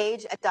median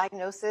age at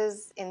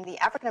diagnosis in the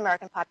African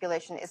American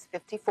population is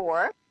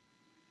 54,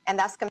 and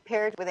that's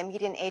compared with a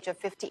median age of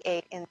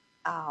 58 in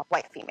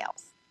white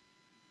females.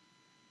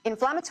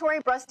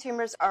 Inflammatory breast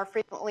tumors are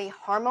frequently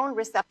hormone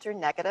receptor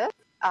negative,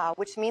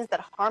 which means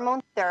that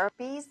hormone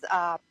therapies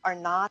are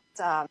not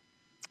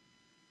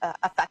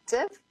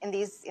effective in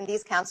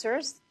these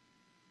cancers.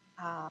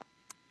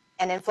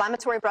 And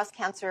inflammatory breast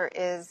cancer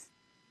is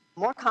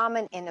more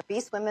common in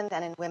obese women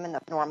than in women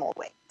of normal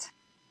weight.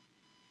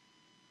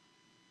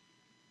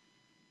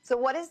 So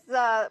what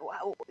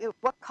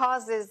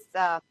causes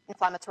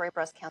inflammatory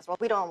breast cancer? Well,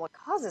 we don't know what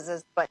causes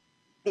it, but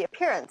the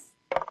appearance.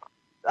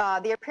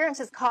 The appearance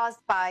is caused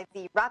by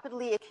the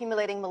rapidly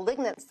accumulating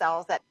malignant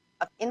cells that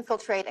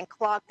infiltrate and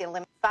clog the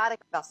lymphatic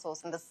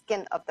vessels in the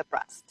skin of the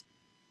breast,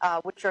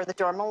 which are the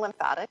dermal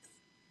lymphatics.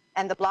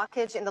 And the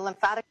blockage in the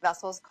lymphatic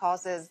vessels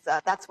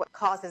that's what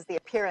causes the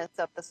appearance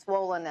of the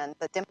swollen and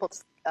the dimpled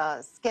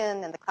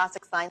skin and the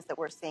classic signs that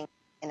we're seeing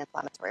in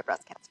inflammatory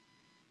breast cancer.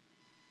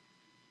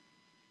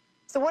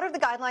 So what are the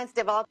guidelines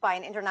developed by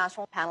an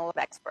international panel of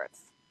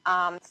experts?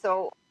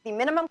 So the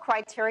minimum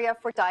criteria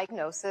for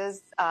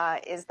diagnosis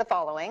is the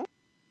following.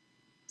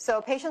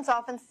 So patients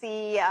often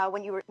see,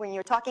 when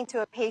you're talking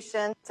to a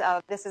patient,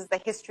 this is the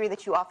history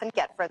that you often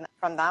get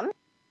from them,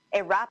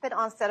 a rapid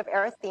onset of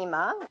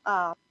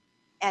erythema,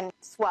 and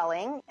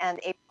swelling, and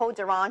a peau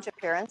d'orange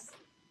appearance,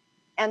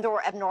 and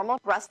or abnormal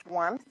breast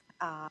warmth.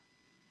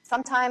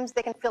 Sometimes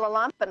they can feel a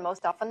lump, but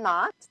most often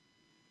not.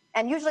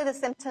 And usually the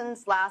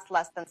symptoms last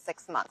less than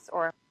 6 months,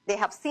 or they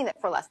have seen it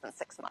for less than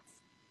 6 months.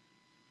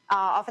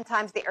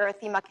 Oftentimes the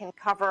erythema can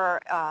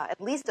cover at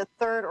least a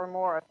third or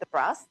more of the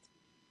breast.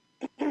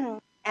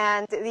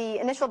 And the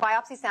initial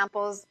biopsy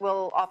samples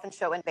will often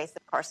show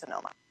invasive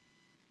carcinoma.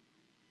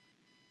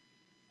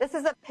 This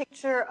is a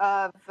picture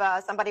of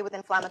somebody with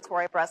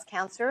inflammatory breast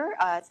cancer.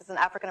 This is an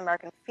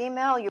African-American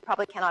female. You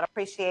probably cannot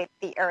appreciate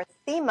the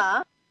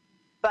erythema,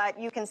 but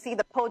you can see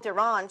the peau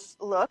d'orange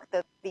look,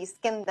 the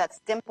skin that's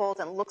dimpled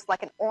and looks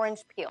like an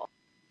orange peel.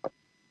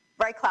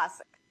 Very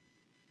classic.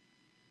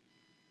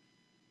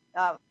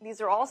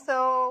 These are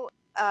also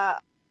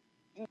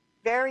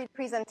varied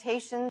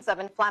presentations of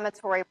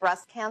inflammatory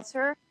breast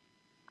cancer.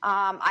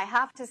 I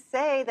have to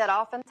say that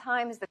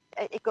oftentimes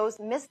it goes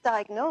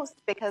misdiagnosed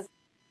because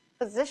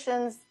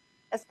physicians,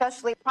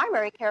 especially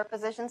primary care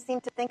physicians, seem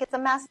to think it's a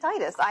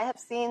mastitis. I have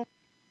seen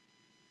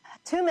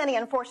too many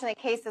unfortunate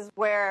cases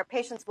where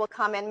patients will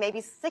come in maybe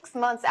 6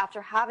 months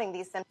after having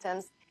these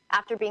symptoms,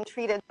 after being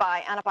treated by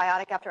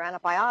antibiotic after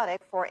antibiotic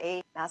for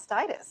a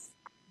mastitis.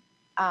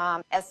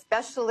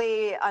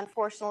 Especially,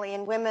 unfortunately,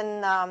 in women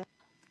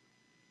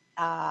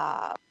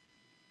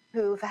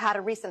who've had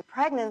a recent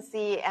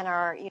pregnancy and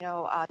are,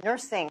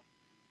 nursing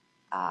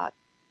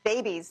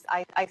babies.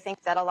 I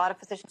think that a lot of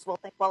physicians will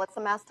think, well, it's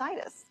a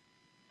mastitis.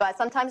 But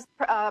sometimes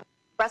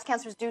breast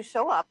cancers do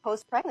show up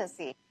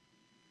post-pregnancy.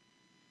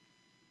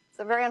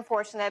 So very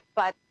unfortunate,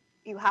 but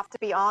you have to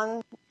be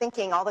on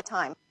thinking all the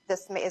time.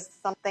 This is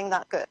something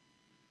not good.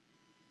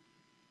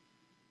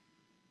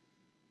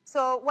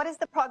 So what is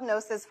the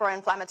prognosis for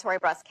inflammatory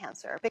breast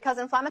cancer? Because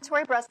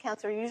inflammatory breast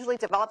cancer usually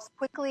develops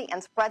quickly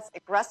and spreads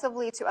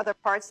aggressively to other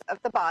parts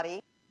of the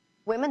body,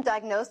 women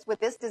diagnosed with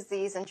this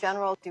disease in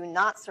general do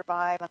not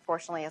survive,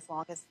 unfortunately, as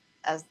long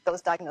as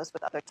those diagnosed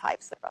with other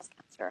types of breast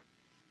cancer.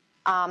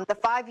 The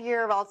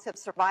 5-year relative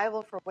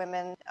survival for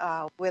women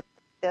with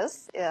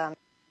this,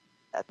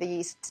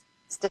 the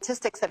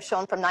statistics have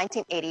shown from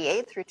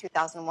 1988 through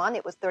 2001,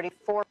 it was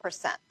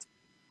 34%.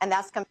 And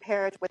that's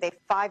compared with a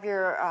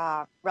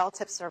 5-year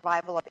relative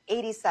survival of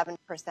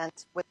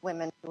 87% with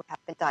women who have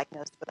been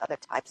diagnosed with other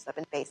types of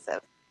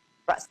invasive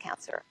breast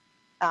cancer,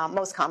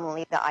 most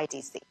commonly the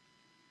IDC.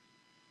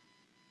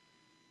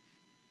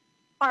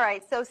 All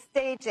right, so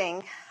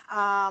staging.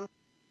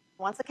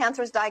 Once a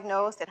cancer is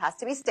diagnosed, it has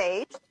to be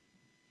staged.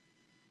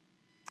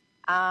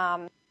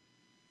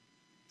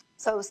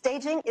 So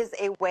staging is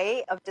a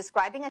way of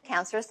describing a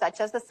cancer, such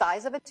as the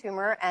size of a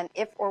tumor and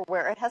if or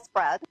where it has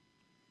spread.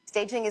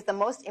 Staging is the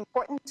most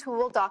important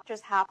tool doctors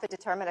have to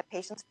determine a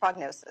patient's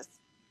prognosis.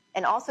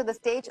 And also the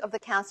stage of the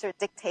cancer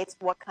dictates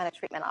what kind of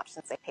treatment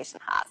options a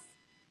patient has.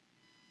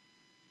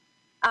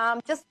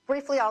 Just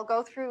briefly, I'll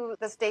go through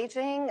the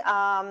staging.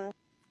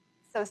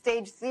 So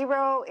stage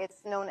 0,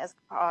 it's known as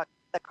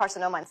the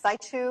carcinoma in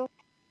situ.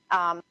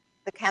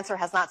 The cancer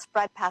has not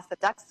spread past the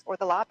ducts or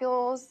the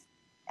lobules,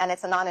 and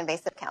it's a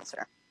non-invasive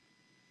cancer.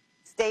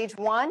 Stage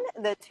 1,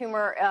 the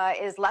tumor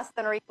is less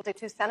than or equal to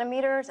 2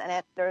 centimeters,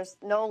 and there's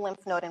no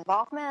lymph node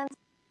involvement.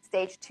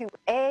 Stage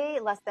 2A,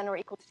 less than or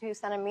equal to 2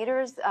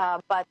 centimeters,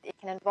 but it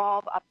can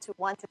involve up to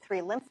 1 to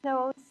 3 lymph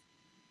nodes,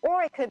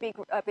 or it could be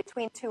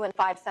between 2 and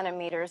 5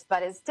 centimeters,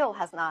 but it still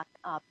has not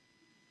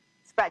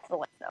spread to the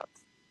lymph nodes.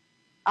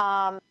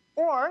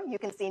 Or you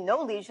can see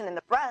no lesion in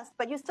the breast,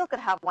 but you still could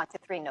have 1 to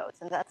 3 nodes,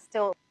 and that's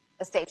still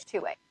a stage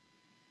 2A.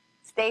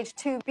 Stage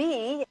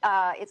 2B,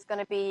 it's going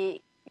to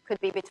be, it could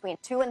be between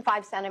 2 and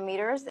 5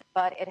 centimeters,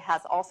 but it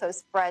has also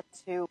spread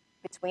to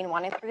between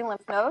 1 and 3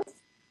 lymph nodes,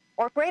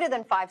 or greater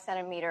than 5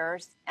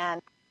 centimeters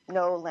and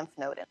no lymph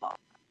node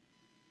involvement.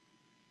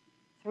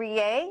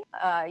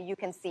 3A, you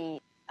can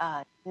see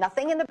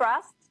nothing in the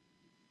breast,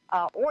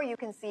 or you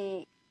can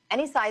see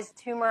any size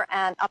tumor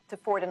and up to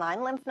 4 to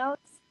 9 lymph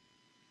nodes.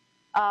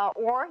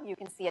 Or you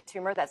can see a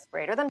tumor that's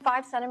greater than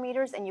 5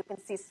 centimeters, and you can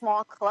see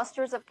small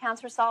clusters of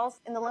cancer cells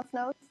in the lymph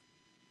nodes,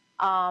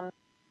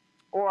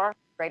 or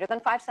greater than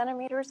 5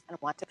 centimeters and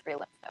 1 to 3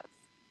 lymph nodes.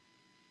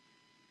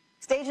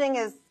 Staging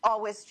is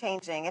always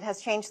changing. It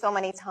has changed so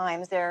many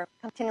times. They're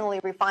continually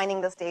refining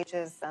the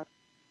stages.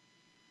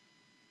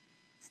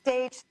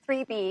 Stage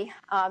 3B,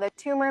 the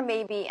tumor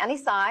may be any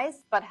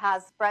size, but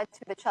has spread to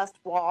the chest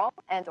wall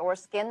and or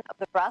skin of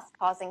the breast,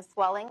 causing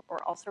swelling or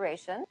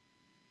ulceration.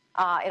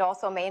 It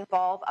also may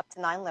involve up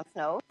to 9 lymph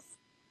nodes.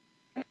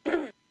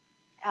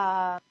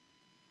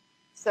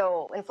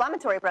 So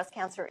inflammatory breast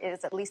cancer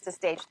is at least a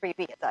stage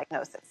 3B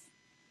diagnosis.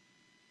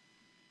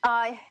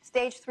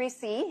 Stage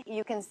 3C,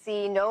 you can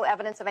see no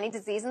evidence of any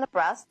disease in the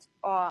breast,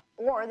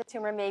 or the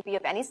tumor may be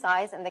of any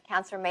size, and the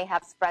cancer may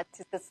have spread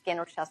to the skin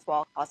or chest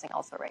wall, causing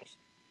ulceration.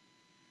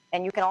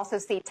 And you can also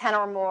see 10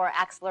 or more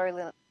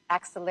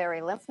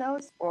axillary lymph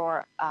nodes,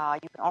 or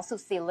you can also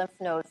see lymph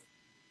nodes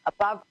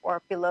above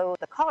or below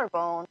the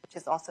collarbone, which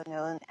is also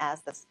known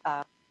as the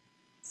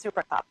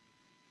supraclavicular.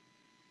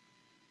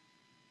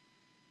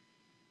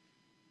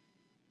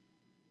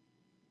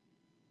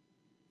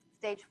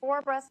 Stage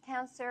 4 breast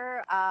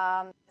cancer.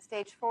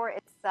 Stage 4,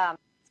 it's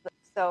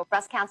so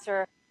breast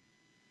cancer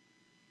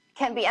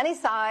can be any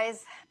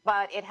size,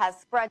 but it has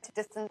spread to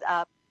distant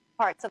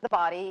parts of the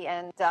body,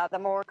 and the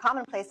more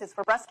common places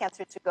for breast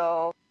cancer to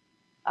go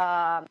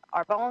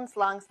are bones,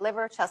 lungs,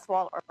 liver, chest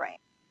wall, or brain.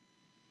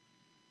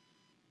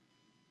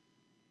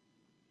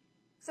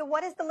 So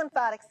what is the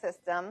lymphatic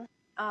system?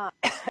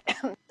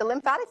 The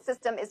lymphatic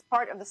system is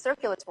part of the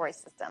circulatory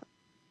system,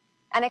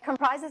 and it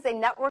comprises a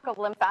network of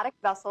lymphatic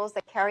vessels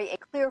that carry a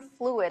clear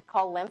fluid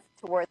called lymph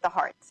toward the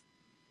heart.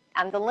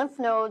 And the lymph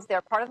nodes,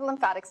 they're part of the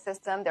lymphatic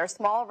system. They're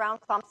small, round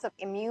clumps of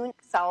immune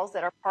cells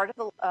that are part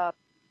of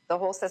the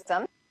whole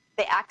system.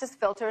 They act as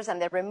filters,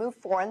 and they remove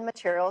foreign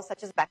materials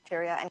such as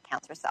bacteria and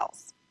cancer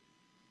cells.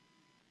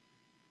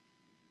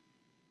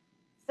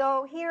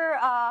 So here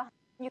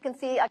you can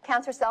see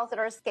cancer cells that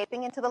are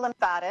escaping into the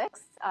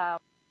lymphatics.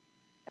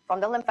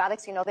 From the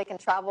lymphatics, you know they can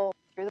travel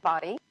through the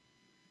body.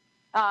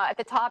 At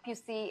the top, you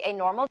see a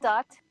normal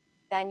duct.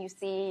 Then you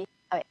see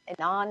a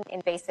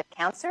non-invasive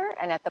cancer.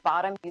 And at the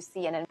bottom, you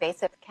see an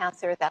invasive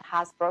cancer that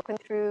has broken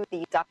through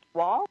the duct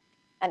wall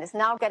and is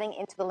now getting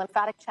into the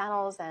lymphatic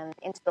channels and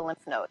into the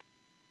lymph node.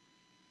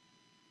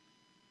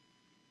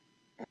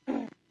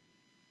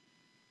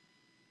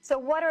 So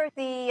what are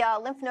the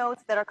lymph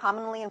nodes that are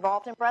commonly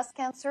involved in breast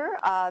cancer?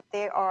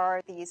 They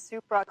are the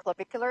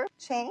supraclavicular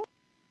chain,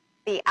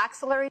 the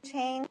axillary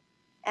chain,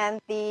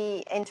 and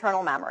the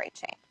internal mammary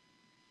chain.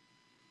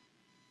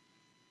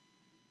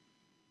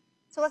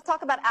 So let's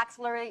talk about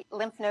axillary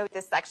lymph node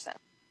dissection.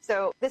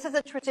 So this is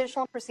a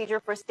traditional procedure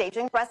for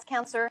staging breast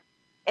cancer,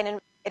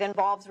 and it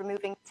involves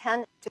removing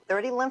 10 to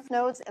 30 lymph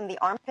nodes in the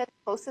armpit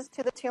closest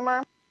to the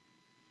tumor.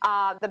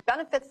 The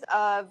benefits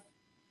of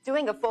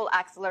doing a full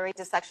axillary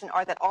dissection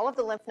are that all of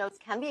the lymph nodes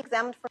can be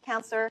examined for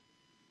cancer.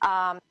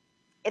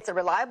 It's a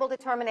reliable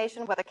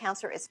determination whether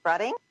cancer is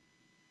spreading.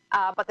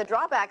 But the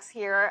drawbacks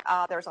here,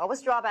 there's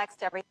always drawbacks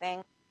to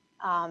everything,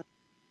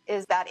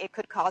 is that it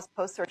could cause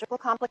post-surgical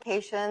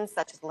complications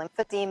such as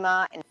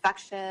lymphedema,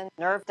 infection,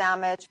 nerve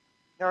damage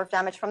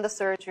from the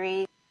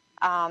surgery.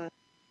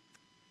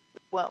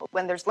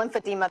 when there's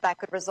lymphedema, that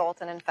could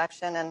result in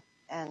infection,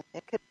 and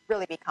it could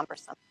really be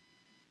cumbersome.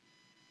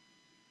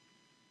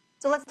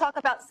 So let's talk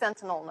about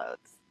sentinel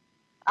nodes.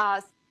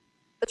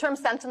 The term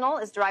sentinel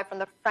is derived from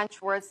the French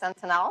word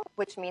sentinelle,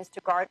 which means to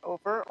guard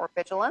over or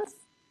vigilance.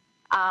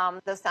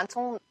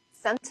 The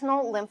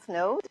sentinel lymph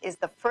node is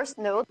the first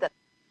node that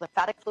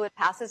lymphatic fluid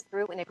passes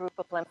through in a group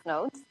of lymph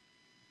nodes.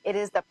 It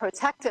is the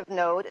protective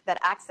node that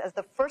acts as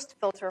the first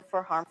filter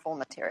for harmful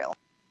material.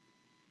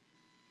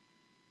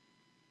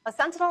 A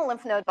sentinel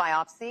lymph node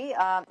biopsy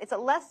is a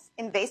less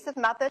invasive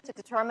method to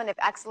determine if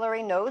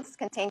axillary nodes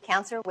contain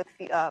cancer with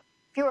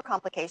fewer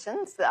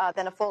complications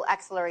than a full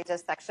axillary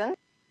dissection.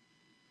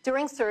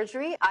 During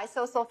surgery,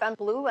 isosulfan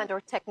blue and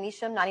or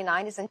technetium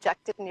 99 is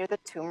injected near the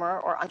tumor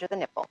or under the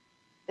nipple.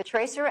 The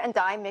tracer and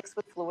dye mix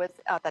with fluids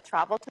that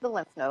travel to the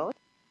lymph node,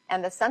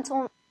 and the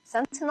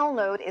sentinel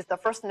node is the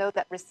first node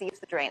that receives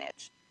the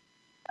drainage.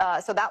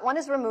 So that one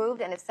is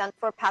removed and is sent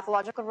for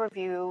pathological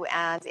review,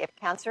 and if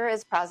cancer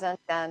is present,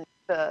 then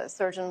the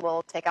surgeon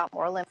will take out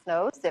more lymph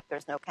nodes. If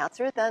there's no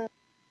cancer, then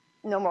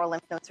no more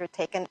lymph nodes are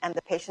taken, and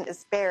the patient is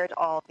spared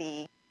all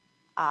the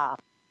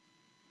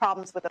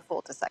problems with a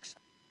full dissection.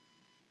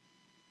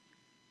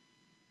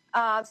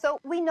 So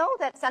we know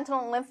that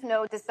sentinel lymph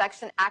node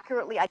dissection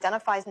accurately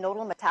identifies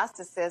nodal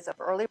metastasis of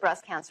early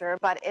breast cancer,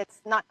 but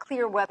it's not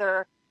clear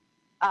whether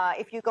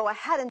if you go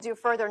ahead and do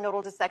further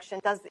nodal dissection,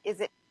 does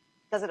it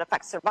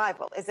affect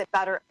survival? Is it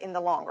better in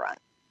the long run?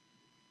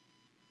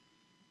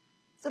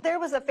 So there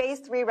was a phase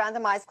 3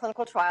 randomized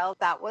clinical trial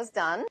that was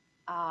done.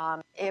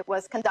 It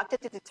was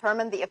conducted to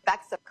determine the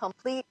effects of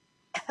complete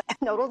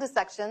nodal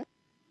dissection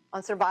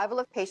on survival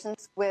of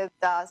patients with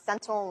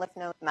sentinel lymph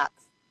node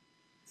mets.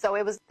 So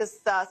this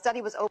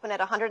study was open at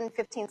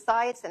 115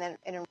 sites, and it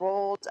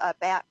enrolled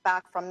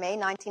back from May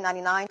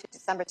 1999 to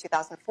December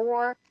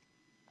 2004.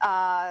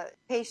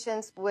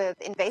 Patients with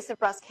invasive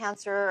breast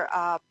cancer,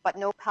 but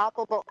no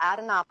palpable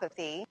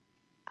adenopathy,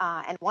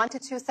 and 1 to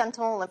 2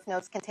 sentinel lymph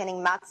nodes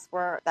containing mets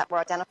that were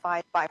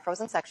identified by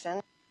frozen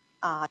section,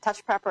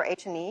 touch prep or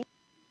H&E,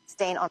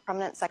 stain on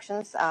permanent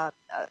sections.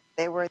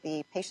 They were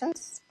the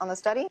patients on the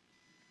study.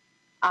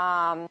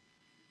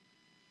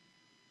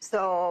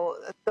 So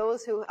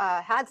those who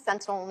had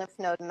sentinel lymph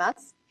node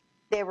mets,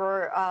 they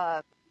were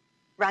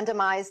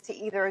randomized to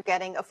either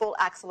getting a full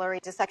axillary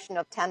dissection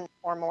of 10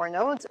 or more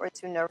nodes or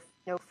to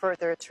no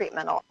further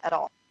treatment at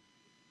all.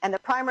 And the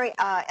primary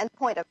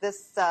endpoint of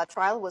this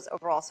trial was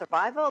overall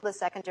survival. The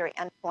secondary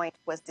endpoint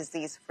was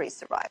disease-free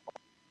survival.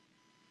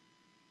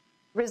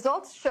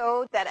 Results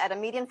showed that at a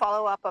median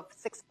follow-up of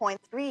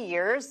 6.3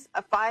 years,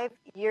 5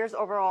 years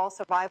overall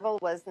survival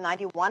was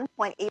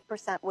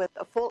 91.8% with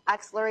a full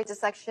axillary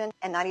dissection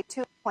and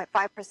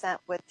 92.5%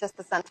 with just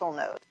the sentinel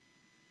node.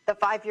 The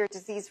 5-year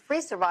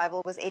disease-free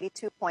survival was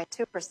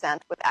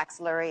 82.2% with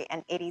axillary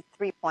and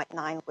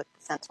 83.9% with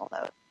the sentinel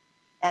node.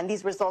 And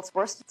these results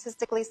were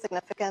statistically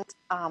significant.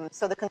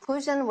 So the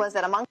conclusion was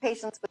that among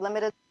patients with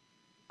limited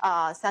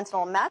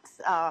sentinel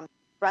mets,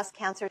 breast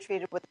cancer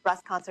treated with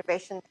breast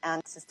conservation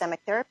and systemic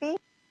therapy,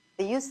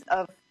 the use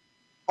of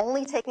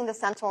only taking the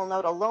sentinel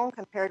node alone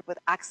compared with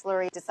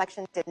axillary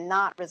dissection did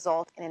not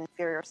result in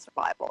inferior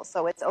survival.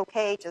 So it's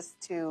okay just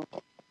to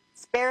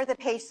spare the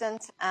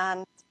patient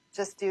and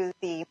just do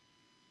the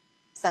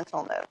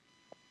sentinel node.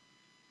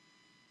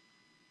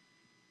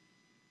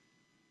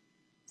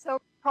 So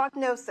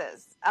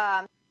prognosis.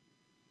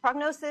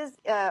 Prognosis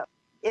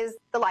is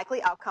the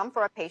likely outcome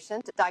for a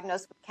patient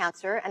diagnosed with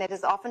cancer, and it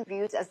is often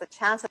viewed as the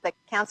chance that the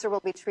cancer will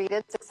be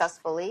treated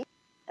successfully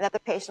and that the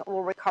patient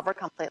will recover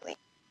completely.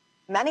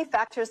 Many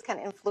factors can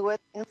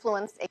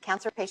influence a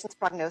cancer patient's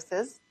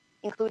prognosis,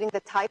 including the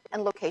type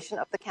and location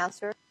of the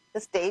cancer, the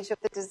stage of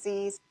the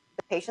disease,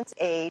 the patient's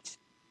age,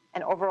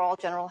 and overall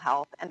general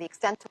health, and the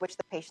extent to which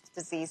the patient's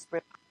disease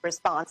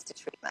responds to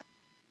treatment.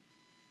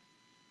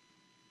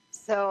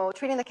 So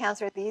treating the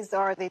cancer, these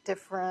are the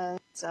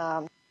different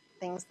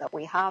things that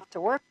we have to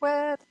work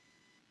with.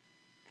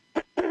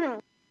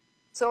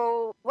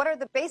 So what are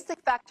the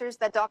basic factors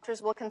that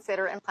doctors will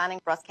consider in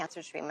planning breast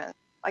cancer treatment?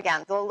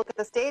 Again, they'll look at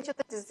the stage of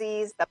the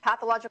disease, the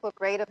pathological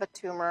grade of a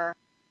tumor,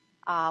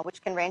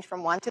 which can range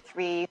from 1 to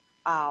 3,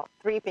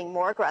 3 being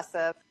more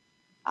aggressive,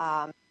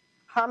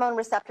 hormone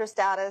receptor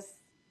status.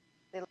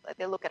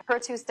 They look at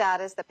HER2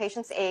 status, the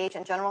patient's age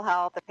and general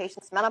health, the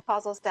patient's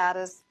menopausal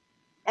status,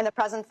 and the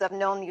presence of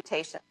known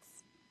mutations.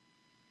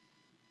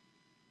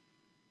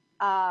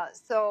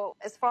 So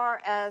as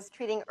far as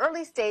treating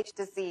early stage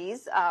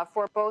disease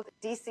for both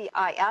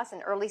DCIS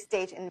and early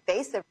stage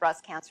invasive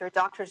breast cancer,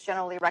 doctors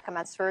generally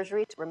recommend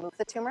surgery to remove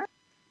the tumor.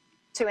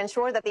 To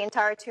ensure that the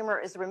entire tumor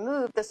is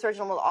removed, the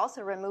surgeon will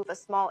also remove a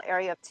small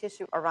area of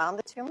tissue around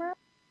the tumor.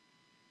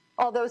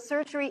 Although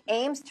surgery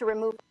aims to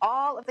remove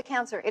all of the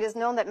cancer, it is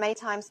known that many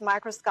times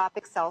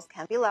microscopic cells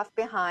can be left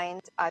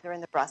behind either in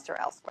the breast or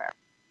elsewhere.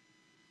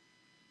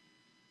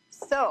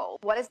 So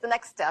what is the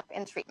next step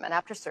in treatment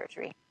after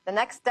surgery? The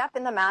next step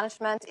in the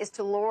management is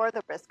to lower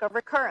the risk of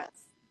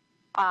recurrence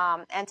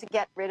and to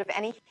get rid of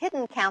any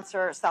hidden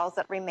cancer cells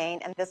that remain,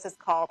 and this is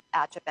called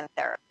adjuvant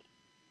therapy.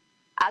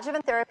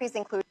 Adjuvant therapies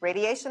include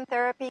radiation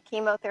therapy,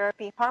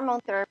 chemotherapy, hormone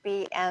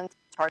therapy, and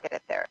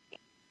targeted therapy.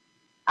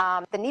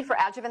 The need for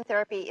adjuvant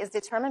therapy is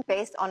determined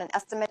based on an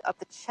estimate of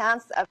the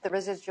chance of the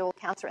residual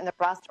cancer in the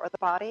breast or the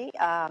body,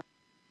 the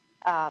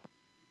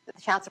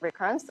chance of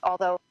recurrence.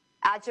 Although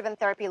adjuvant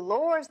therapy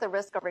lowers the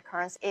risk of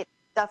recurrence, it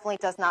definitely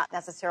does not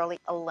necessarily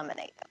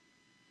eliminate it.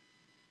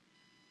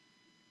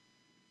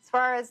 As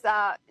far as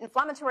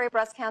inflammatory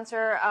breast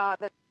cancer,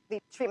 the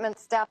treatment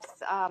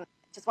steps,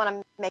 just want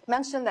to make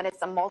mention that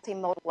it's a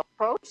multimodal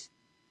approach.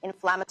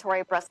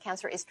 Inflammatory breast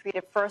cancer is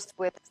treated first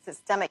with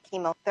systemic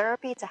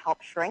chemotherapy to help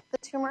shrink the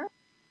tumor,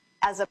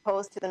 as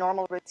opposed to the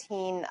normal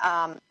routine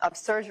of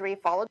surgery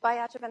followed by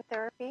adjuvant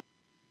therapy.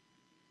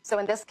 So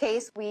in this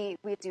case, we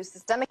do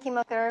systemic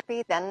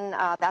chemotherapy, then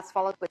that's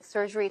followed with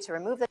surgery to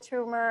remove the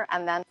tumor,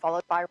 and then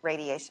followed by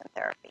radiation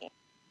therapy.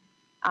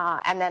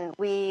 And then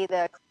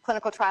the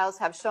clinical trials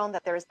have shown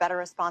that there is better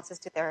responses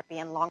to therapy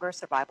and longer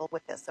survival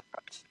with this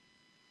approach.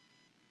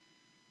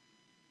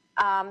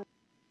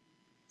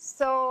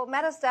 So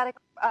metastatic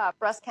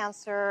breast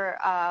cancer,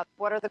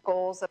 what are the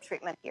goals of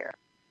treatment here?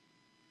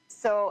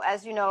 So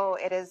as you know,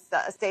 it is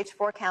a stage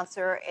 4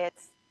 cancer.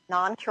 It's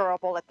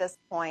non-curable at this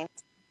point.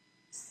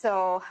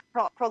 So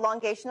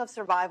prolongation of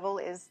survival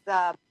is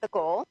the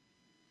goal.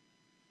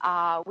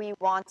 We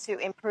want to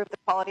improve the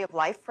quality of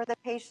life for the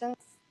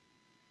patients,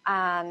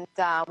 and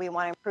we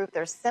want to improve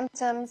their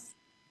symptoms.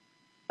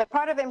 But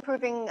part of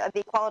improving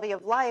the quality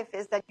of life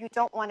is that you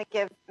don't want to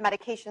give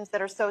medications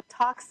that are so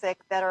toxic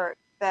that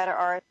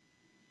are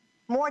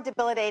more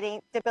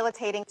debilitating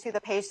to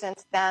the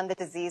patient than the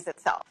disease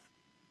itself.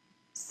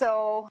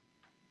 So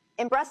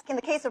in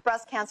the case of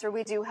breast cancer,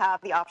 we do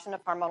have the option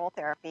of hormonal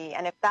therapy.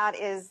 And if that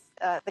is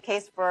the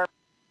case for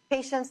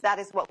patients, that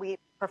is what we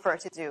prefer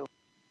to do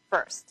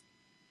first.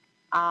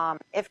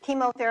 If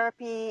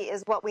chemotherapy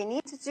is what we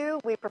need to do,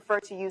 we prefer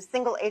to use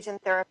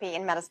single-agent therapy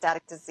in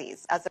metastatic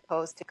disease as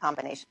opposed to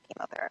combination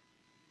chemotherapy.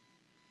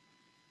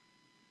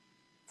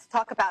 Let's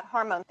talk about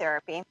hormone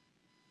therapy.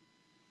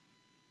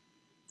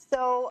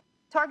 So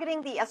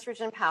targeting the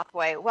estrogen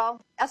pathway.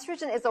 Well,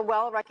 estrogen is a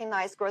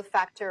well-recognized growth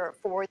factor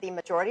for the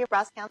majority of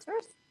breast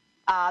cancers.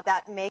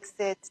 That makes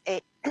it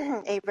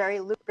a very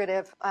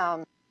lucrative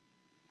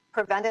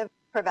preventive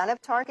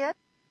target,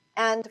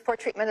 and for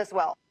treatment as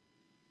well.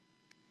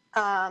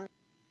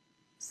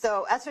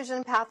 So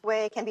estrogen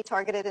pathway can be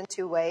targeted in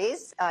 2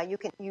 ways. You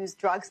can use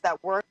drugs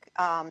that work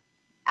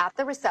at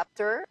the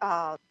receptor,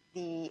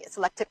 the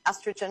selective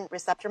estrogen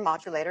receptor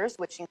modulators,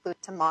 which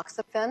include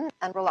tamoxifen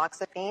and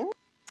raloxifene.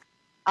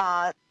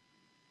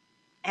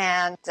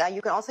 And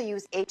you can also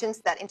use agents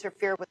that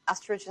interfere with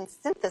estrogen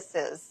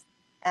synthesis.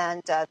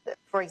 And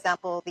for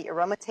example, the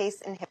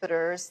aromatase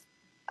inhibitors,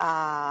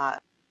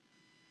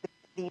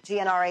 the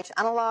GnRH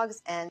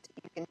analogs, and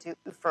you can do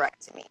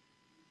oophorectomy.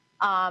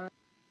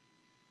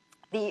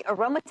 The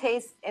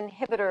aromatase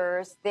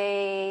inhibitors,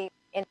 they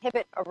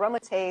inhibit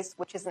aromatase,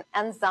 which is an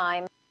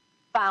enzyme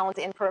found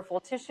in peripheral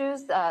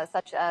tissues,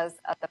 such as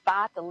the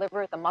fat, the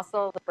liver, the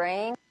muscle, the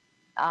brain.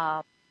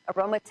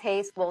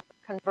 Aromatase will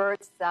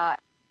convert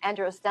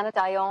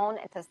androstenedione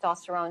and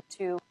testosterone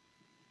to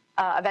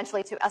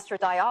eventually to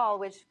estradiol,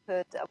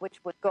 which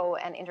would go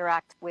and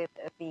interact with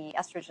the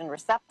estrogen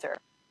receptor.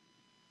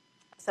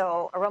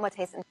 So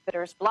aromatase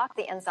inhibitors block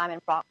the enzyme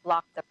and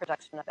block the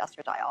production of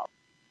estradiol.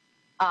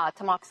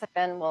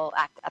 Tamoxifen will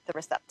act at the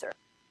receptor.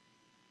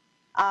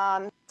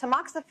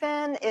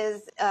 Tamoxifen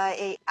is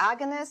an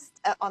agonist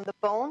on the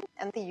bone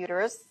and the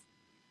uterus,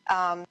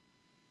 and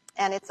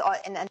it's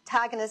an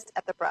antagonist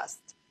at the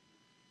breast.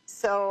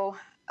 So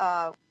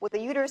with the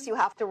uterus, you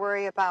have to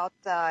worry about,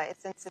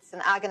 since it's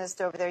an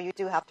agonist over there, you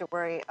do have to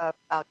worry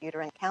about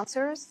uterine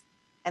cancers,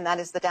 and that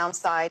is the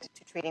downside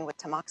to treating with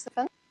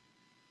tamoxifen.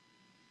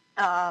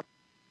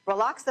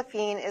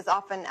 Raloxifene is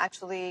often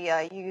actually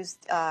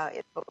used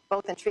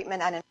both in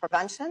treatment and in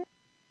prevention.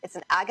 It's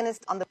an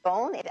agonist on the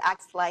bone. It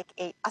acts like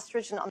an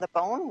estrogen on the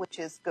bone, which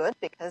is good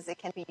because it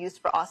can be used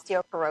for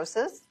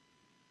osteoporosis.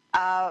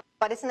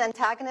 But it's an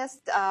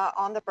antagonist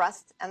on the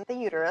breast and the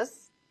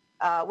uterus,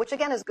 which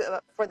again is good.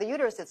 For the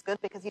uterus, it's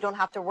good because you don't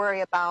have to worry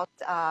about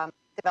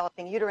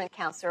developing uterine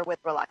cancer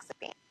with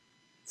raloxifene.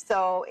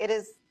 So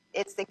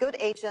it's a good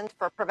agent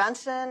for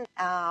prevention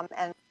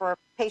and for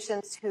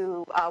patients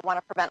who want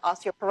to prevent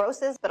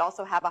osteoporosis, but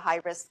also have a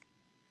high-risk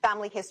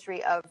family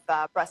history of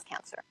breast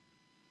cancer.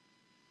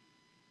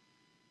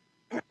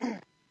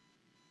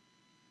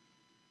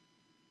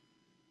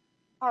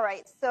 All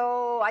right,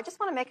 so I just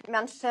want to make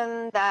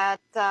mention that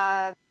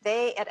at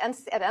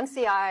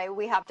NCI,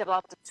 we have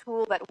developed a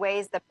tool that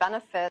weighs the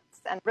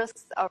benefits and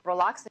risks of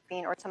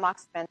raloxifene or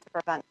tamoxifen to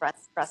prevent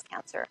breast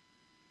cancer.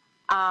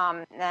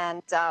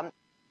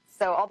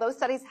 So although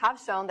studies have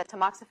shown that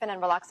tamoxifen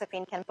and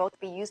raloxifene can both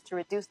be used to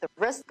reduce the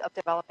risk of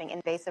developing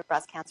invasive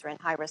breast cancer in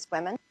high-risk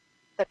women,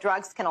 the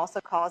drugs can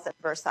also cause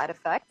adverse side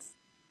effects.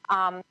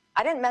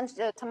 I didn't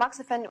mention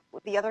tamoxifen.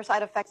 The other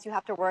side effects you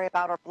have to worry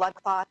about are blood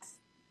clots,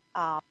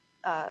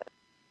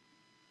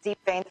 deep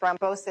vein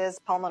thrombosis,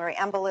 pulmonary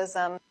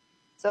embolism.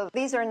 So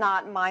these are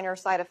not minor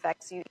side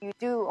effects. You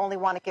do only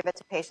want to give it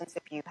to patients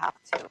if you have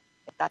to,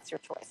 if that's your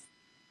choice.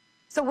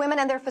 So women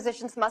and their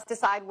physicians must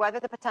decide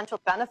whether the potential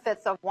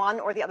benefits of one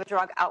or the other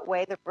drug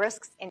outweigh the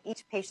risks in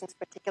each patient's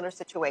particular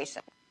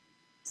situation.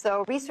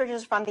 So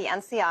researchers from the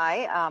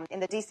NCI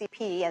in the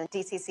DCP and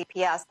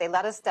DCCPS, they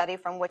led a study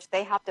from which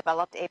they have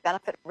developed a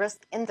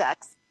benefit-risk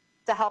index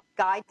to help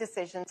guide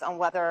decisions on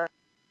whether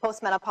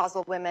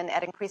postmenopausal women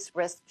at increased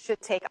risk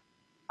should take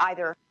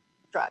either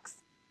drugs.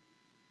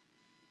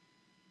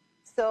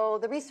 So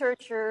the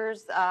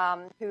researchers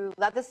who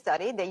led the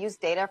study, they used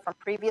data from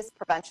previous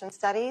prevention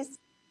studies,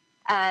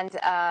 and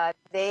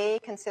they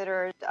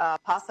considered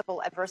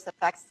possible adverse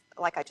effects,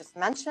 like I just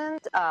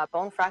mentioned,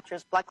 bone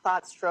fractures, blood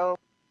clots, stroke,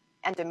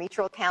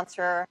 endometrial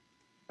cancer,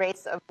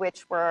 rates of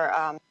which were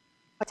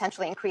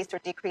potentially increased or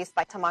decreased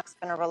by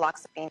tamoxifen or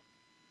raloxifene.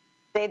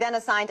 They then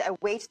assigned a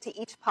weight to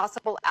each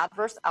possible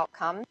adverse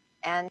outcome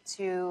and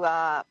to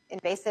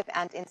invasive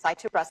and in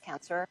situ breast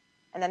cancer.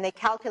 And then they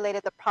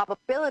calculated the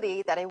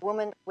probability that a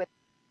woman with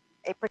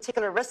a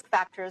particular risk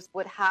factors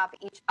would have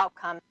each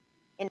outcome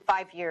in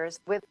 5 years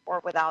with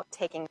or without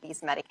taking these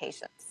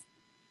medications.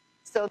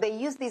 So they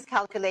used these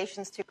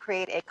calculations to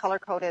create a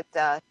color-coded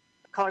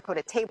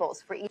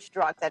tables for each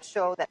drug that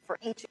show that for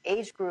each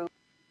age group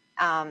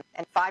and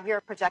 5-year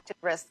projected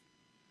risk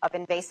of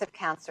invasive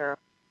cancer,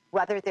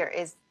 whether there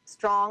is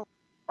strong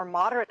or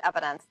moderate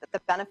evidence that the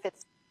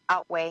benefits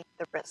outweigh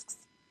the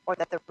risks, or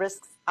that the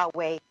risks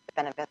outweigh the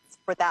benefits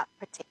for that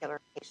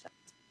particular patient.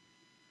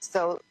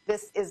 So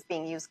this is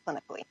being used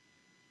clinically.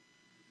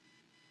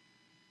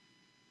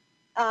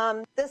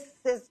 This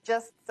is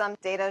just some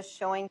data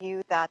showing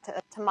you that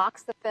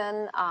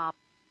tamoxifen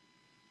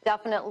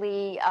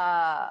definitely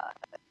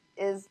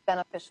is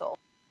beneficial.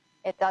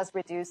 It does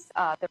reduce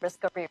the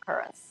risk of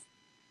recurrence.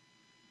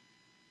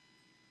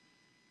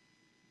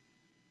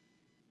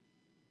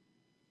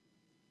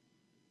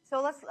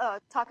 So let's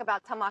talk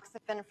about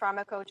tamoxifen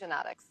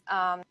pharmacogenetics.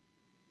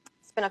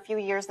 It's been a few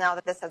years now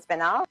that this has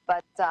been out,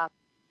 but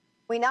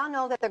we now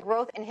know that the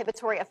growth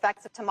inhibitory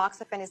effects of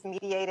tamoxifen is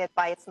mediated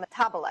by its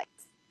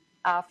metabolites,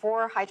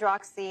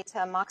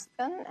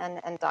 4-hydroxytamoxifen and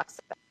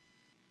endoxifen.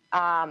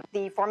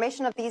 The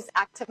formation of these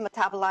active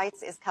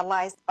metabolites is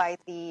catalyzed by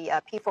the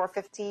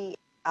P450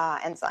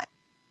 enzyme,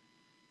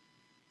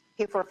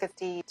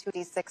 P450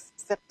 2D6,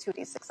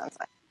 CYP2D6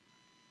 enzyme.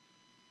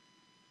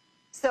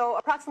 So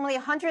approximately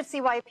 100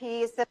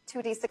 CYP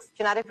CYP2D6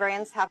 genetic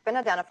variants have been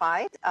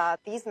identified.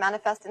 These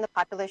manifest in the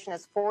population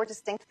as 4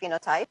 distinct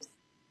phenotypes.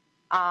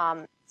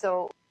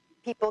 So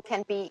people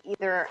can be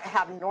either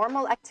have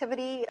normal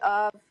activity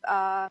of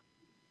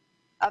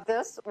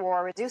this,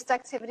 or reduced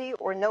activity,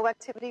 or no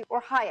activity, or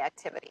high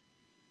activity.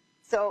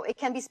 So it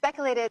can be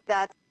speculated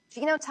that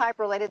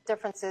genotype-related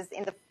differences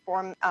in the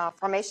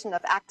formation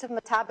of active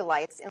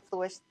metabolites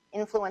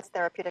influence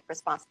therapeutic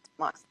response to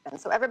tamoxifen.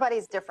 So everybody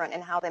is different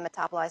in how they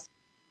metabolize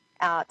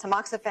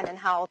tamoxifen and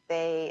how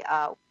they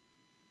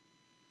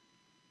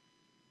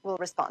will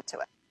respond to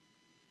it.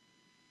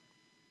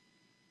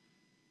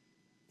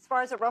 As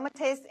far as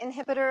aromatase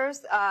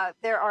inhibitors,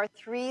 there are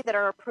 3 that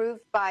are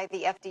approved by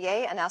the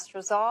FDA: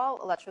 anastrozole,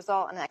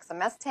 letrozole, and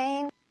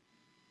exemestane.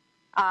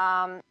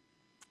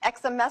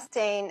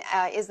 Exemestane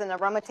is an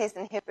aromatase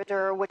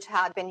inhibitor which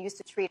had been used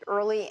to treat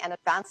early and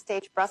advanced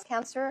stage breast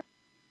cancer.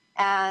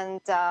 And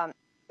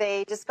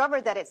they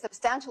discovered that it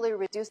substantially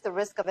reduced the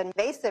risk of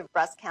invasive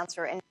breast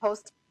cancer in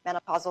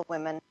postmenopausal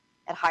women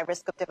at high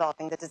risk of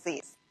developing the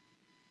disease.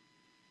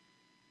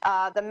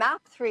 The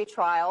MAP3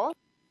 trial,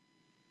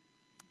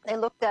 they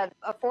looked at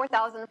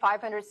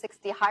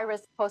 4,560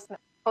 high-risk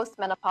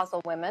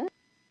postmenopausal women,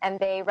 and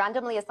they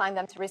randomly assigned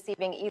them to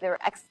receiving either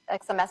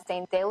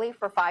exemestane daily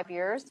for 5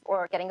 years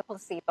or getting a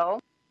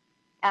placebo.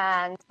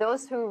 And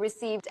those who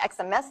received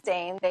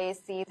exemestane, they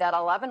see that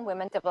 11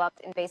 women developed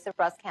invasive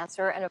breast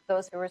cancer, and of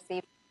those who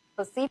received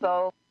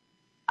placebo,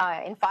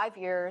 in 5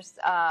 years,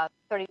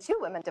 32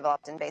 women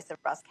developed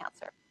invasive breast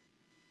cancer.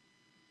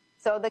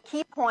 So the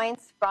key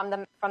points from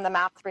the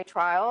MAP3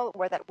 trial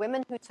were that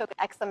women who took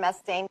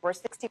exemestane were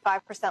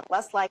 65%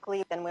 less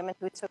likely than women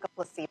who took a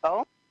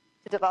placebo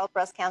to develop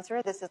breast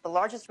cancer. This is the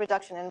largest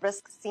reduction in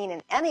risk seen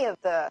in any of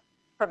the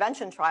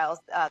prevention trials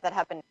that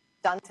have been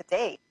done to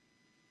date.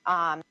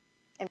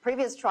 In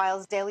previous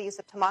trials, daily use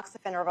of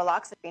tamoxifen or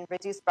raloxifene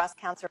reduced breast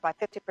cancer by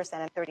 50%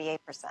 and 38%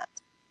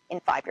 in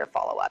 5-year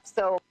follow-up.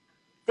 So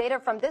data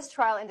from this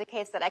trial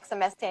indicates that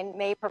exemestane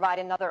may provide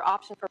another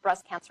option for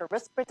breast cancer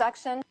risk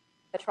reduction.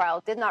 The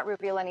trial did not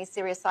reveal any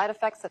serious side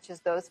effects, such as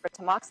those for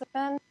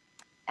tamoxifen.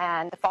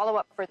 And the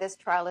follow-up for this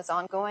trial is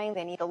ongoing.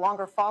 They need a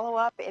longer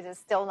follow-up. It is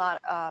still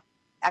not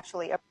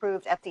actually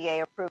approved,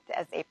 FDA approved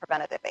as a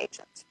preventative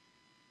agent.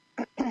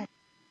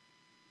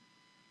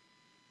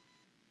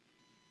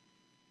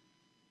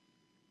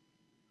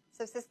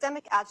 So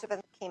systemic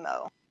adjuvant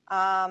chemo.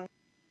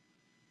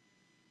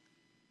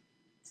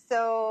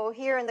 So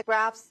here in the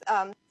graphs,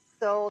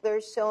 so they're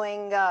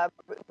showing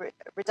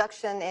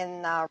reduction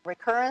in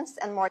recurrence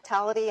and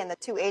mortality in the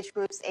 2 age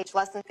groups, age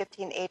less than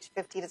 15, age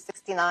 50 to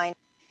 69.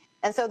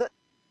 And so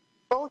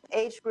both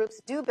age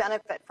groups do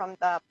benefit from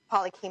the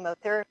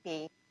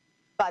polychemotherapy,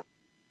 but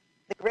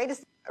the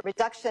greatest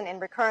reduction in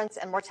recurrence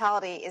and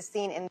mortality is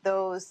seen in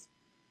those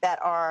that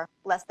are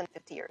less than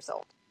 50 years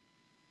old.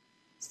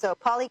 So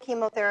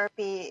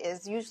polychemotherapy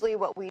is usually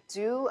what we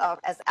do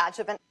as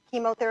adjuvant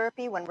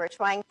chemotherapy when we're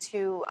trying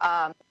to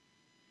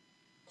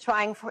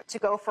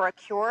go for a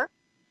cure.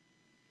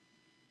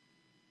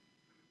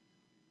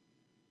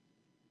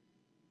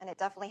 And it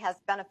definitely has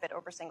benefit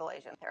over single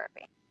agent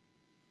therapy.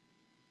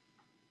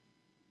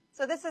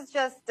 So this is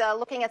just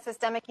looking at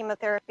systemic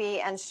chemotherapy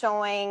and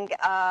showing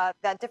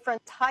that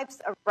different types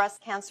of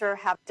breast cancer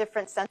have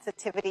different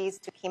sensitivities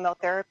to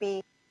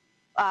chemotherapy.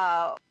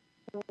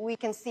 We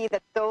can see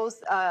that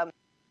those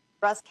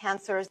breast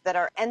cancers that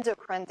are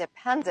endocrine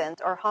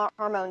dependent or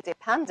hormone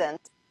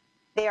dependent,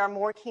 they are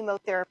more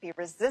chemotherapy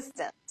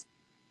resistant.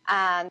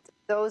 And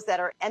those that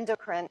are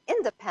endocrine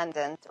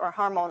independent or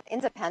hormone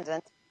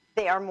independent,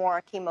 they are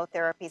more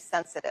chemotherapy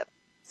sensitive.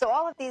 So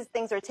all of these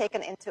things are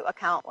taken into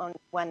account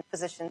when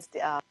physicians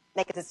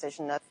make a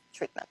decision of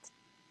treatment.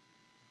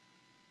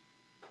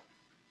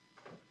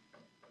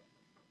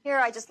 Here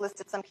I just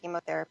listed some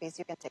chemotherapies.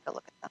 You can take a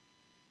look at them.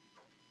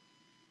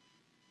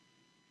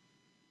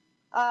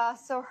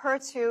 So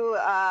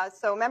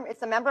HER2,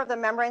 it's a member of the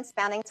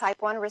membrane-spanning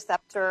type 1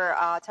 receptor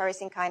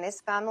tyrosine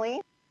kinase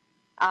family,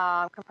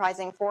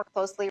 comprising 4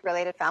 closely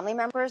related family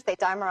members. They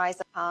dimerize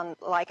upon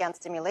ligand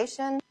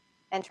stimulation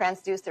and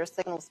transduce their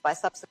signals by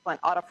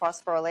subsequent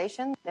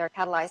autophosphorylation. They're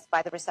catalyzed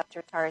by the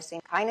receptor tyrosine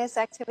kinase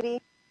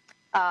activity.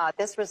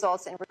 This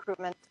results in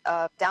recruitment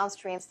of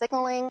downstream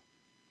signaling,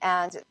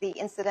 and the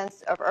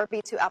incidence of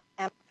ERBB2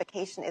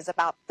 amplification is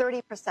about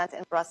 30%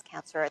 in breast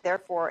cancer.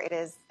 Therefore, it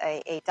is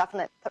a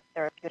definite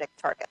therapeutic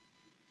target.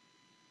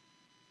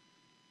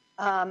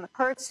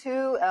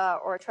 HER2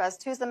 or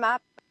trastuzumab,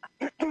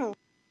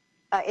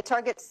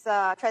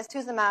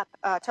 trastuzumab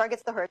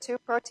targets the HER2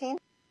 protein.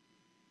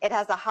 It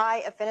has a high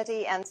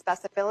affinity and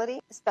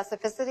specificity.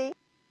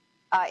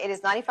 It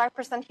is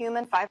 95%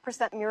 human,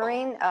 5%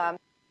 murine.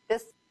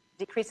 This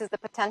decreases the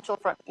potential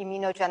for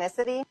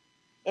immunogenicity.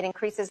 It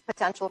increases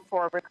potential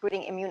for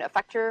recruiting immune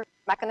effector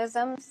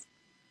mechanisms.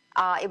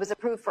 It was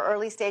approved for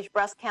early-stage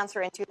breast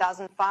cancer in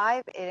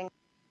 2005.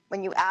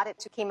 When you add it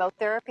to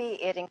chemotherapy,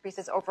 it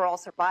increases overall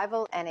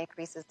survival and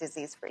increases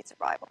disease-free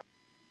survival.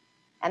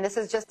 And this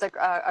is just a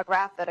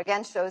graph that,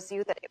 again, shows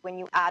you that when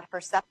you add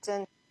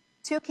Herceptin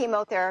to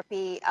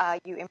chemotherapy,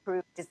 you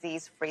improve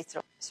disease-free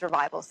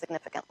survival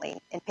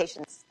significantly in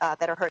patients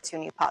that are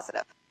HER2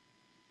 positive.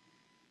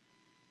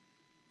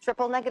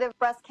 Triple-negative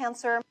breast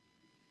cancer.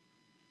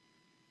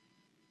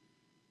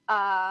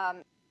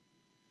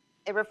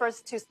 It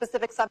refers to a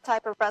specific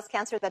subtype of breast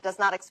cancer that does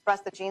not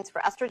express the genes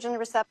for estrogen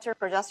receptor,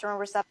 progesterone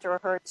receptor, or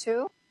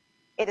HER2.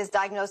 It is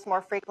diagnosed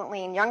more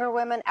frequently in younger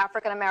women,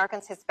 African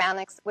Americans,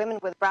 Hispanics, women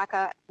with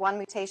BRCA1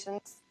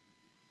 mutations.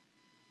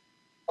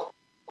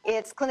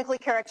 It's clinically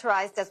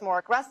characterized as more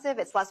aggressive.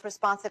 It's less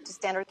responsive to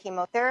standard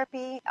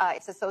chemotherapy.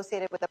 It's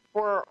associated with a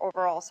poorer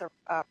overall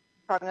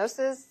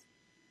prognosis.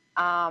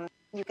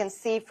 You can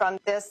see from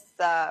this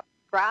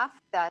graph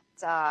that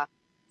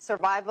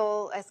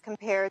survival as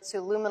compared to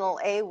luminal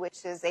A,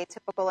 which is a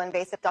typical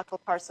invasive ductal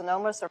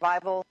carcinoma,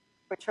 survival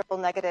for triple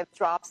negative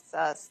drops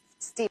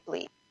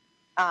steeply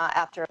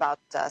after about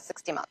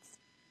 60 months.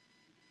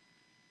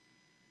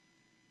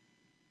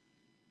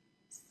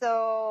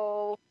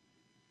 So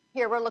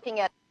here we're looking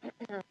at,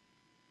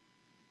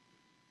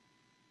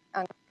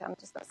 I'm just going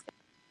to skip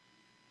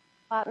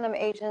platinum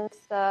agents.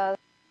 So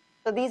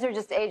these are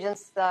just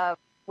agents.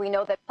 We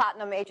know that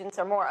platinum agents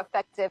are more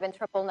effective in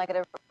triple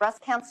negative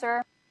breast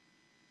cancer.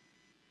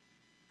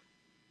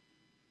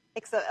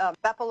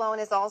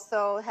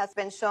 Bepalone has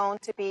been shown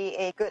to be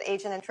a good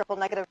agent in triple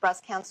negative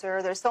breast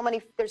cancer. There's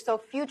so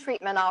few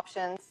treatment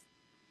options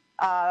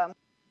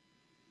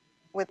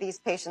with these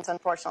patients,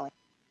 unfortunately.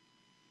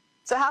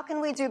 So how can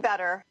we do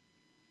better?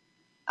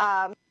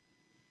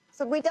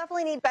 So we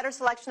definitely need better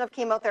selection of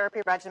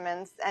chemotherapy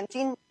regimens and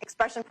gene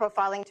expression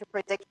profiling to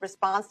predict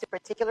response to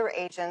particular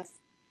agents.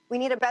 We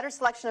need a better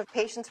selection of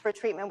patients for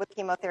treatment with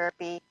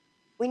chemotherapy.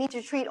 We need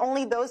to treat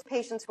only those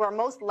patients who are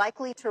most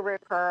likely to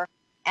recur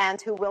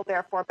and who will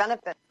therefore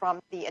benefit from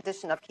the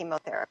addition of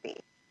chemotherapy.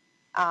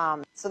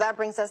 So that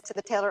brings us to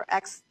the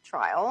TAILOR-X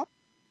trial.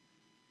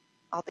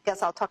 I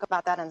guess I'll talk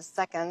about that in a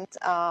second.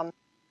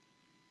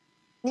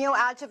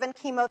 Neoadjuvant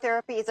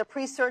chemotherapy is a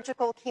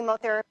pre-surgical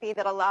chemotherapy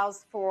that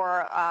allows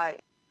for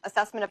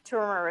assessment of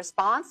tumor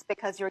response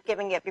because you're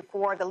giving it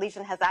before the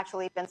lesion has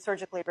actually been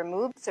surgically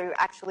removed. So you're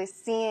actually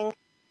seeing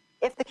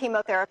if the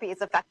chemotherapy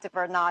is effective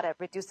or not at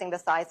reducing the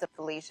size of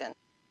the lesion.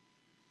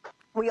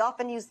 We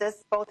often use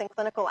this both in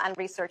clinical and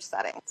research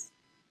settings.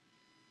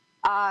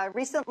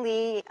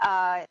 Recently,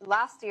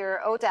 last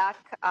year, ODAC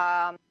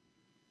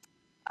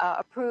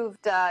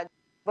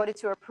voted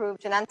to approve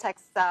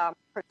Genentech's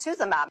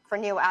pertuzumab for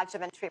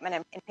neoadjuvant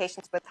treatment in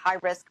patients with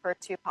high-risk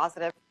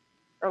HER2-positive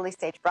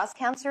early-stage breast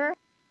cancer.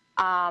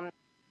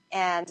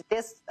 And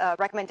this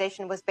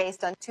recommendation was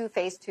based on 2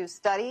 phase 2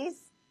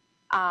 studies.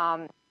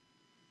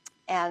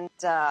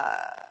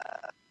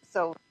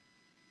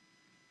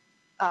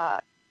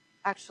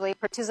 Actually,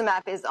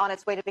 pertuzumab is on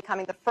its way to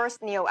becoming the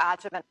first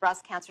neoadjuvant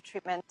breast cancer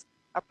treatment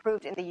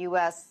approved in the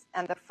U.S.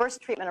 and the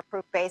first treatment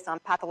approved based on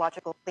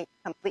pathological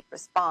complete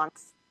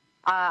response.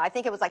 I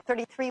think it was like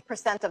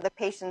 33% of the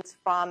patients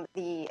from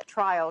the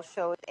trial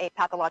showed a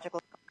pathological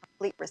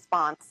complete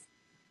response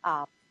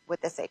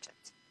with this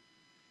agent.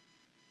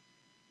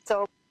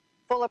 So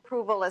full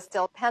approval is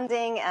still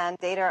pending, and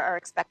data are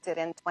expected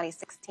in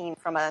 2016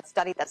 from a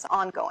study that's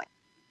ongoing.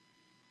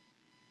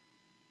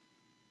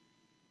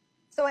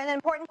 So an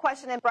important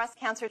question in breast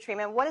cancer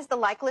treatment, what is the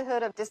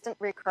likelihood of distant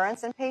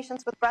recurrence in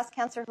patients with breast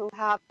cancer who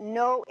have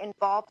no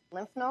involved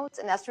lymph nodes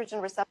and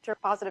estrogen receptor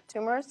positive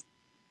tumors?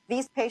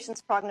 These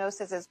patients'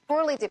 prognosis is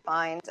poorly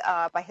defined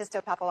by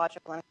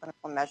histopathological and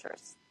clinical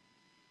measures.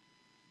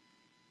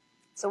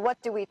 So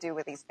what do we do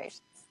with these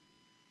patients?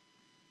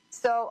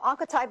 So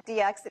Oncotype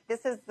DX,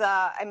 this is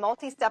a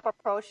multi-step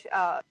approach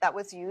that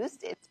was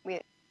used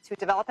to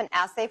develop an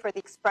assay for the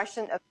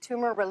expression of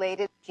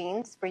tumor-related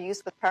genes for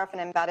use with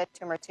paraffin-embedded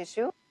tumor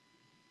tissue.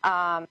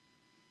 So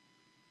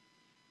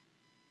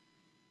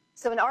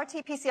an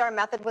RT-PCR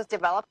method was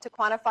developed to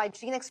quantify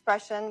gene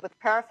expression with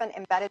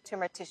paraffin-embedded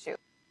tumor tissue.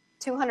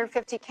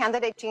 250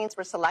 candidate genes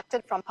were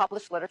selected from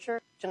published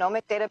literature,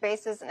 genomic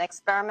databases, and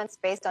experiments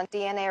based on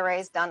DNA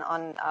arrays done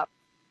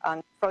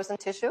on frozen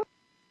tissue.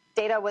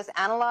 Data was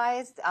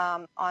analyzed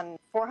on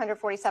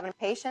 447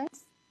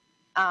 patients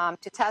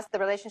to test the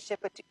relationship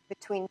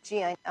between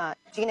gene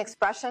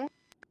expression,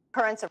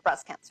 occurrence of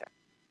breast cancer.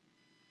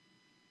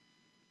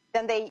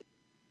 Then they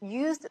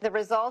used the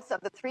results of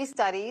the 3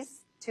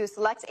 studies to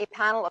select a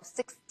panel of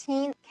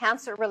 16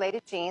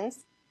 cancer-related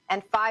genes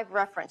and 5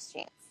 reference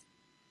genes.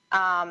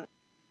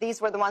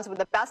 These were the ones with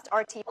the best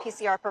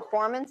RT-PCR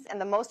performance and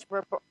the most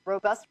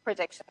robust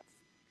predictions.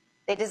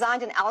 They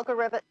designed an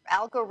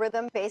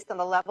algorithm based on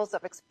the levels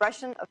of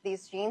expression of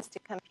these genes to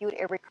compute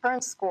a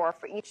recurrence score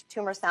for each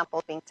tumor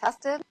sample being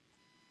tested.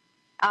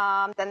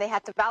 Then they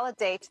had to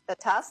validate the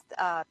test,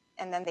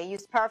 and then they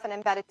used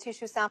paraffin-embedded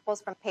tissue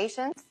samples from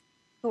patients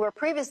who were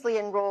previously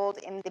enrolled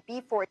in the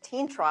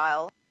B14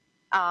 trial,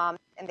 and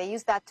they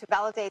used that to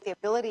validate the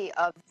ability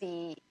of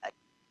the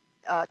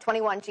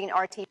 21-gene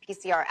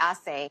RT-PCR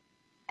assay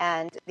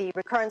and the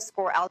recurrence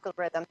score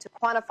algorithm to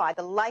quantify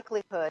the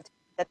likelihood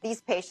that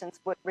these patients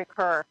would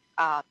recur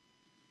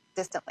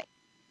distantly.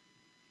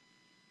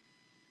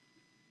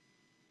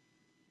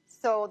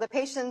 So the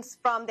patients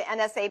from the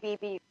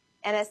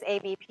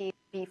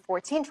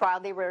NSABP14 trial,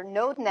 they were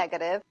node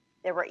negative,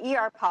 they were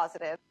ER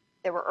positive,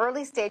 they were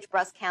early stage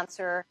breast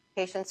cancer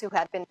patients who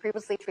had been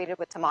previously treated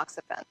with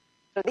tamoxifen.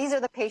 So these are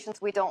the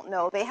patients we don't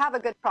know. They have a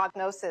good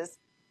prognosis,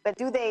 but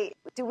do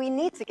we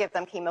need to give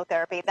them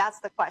chemotherapy? That's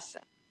the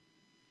question.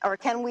 Or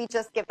can we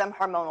just give them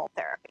hormonal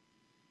therapy?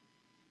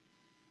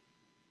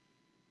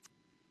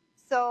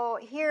 So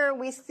here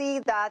we see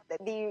that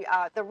the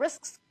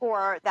risk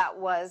score that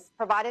was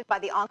provided by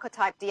the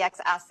Oncotype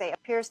DX assay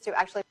appears to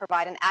actually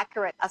provide an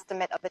accurate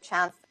estimate of the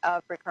chance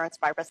of recurrence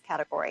by risk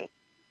category.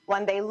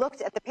 When they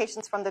looked at the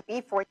patients from the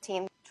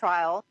B14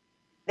 trial,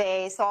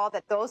 they saw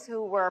that those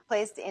who were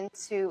placed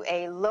into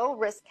a low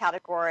risk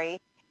category,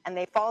 and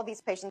they followed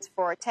these patients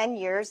for 10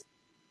 years,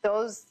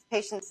 those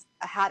patients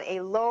had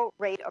a low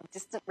rate of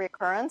distant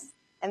recurrence.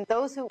 And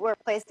those who were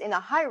placed in a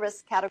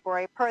high-risk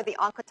category per the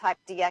Oncotype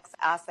DX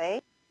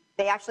assay,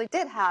 they actually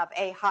did have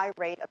a high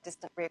rate of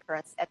distant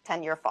recurrence at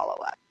 10-year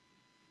follow-up.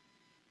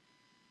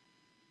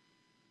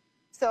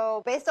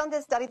 So based on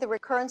this study, the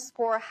recurrence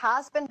score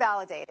has been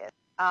validated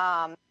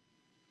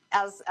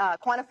as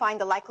quantifying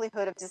the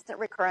likelihood of distant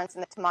recurrence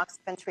in the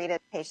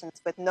tamoxifen-treated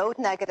patients with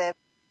node-negative,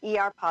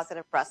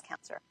 ER-positive breast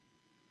cancer.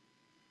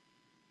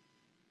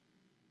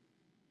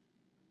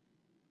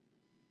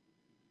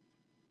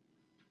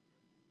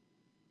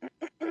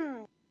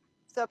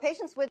 So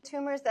patients with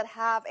tumors that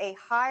have a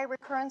high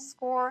recurrence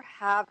score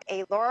have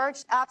a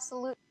large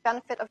absolute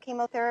benefit of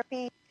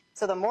chemotherapy.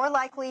 So the more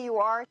likely you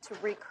are to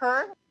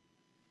recur,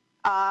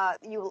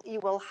 you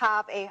will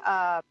have a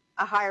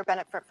higher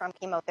benefit from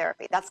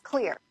chemotherapy. That's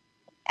clear.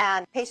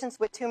 And patients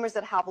with tumors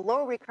that have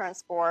low recurrence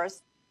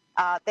scores,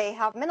 they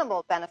have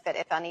minimal benefit,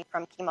 if any,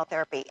 from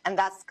chemotherapy. And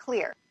that's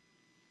clear.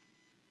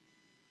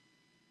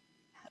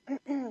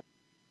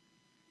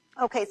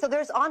 Okay, so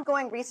there's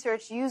ongoing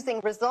research using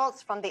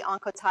results from the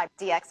Oncotype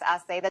DX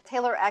assay. The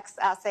TAILOR-X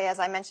assay, as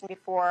I mentioned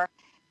before,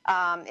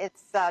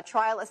 it's a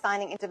trial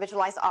assigning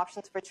individualized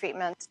options for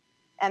treatment.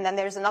 And then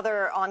there's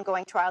another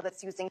ongoing trial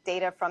that's using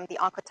data from the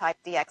Oncotype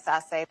DX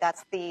assay.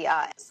 That's the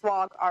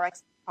SWOG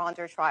RX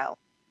Ponder trial.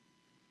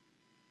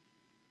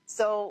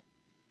 So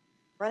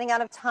running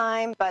out of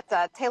time, but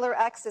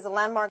TAILOR-X is a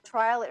landmark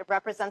trial. It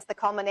represents the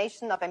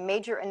culmination of a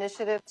major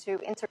initiative to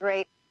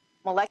integrate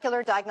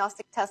molecular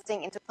diagnostic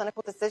testing into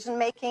clinical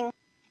decision-making.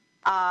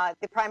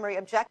 The primary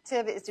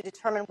objective is to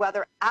determine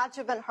whether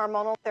adjuvant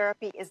hormonal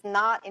therapy is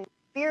not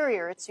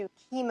inferior to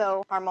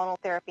chemo hormonal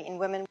therapy in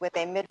women with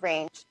a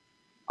mid-range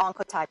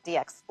Oncotype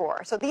DX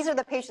score. So these are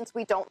the patients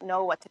we don't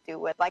know what to do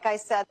with. Like I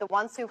said, the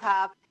ones who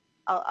have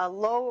a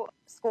low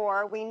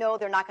score, we know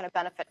they're not going to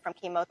benefit from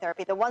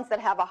chemotherapy. The ones that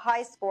have a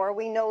high score,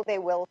 we know they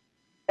will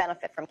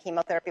benefit from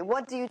chemotherapy.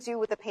 What do you do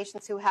with the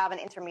patients who have an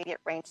intermediate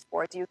range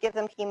score? Do you give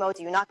them chemo?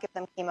 Do you not give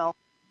them chemo?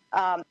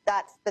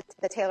 That's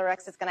the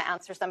TAILOR-X is going to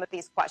answer some of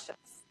these questions.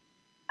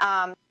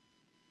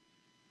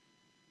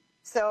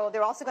 So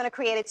they're also going to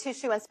create a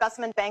tissue and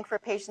specimen bank for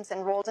patients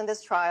enrolled in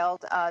this trial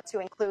to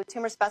include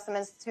tumor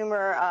specimens,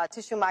 tumor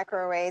tissue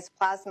microarrays,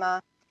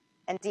 plasma,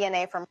 and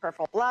DNA from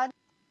peripheral blood.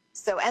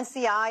 So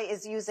NCI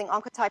is using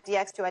Oncotype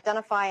DX to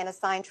identify and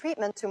assign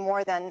treatment to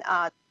more than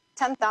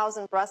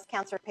 10,000 breast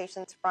cancer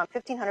patients from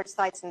 1,500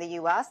 sites in the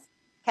U.S.,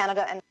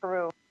 Canada, and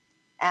Peru.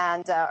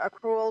 And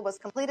accrual was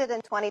completed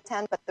in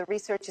 2010, but the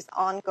research is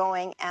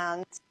ongoing,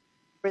 and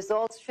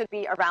results should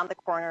be around the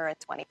corner in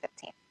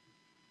 2015.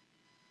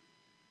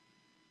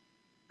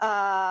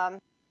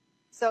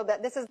 So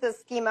this is the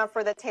schema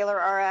for the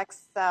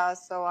TAILOR-RX,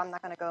 so I'm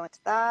not going to go into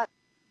that.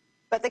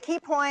 But the key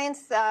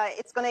points,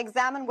 it's going to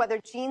examine whether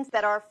genes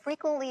that are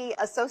frequently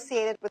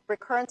associated with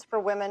recurrence for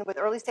women with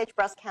early-stage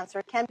breast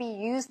cancer can be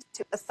used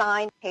to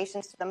assign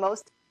patients to the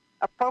most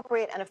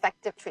appropriate and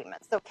effective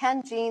treatment. So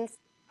can genes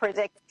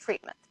predict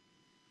treatment?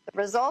 The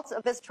results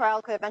of this trial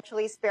could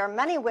eventually spare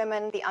many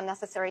women the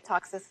unnecessary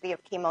toxicity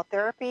of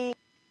chemotherapy.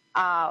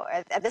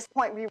 At this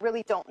point, we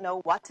really don't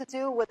know what to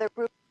do with a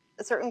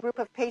certain group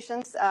of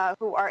patients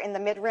who are in the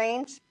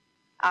mid-range.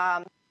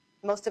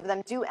 Most of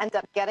them do end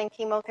up getting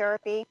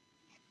chemotherapy.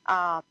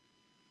 And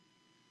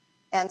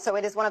so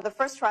it is one of the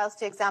first trials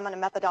to examine a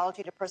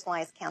methodology to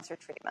personalize cancer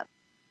treatment.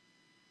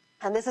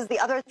 And this is the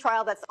other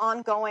trial that's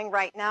ongoing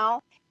right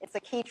now. It's a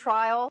key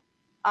trial.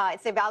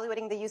 It's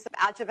evaluating the use of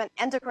adjuvant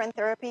endocrine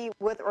therapy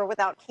with or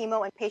without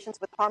chemo in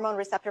patients with hormone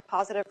receptor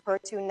positive,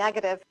 HER2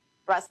 negative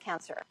breast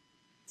cancer.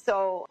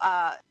 So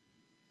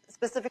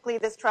specifically,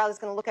 this trial is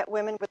going to look at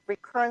women with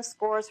recurrence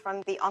scores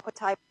from the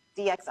Oncotype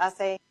DX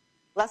assay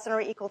less than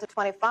or equal to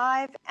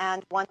 25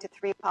 and 1 to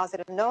 3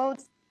 positive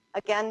nodes.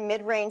 Again,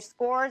 mid-range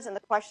scores, and the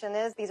question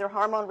is, these are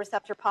hormone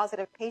receptor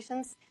positive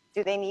patients.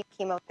 Do they need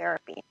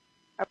chemotherapy?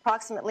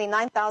 Approximately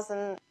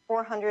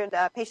 9,400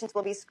 patients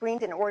will be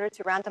screened in order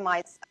to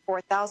randomize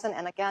 4,000,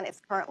 and again, it's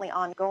currently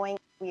ongoing.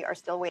 We are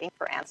still waiting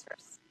for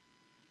answers.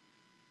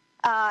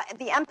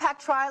 The MPACT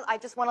trial, I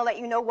just want to let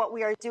you know what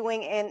we are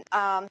doing in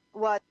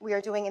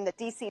the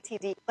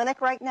DCTD clinic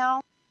right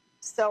now.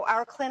 So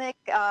our clinic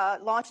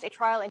launched a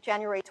trial in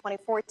January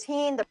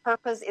 2014. The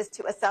purpose is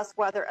to assess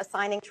whether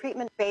assigning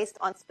treatment based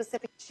on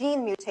specific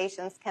gene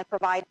mutations can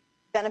provide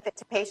benefit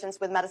to patients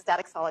with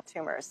metastatic solid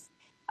tumors.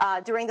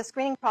 During the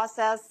screening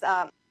process,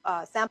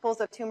 samples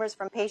of tumors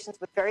from patients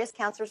with various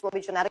cancers will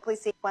be genetically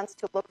sequenced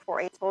to look for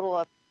a total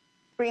of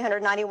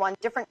 391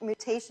 different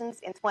mutations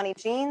in 20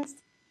 genes.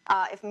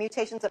 If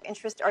mutations of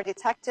interest are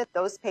detected,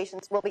 those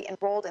patients will be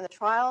enrolled in the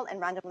trial and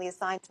randomly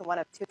assigned to one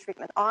of two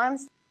treatment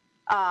arms.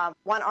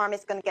 One arm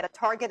is going to get a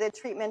targeted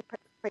treatment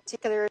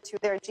particular to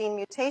their gene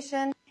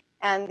mutation,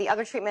 and the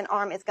other treatment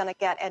arm is going to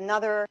get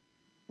another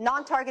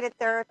non-targeted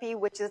therapy,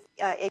 which is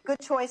a good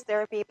choice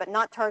therapy, but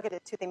not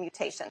targeted to the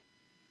mutation.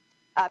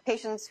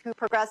 Patients who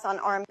progress on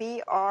arm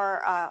B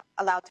are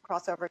allowed to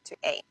cross over to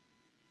A.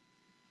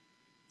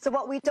 So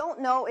what we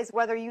don't know is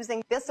whether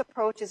using this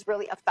approach is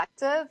really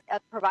effective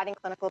at providing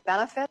clinical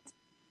benefit.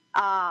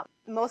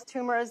 Most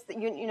tumors,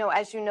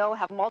 as you know,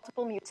 have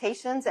multiple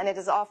mutations, and it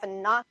is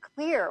often not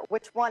clear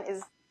which one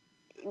is,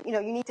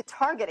 you need to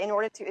target in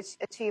order to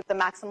achieve the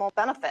maximal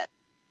benefit.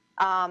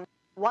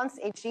 Once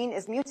a gene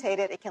is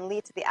mutated, it can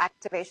lead to the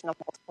activation of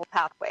multiple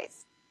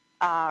pathways.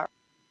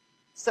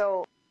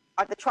 So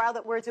the trial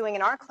that we're doing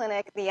in our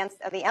clinic, the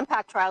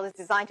MPACT trial, is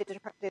designed to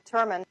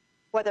determine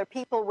whether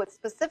people with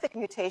specific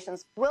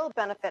mutations will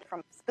benefit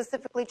from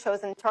specifically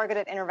chosen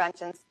targeted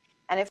interventions,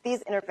 and if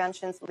these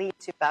interventions lead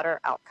to better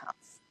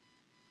outcomes.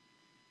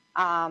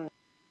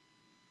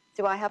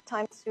 Do I have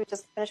time to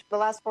just finish the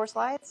last 4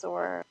 slides,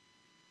 or?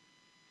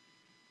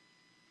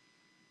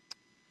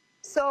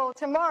 So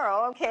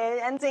tomorrow, okay,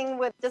 ending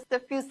with just a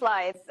few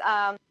slides.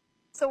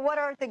 So what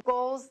are the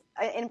goals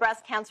in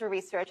breast cancer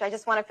research? I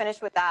just want to finish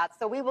with that.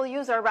 So we will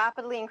use our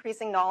rapidly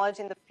increasing knowledge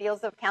in the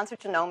fields of cancer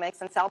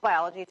genomics and cell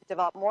biology to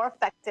develop more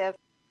effective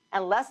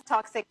and less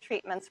toxic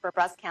treatments for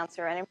breast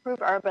cancer and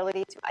improve our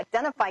ability to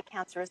identify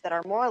cancers that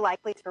are more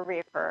likely to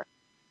reoccur.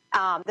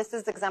 This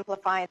is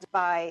exemplified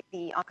by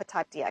the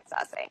Oncotype DX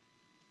assay.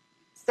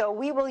 So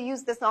we will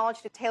use this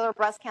knowledge to tailor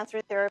breast cancer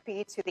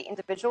therapy to the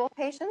individual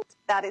patient.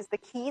 That is the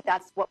key.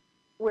 That's what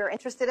we're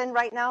interested in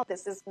right now.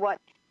 This is what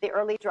the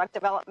early drug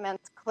development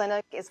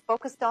clinic is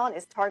focused on,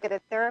 is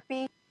targeted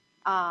therapy.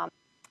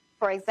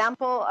 For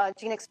example,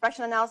 gene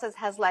expression analysis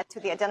has led to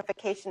the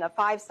identification of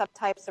 5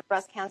 subtypes of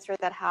breast cancer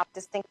that have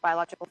distinct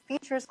biological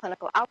features,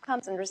 clinical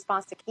outcomes, and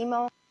response to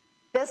chemo.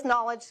 This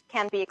knowledge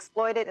can be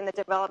exploited in the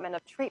development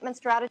of treatment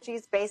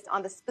strategies based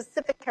on the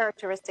specific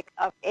characteristic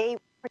of a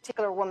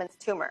particular woman's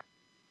tumor.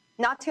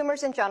 Not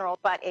tumors in general,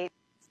 but a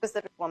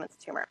specific woman's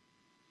tumor.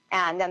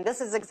 And then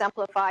this is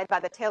exemplified by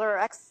the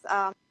TAILOR-X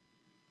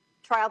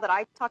trial that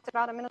I talked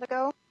about a minute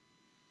ago.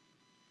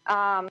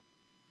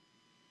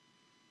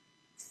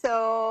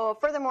 So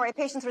furthermore, a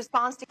patient's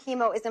response to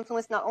chemo is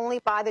influenced not only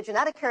by the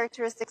genetic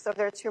characteristics of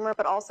their tumor,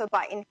 but also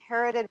by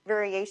inherited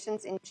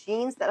variations in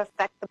genes that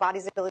affect the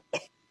body's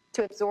ability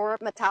to absorb,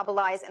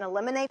 metabolize, and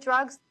eliminate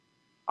drugs.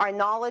 Our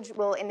knowledge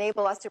will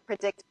enable us to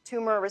predict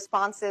tumor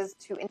responses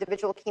to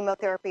individual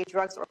chemotherapy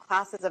drugs or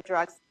classes of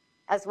drugs,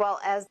 as well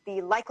as the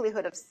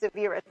likelihood of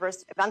severe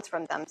adverse events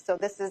from them. So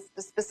this is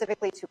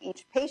specifically to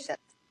each patient.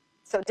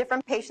 So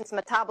different patients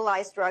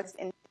metabolize drugs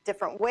in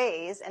different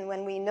ways, and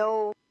when we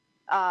know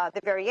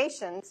the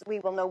variations, we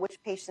will know which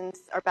patients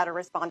are better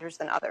responders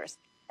than others.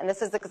 And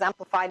this is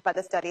exemplified by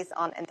the studies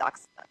on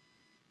endoxifen.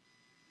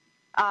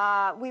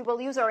 We will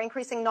use our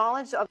increasing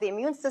knowledge of the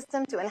immune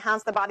system to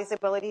enhance the body's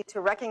ability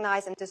to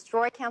recognize and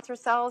destroy cancer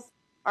cells.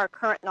 Our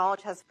current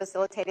knowledge has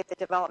facilitated the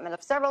development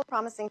of several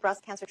promising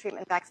breast cancer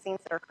treatment vaccines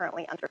that are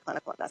currently under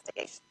clinical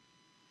investigation.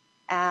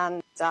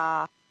 And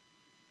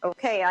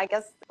okay, I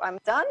guess I'm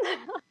done,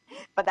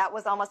 but that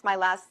was almost my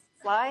last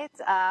slide.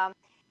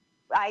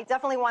 I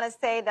definitely want to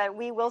say that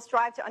we will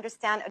strive to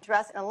understand,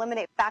 address, and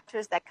eliminate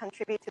factors that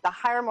contribute to the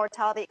higher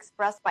mortality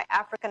expressed by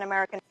African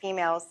American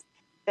females,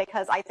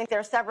 because I think there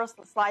are several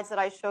slides that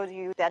I showed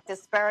you that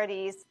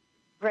disparities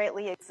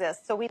greatly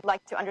exist. So we'd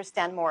like to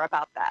understand more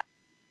about that.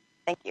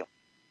 Thank you.